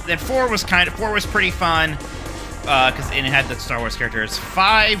 Then 4 was pretty fun because it had the Star Wars characters.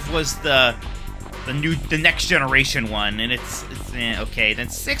 5 was the next generation one, and it's okay. Then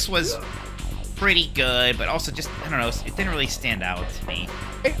 6 was pretty good, but also just I don't know, it didn't really stand out to me.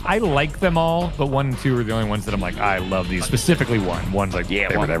 I like them all, but 1 and 2 are the only ones that I'm like, I love these. Specifically 1. 1's like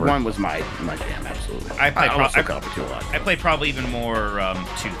favorite ever. 1 was my jam, absolutely. I played probably even more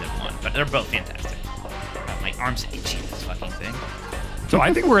 2 than 1, but they're both fantastic. My arm's itchy in this fucking thing. So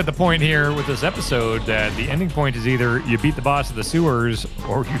I think we're at the point here with this episode that the ending point is either you beat the boss of the sewers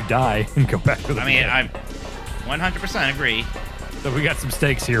or you die and go back to the beginning. I 100% agree. So we got some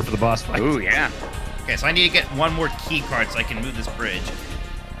stakes here for the boss fight. Ooh, yeah. Okay, so I need to get 1 more key card so I can move this bridge.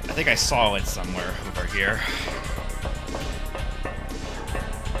 I think I saw it somewhere over here.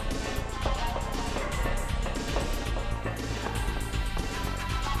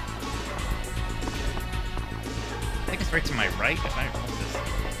 I think it's right to my right. If I remember this.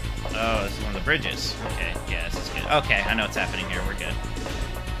 Oh, this is one of the bridges. Okay, yeah, this is good. Okay, I know what's happening here. We're good.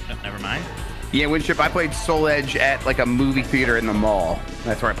 No, never mind. Yeah, Winship, I played Soul Edge at like a movie theater in the mall.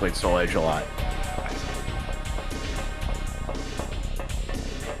 That's where I played Soul Edge a lot.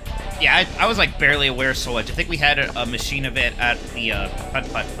 Yeah, I was like barely aware of Soul Edge. I think we had a machine of it at the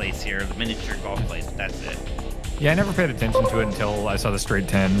putt-putt place here, the miniature golf place, but that's it. Yeah, I never paid attention to it until I saw the straight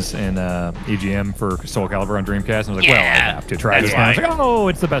 10s in EGM for Soul Calibur on Dreamcast. And I was like, well, I have to try this now. I was like, oh,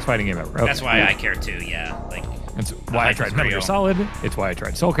 it's the best fighting game ever. Okay. That's why I care too, yeah. Like, it's why I tried Metal Gear Solid. It's why I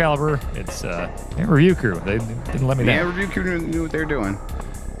tried Soul Calibur. It's Review Crew. They didn't let me down. Yeah, Review Crew knew what they were doing.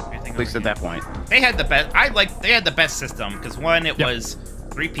 At least at that point. They had the best. They had the best system because one, it was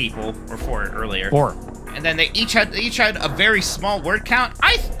 3 people or 4 earlier. 4. And then they each had a very small word count.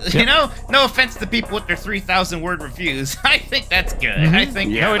 You know, no offense to people with their 3,000 word reviews. I think that's good. I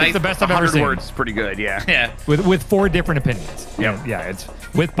think it's the best I've ever seen. 100 words is pretty good. Yeah. Yeah. With 4 different opinions. Yeah. It's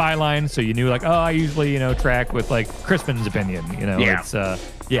with bylines, so you knew like, oh, I usually track with like Crispin's opinion. It's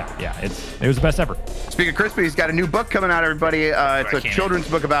it was the best ever. Speaking of Crispin, he's got a new book coming out, everybody. It's a children's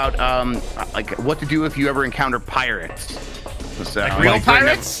book about like what to do if you ever encounter pirates. So, like real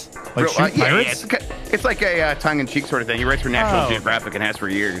pirates? Like shoot pirates? Yeah, it's like a tongue-in-cheek sort of thing. He writes for National Geographic and has for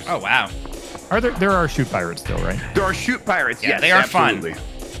years. Oh, wow. There are shoot pirates still, right? There are shoot pirates, yes. They are absolutely.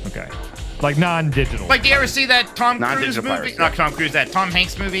 fun. Okay. Like non-digital. Like, do you ever see that Tom Cruise movie? Pirates, Not Tom Cruise, that Tom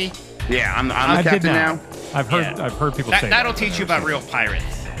Hanks movie? Yeah, I'm the captain now. I've heard people say that'll teach you about real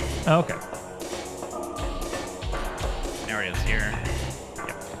pirates. Oh, okay. Scenarios here.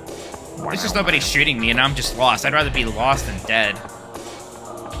 Yep. There's just nobody shooting me, and I'm just lost. I'd rather be lost than dead.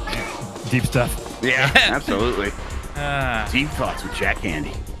 Deep stuff. Yeah, absolutely. Deep thoughts with Jack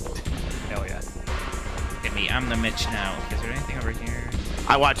Handy. Hell yeah. Look at me. I'm the Mitch now. Is there anything over here?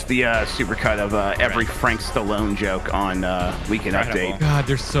 I watched the supercut of every Frank Stallone joke on Weekend Update. God,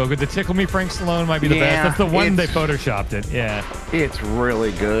 they're so good. The Tickle Me Frank Stallone might be the best. That's the one they photoshopped it. Yeah. It's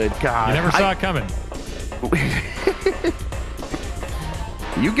really good. God. You never saw it coming.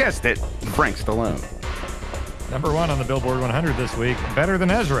 You guessed it. Frank Stallone. Number 1 on the Billboard 100 this week. Better than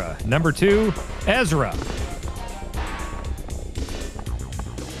Ezra. Number 2, Ezra.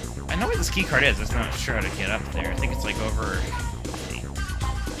 I know where this key card is. I'm not sure how to get up there. I think it's like over.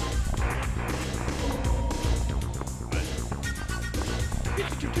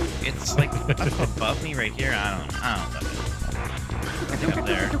 It's like up above me right here. I don't know. I think up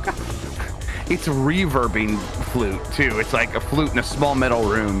there. It's a reverbing flute too. It's like a flute in a small metal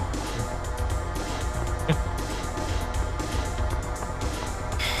room.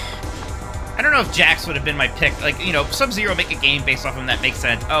 I don't know if Jax would have been my pick. Like, Sub-Zero make a game based off of him that makes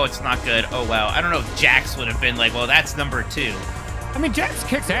sense. Oh, it's not good. Oh, wow. I don't know if Jax would have been like, well, that's number 2. I mean, Jax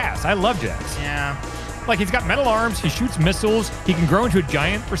kicks ass. I love Jax. Yeah. Like, he's got metal arms. He shoots missiles. He can grow into a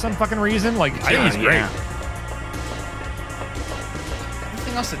giant for some fucking reason. Like, I think he's great. Yeah.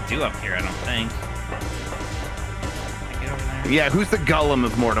 Nothing else to do up here, I don't think. Can I get over there? Yeah, who's the Gollum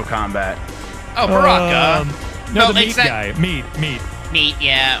of Mortal Kombat? Oh, Baraka. No, the meat guy. Meat,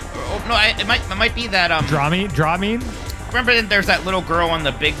 yeah. Oh, no, it might be that Drameen? Remember there's that little girl on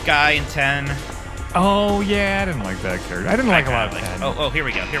the big guy in 10? Oh yeah, I didn't like that character. I didn't like a lot of 10. Oh, here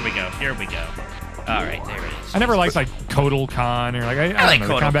we go. All right, there it is. I never liked like Kotal Khan or like I like don't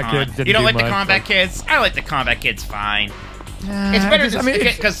know, Kotal the Combat Khan. Kids. Didn't You don't do like the much, Combat like, Kids? I like the Combat Kids fine. It's better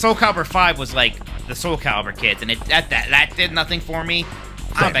because Soul Calibur 5 was like the Soul Calibur Kids, and that did nothing for me.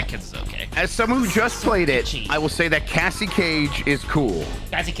 Combat Kids is okay. As someone who just played it, I will say that Cassie Cage is cool.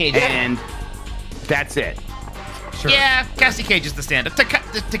 Cassie Cage. And that's it. Sure. Yeah, Cassie Cage is the stand-up. The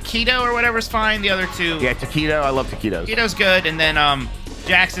Taquito or whatever is fine. The other two. Yeah, Taquito. I love Taquitos. Taquito's good, and then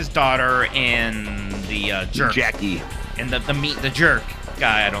Jax's daughter and the jerk. Jackie. And the jerk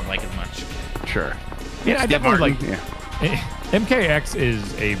guy I don't like as much. Sure. Yeah, I definitely Martin, like. MKX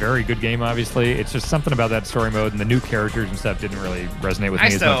is a very good game. Obviously, it's just something about that story mode and the new characters and stuff didn't really resonate with me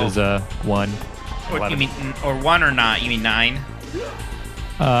as much as 1. What, you mean, or 1 or not? You mean 9?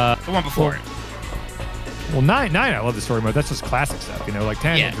 The one before it. Well, 9, I love the story mode. That's just classic stuff, you know. Like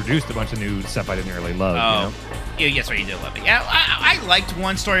 10 introduced a bunch of new stuff I didn't really love. Oh, you know? Yes, right, you did love it. Yeah, I liked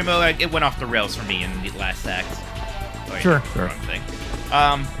 1 story mode. Like, it went off the rails for me in the last act. Sorry, sure. Thing.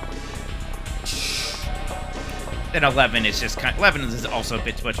 Then 11 is just 11 is also a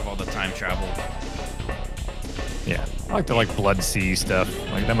bit too much of all the time travel. Yeah, I like the Blood Sea stuff.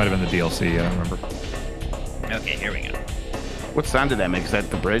 Like that might have been the DLC. I don't remember. Okay, here we go. What sound did that make? Is that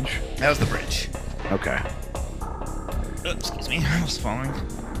the bridge? That was the bridge. Okay. Oops, excuse me, I was falling.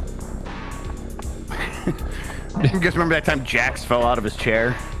 You guys remember that time Jax fell out of his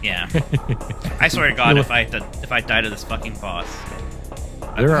chair? Yeah. I swear to God, if I die to this fucking boss.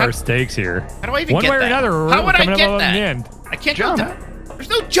 There are stakes here. How do I even One get way or that? another. How would I coming get up that? The end. I can't jump. go down. There's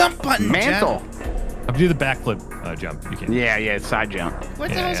no jump button. Mantle. If you do the backflip jump, you can. Yeah, it's side jump. What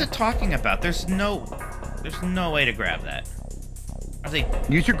the hell is it talking about? There's no way to grab that. Are they?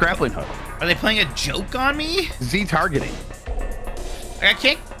 Use your grappling hook. Are they playing a joke on me? Z targeting. I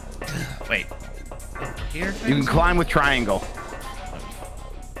can't. Wait. Here. You can climb with triangle.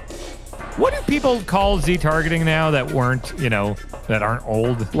 What do people call Z targeting now that weren't, you know, that aren't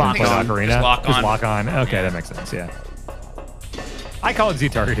old? Lock on. Ocarina? Just lock on. Just lock on. Okay, that makes sense. Yeah. I call it Z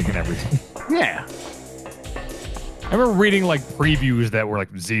targeting and everything. Yeah. I remember reading like previews that were like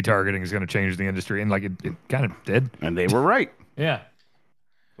Z targeting is going to change the industry, and like it kind of did. And they were right. Yeah.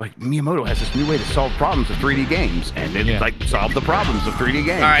 Like Miyamoto has this new way to solve problems of 3D games, and it like solved the problems of 3D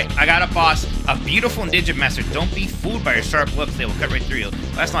games. All right, I got a boss, a beautiful ninja master. Don't be fooled by your sharp looks; they will cut right through you.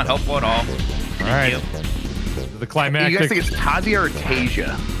 That's not helpful at all. All right. The climactic. You guys think it's Tazia or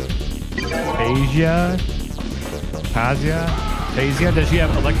Tasia? Tasia? Tasia? Does she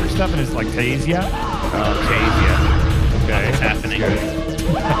have electric stuff and it's like Tasia? Tasia. Okay. What's happening?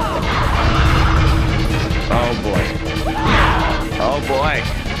 Oh boy. Oh boy.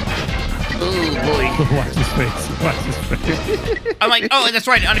 Ooh boy. Watch his face. Watch his face. I'm like, oh, that's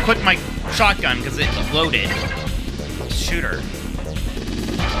right. I unequipped my shotgun because it loaded. Shooter.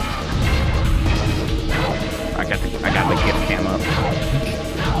 I got the gift cam up.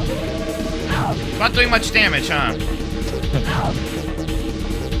 Not doing much damage, huh?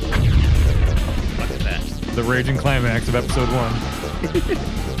 Look at that. The raging climax of episode 1.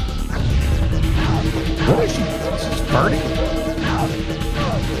 What is she? She's farting?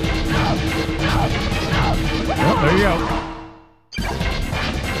 Oh, there you go.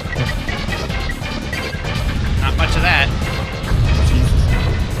 Not much of that.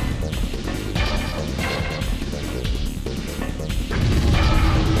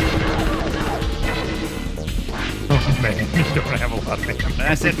 Oh man, you don't have a lot of ammo.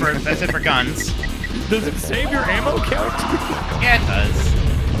 That's it for guns. Does it save your ammo count? Yeah, it does.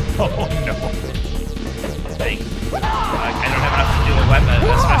 Oh no. I don't have enough to do a weapon,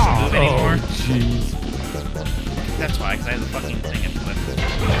 a special move anymore. Oh jeez. That's why, because I have the fucking thing equipped.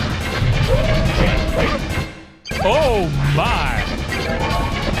 Oh my!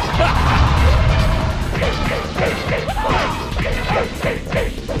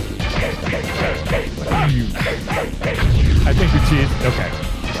 I think we cheated. Okay.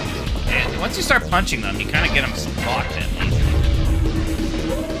 And once you start punching them, you kind of get them locked at least.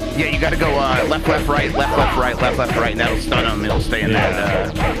 Yeah, you gotta go left, left, right, left, left, right, left, left, right, and that'll stun them. It'll stay in that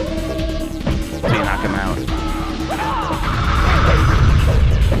until you knock them out.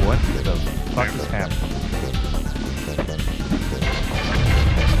 What the fuck is happening?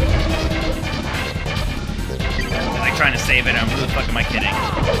 I'm like trying to save it. Who the fuck am I kidding?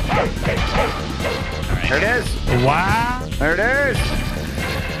 All right. There it is. Wow! There it is.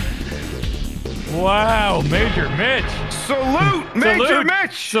 Wow, Major Mitch! Salute, Major Salute.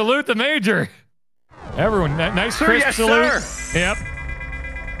 Mitch. Salute the Major! Everyone, nice Sir, crisp yes, salute. sir. Yep.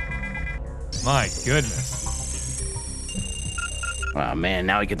 My goodness. Oh man,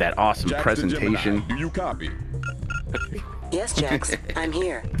 now we get that awesome Jax the presentation. Gemini, do you copy? Yes, Jax, I'm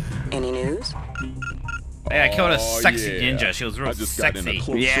here. Any news? Hey, I killed a Oh, sexy yeah. ninja. She was real I just got in a sexy.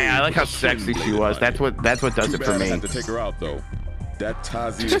 close Yeah, shave I like with how a sexy swing she blade was. fight. That's what does Too it bad for I me. had to take her out though. That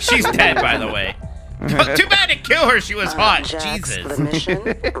Tazia. She's dead, by the way. Too bad to kill her. She was hot. Jax, Jesus. the mission,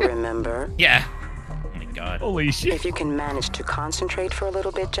 remember? Yeah. Oh my god. Holy shit. If you can manage to concentrate for a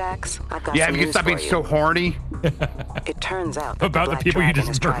little bit, Jax, I've got Yeah, some if you can news stop being for you. so horny It turns out that About the Black people you Dragon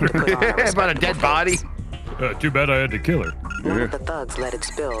just is trying to put on about a dead respectable body. face. Too bad I had to kill her. One of the thugs let it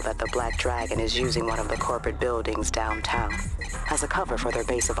spill that the Black Dragon is using one of the corporate buildings downtown as a cover for their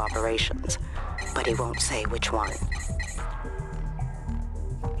base of operations, but he won't say which one.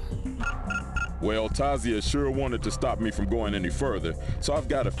 Well, Tazia sure wanted to stop me from going any further, so I've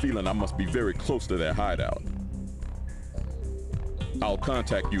got a feeling I must be very close to their hideout. I'll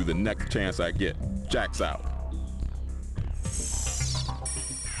contact you the next chance I get. Jack's out.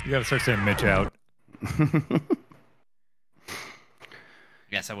 You gotta start saying Mitch out.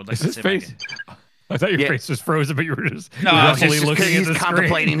 Yes, I would like Is to his say face? I thought your Yeah. face was frozen, but you were just No, I was ruefully just- looking at He's the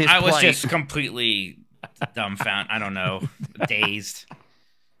contemplating his I was plight. just completely dumbfounded. I don't know. Dazed.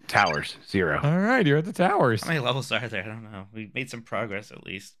 Towers, 0. All right, you're at the towers. How many levels are there? I don't know. We made some progress at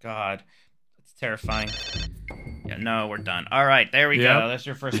least. God. It's terrifying. Yeah, no, we're done. All right, there we Yep. go. That's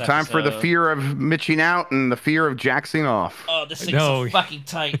your first episode. Time for the fear of Mitching out and the fear of Jaxing off. Oh, this thing's No. so fucking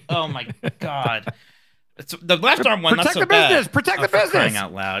tight. Oh my god. It's the left arm one. Protect not so the business. Bad. Protect Oh, the for crying business.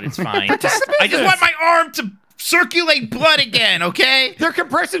 out loud. It's fine. Protect the I just business. want my arm to circulate blood again. Okay. They're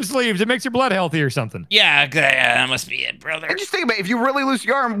compression sleeves. It makes your blood healthy or something. Yeah, that must be it, brother. And just think about it, if you really lose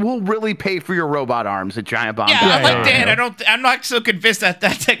your arm, we'll really pay for your robot arms at Giant Bomb. Yeah, Yeah, like yeah, Dan, yeah. I'm not so convinced that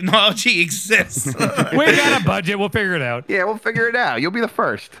that technology exists. We got a budget. We'll figure it out. Yeah, we'll figure it out. You'll be the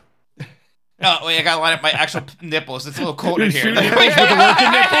first. Oh, wait, I gotta line up my actual nipples. It's a little cold in You here. shoot nipples with the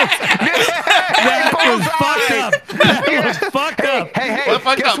working nipples. That was fucked up. That was fucked up. Hey, What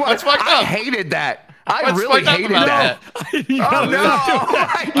fucked guess up? what? What's fucked I up? hated that. I What's really fucked up hated about that. You gotta no. stop doing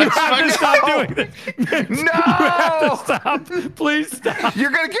that. You What's have to fucked stop up? doing that. You No! have to stop. Please stop. You're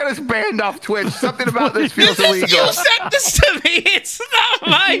gonna get us banned off Twitch. Something about this This feels is, illegal. you sent this to me. It's not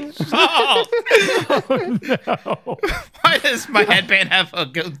my fault. Oh, no. Why does my headband have a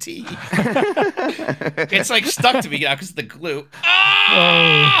goatee? It's like stuck to me now because of the glue.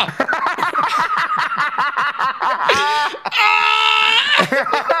 Ah! Ah!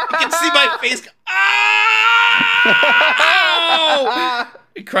 You can see my face. Ah!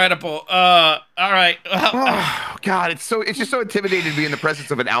 Incredible. All right. Oh, God, it's just so intimidating to be in the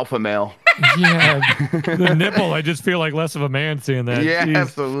presence of an alpha male. Yeah, the nipple. I just feel like less of a man seeing that. Yeah, Jeez.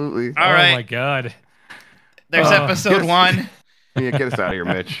 absolutely. All Oh right. my god. There's episode 1. Yeah, get us out of here,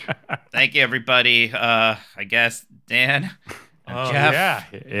 Mitch. Thank you, everybody. I guess Dan. And Oh, Jeff. yeah.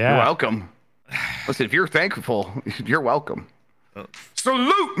 You're welcome. Listen, if you're thankful, you're welcome.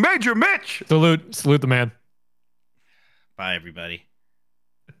 Salute, Major Mitch. Salute the man. Bye, everybody.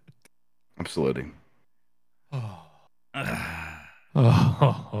 I'm saluting. Oh. Ugh.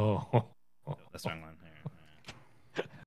 Oh. That's my line.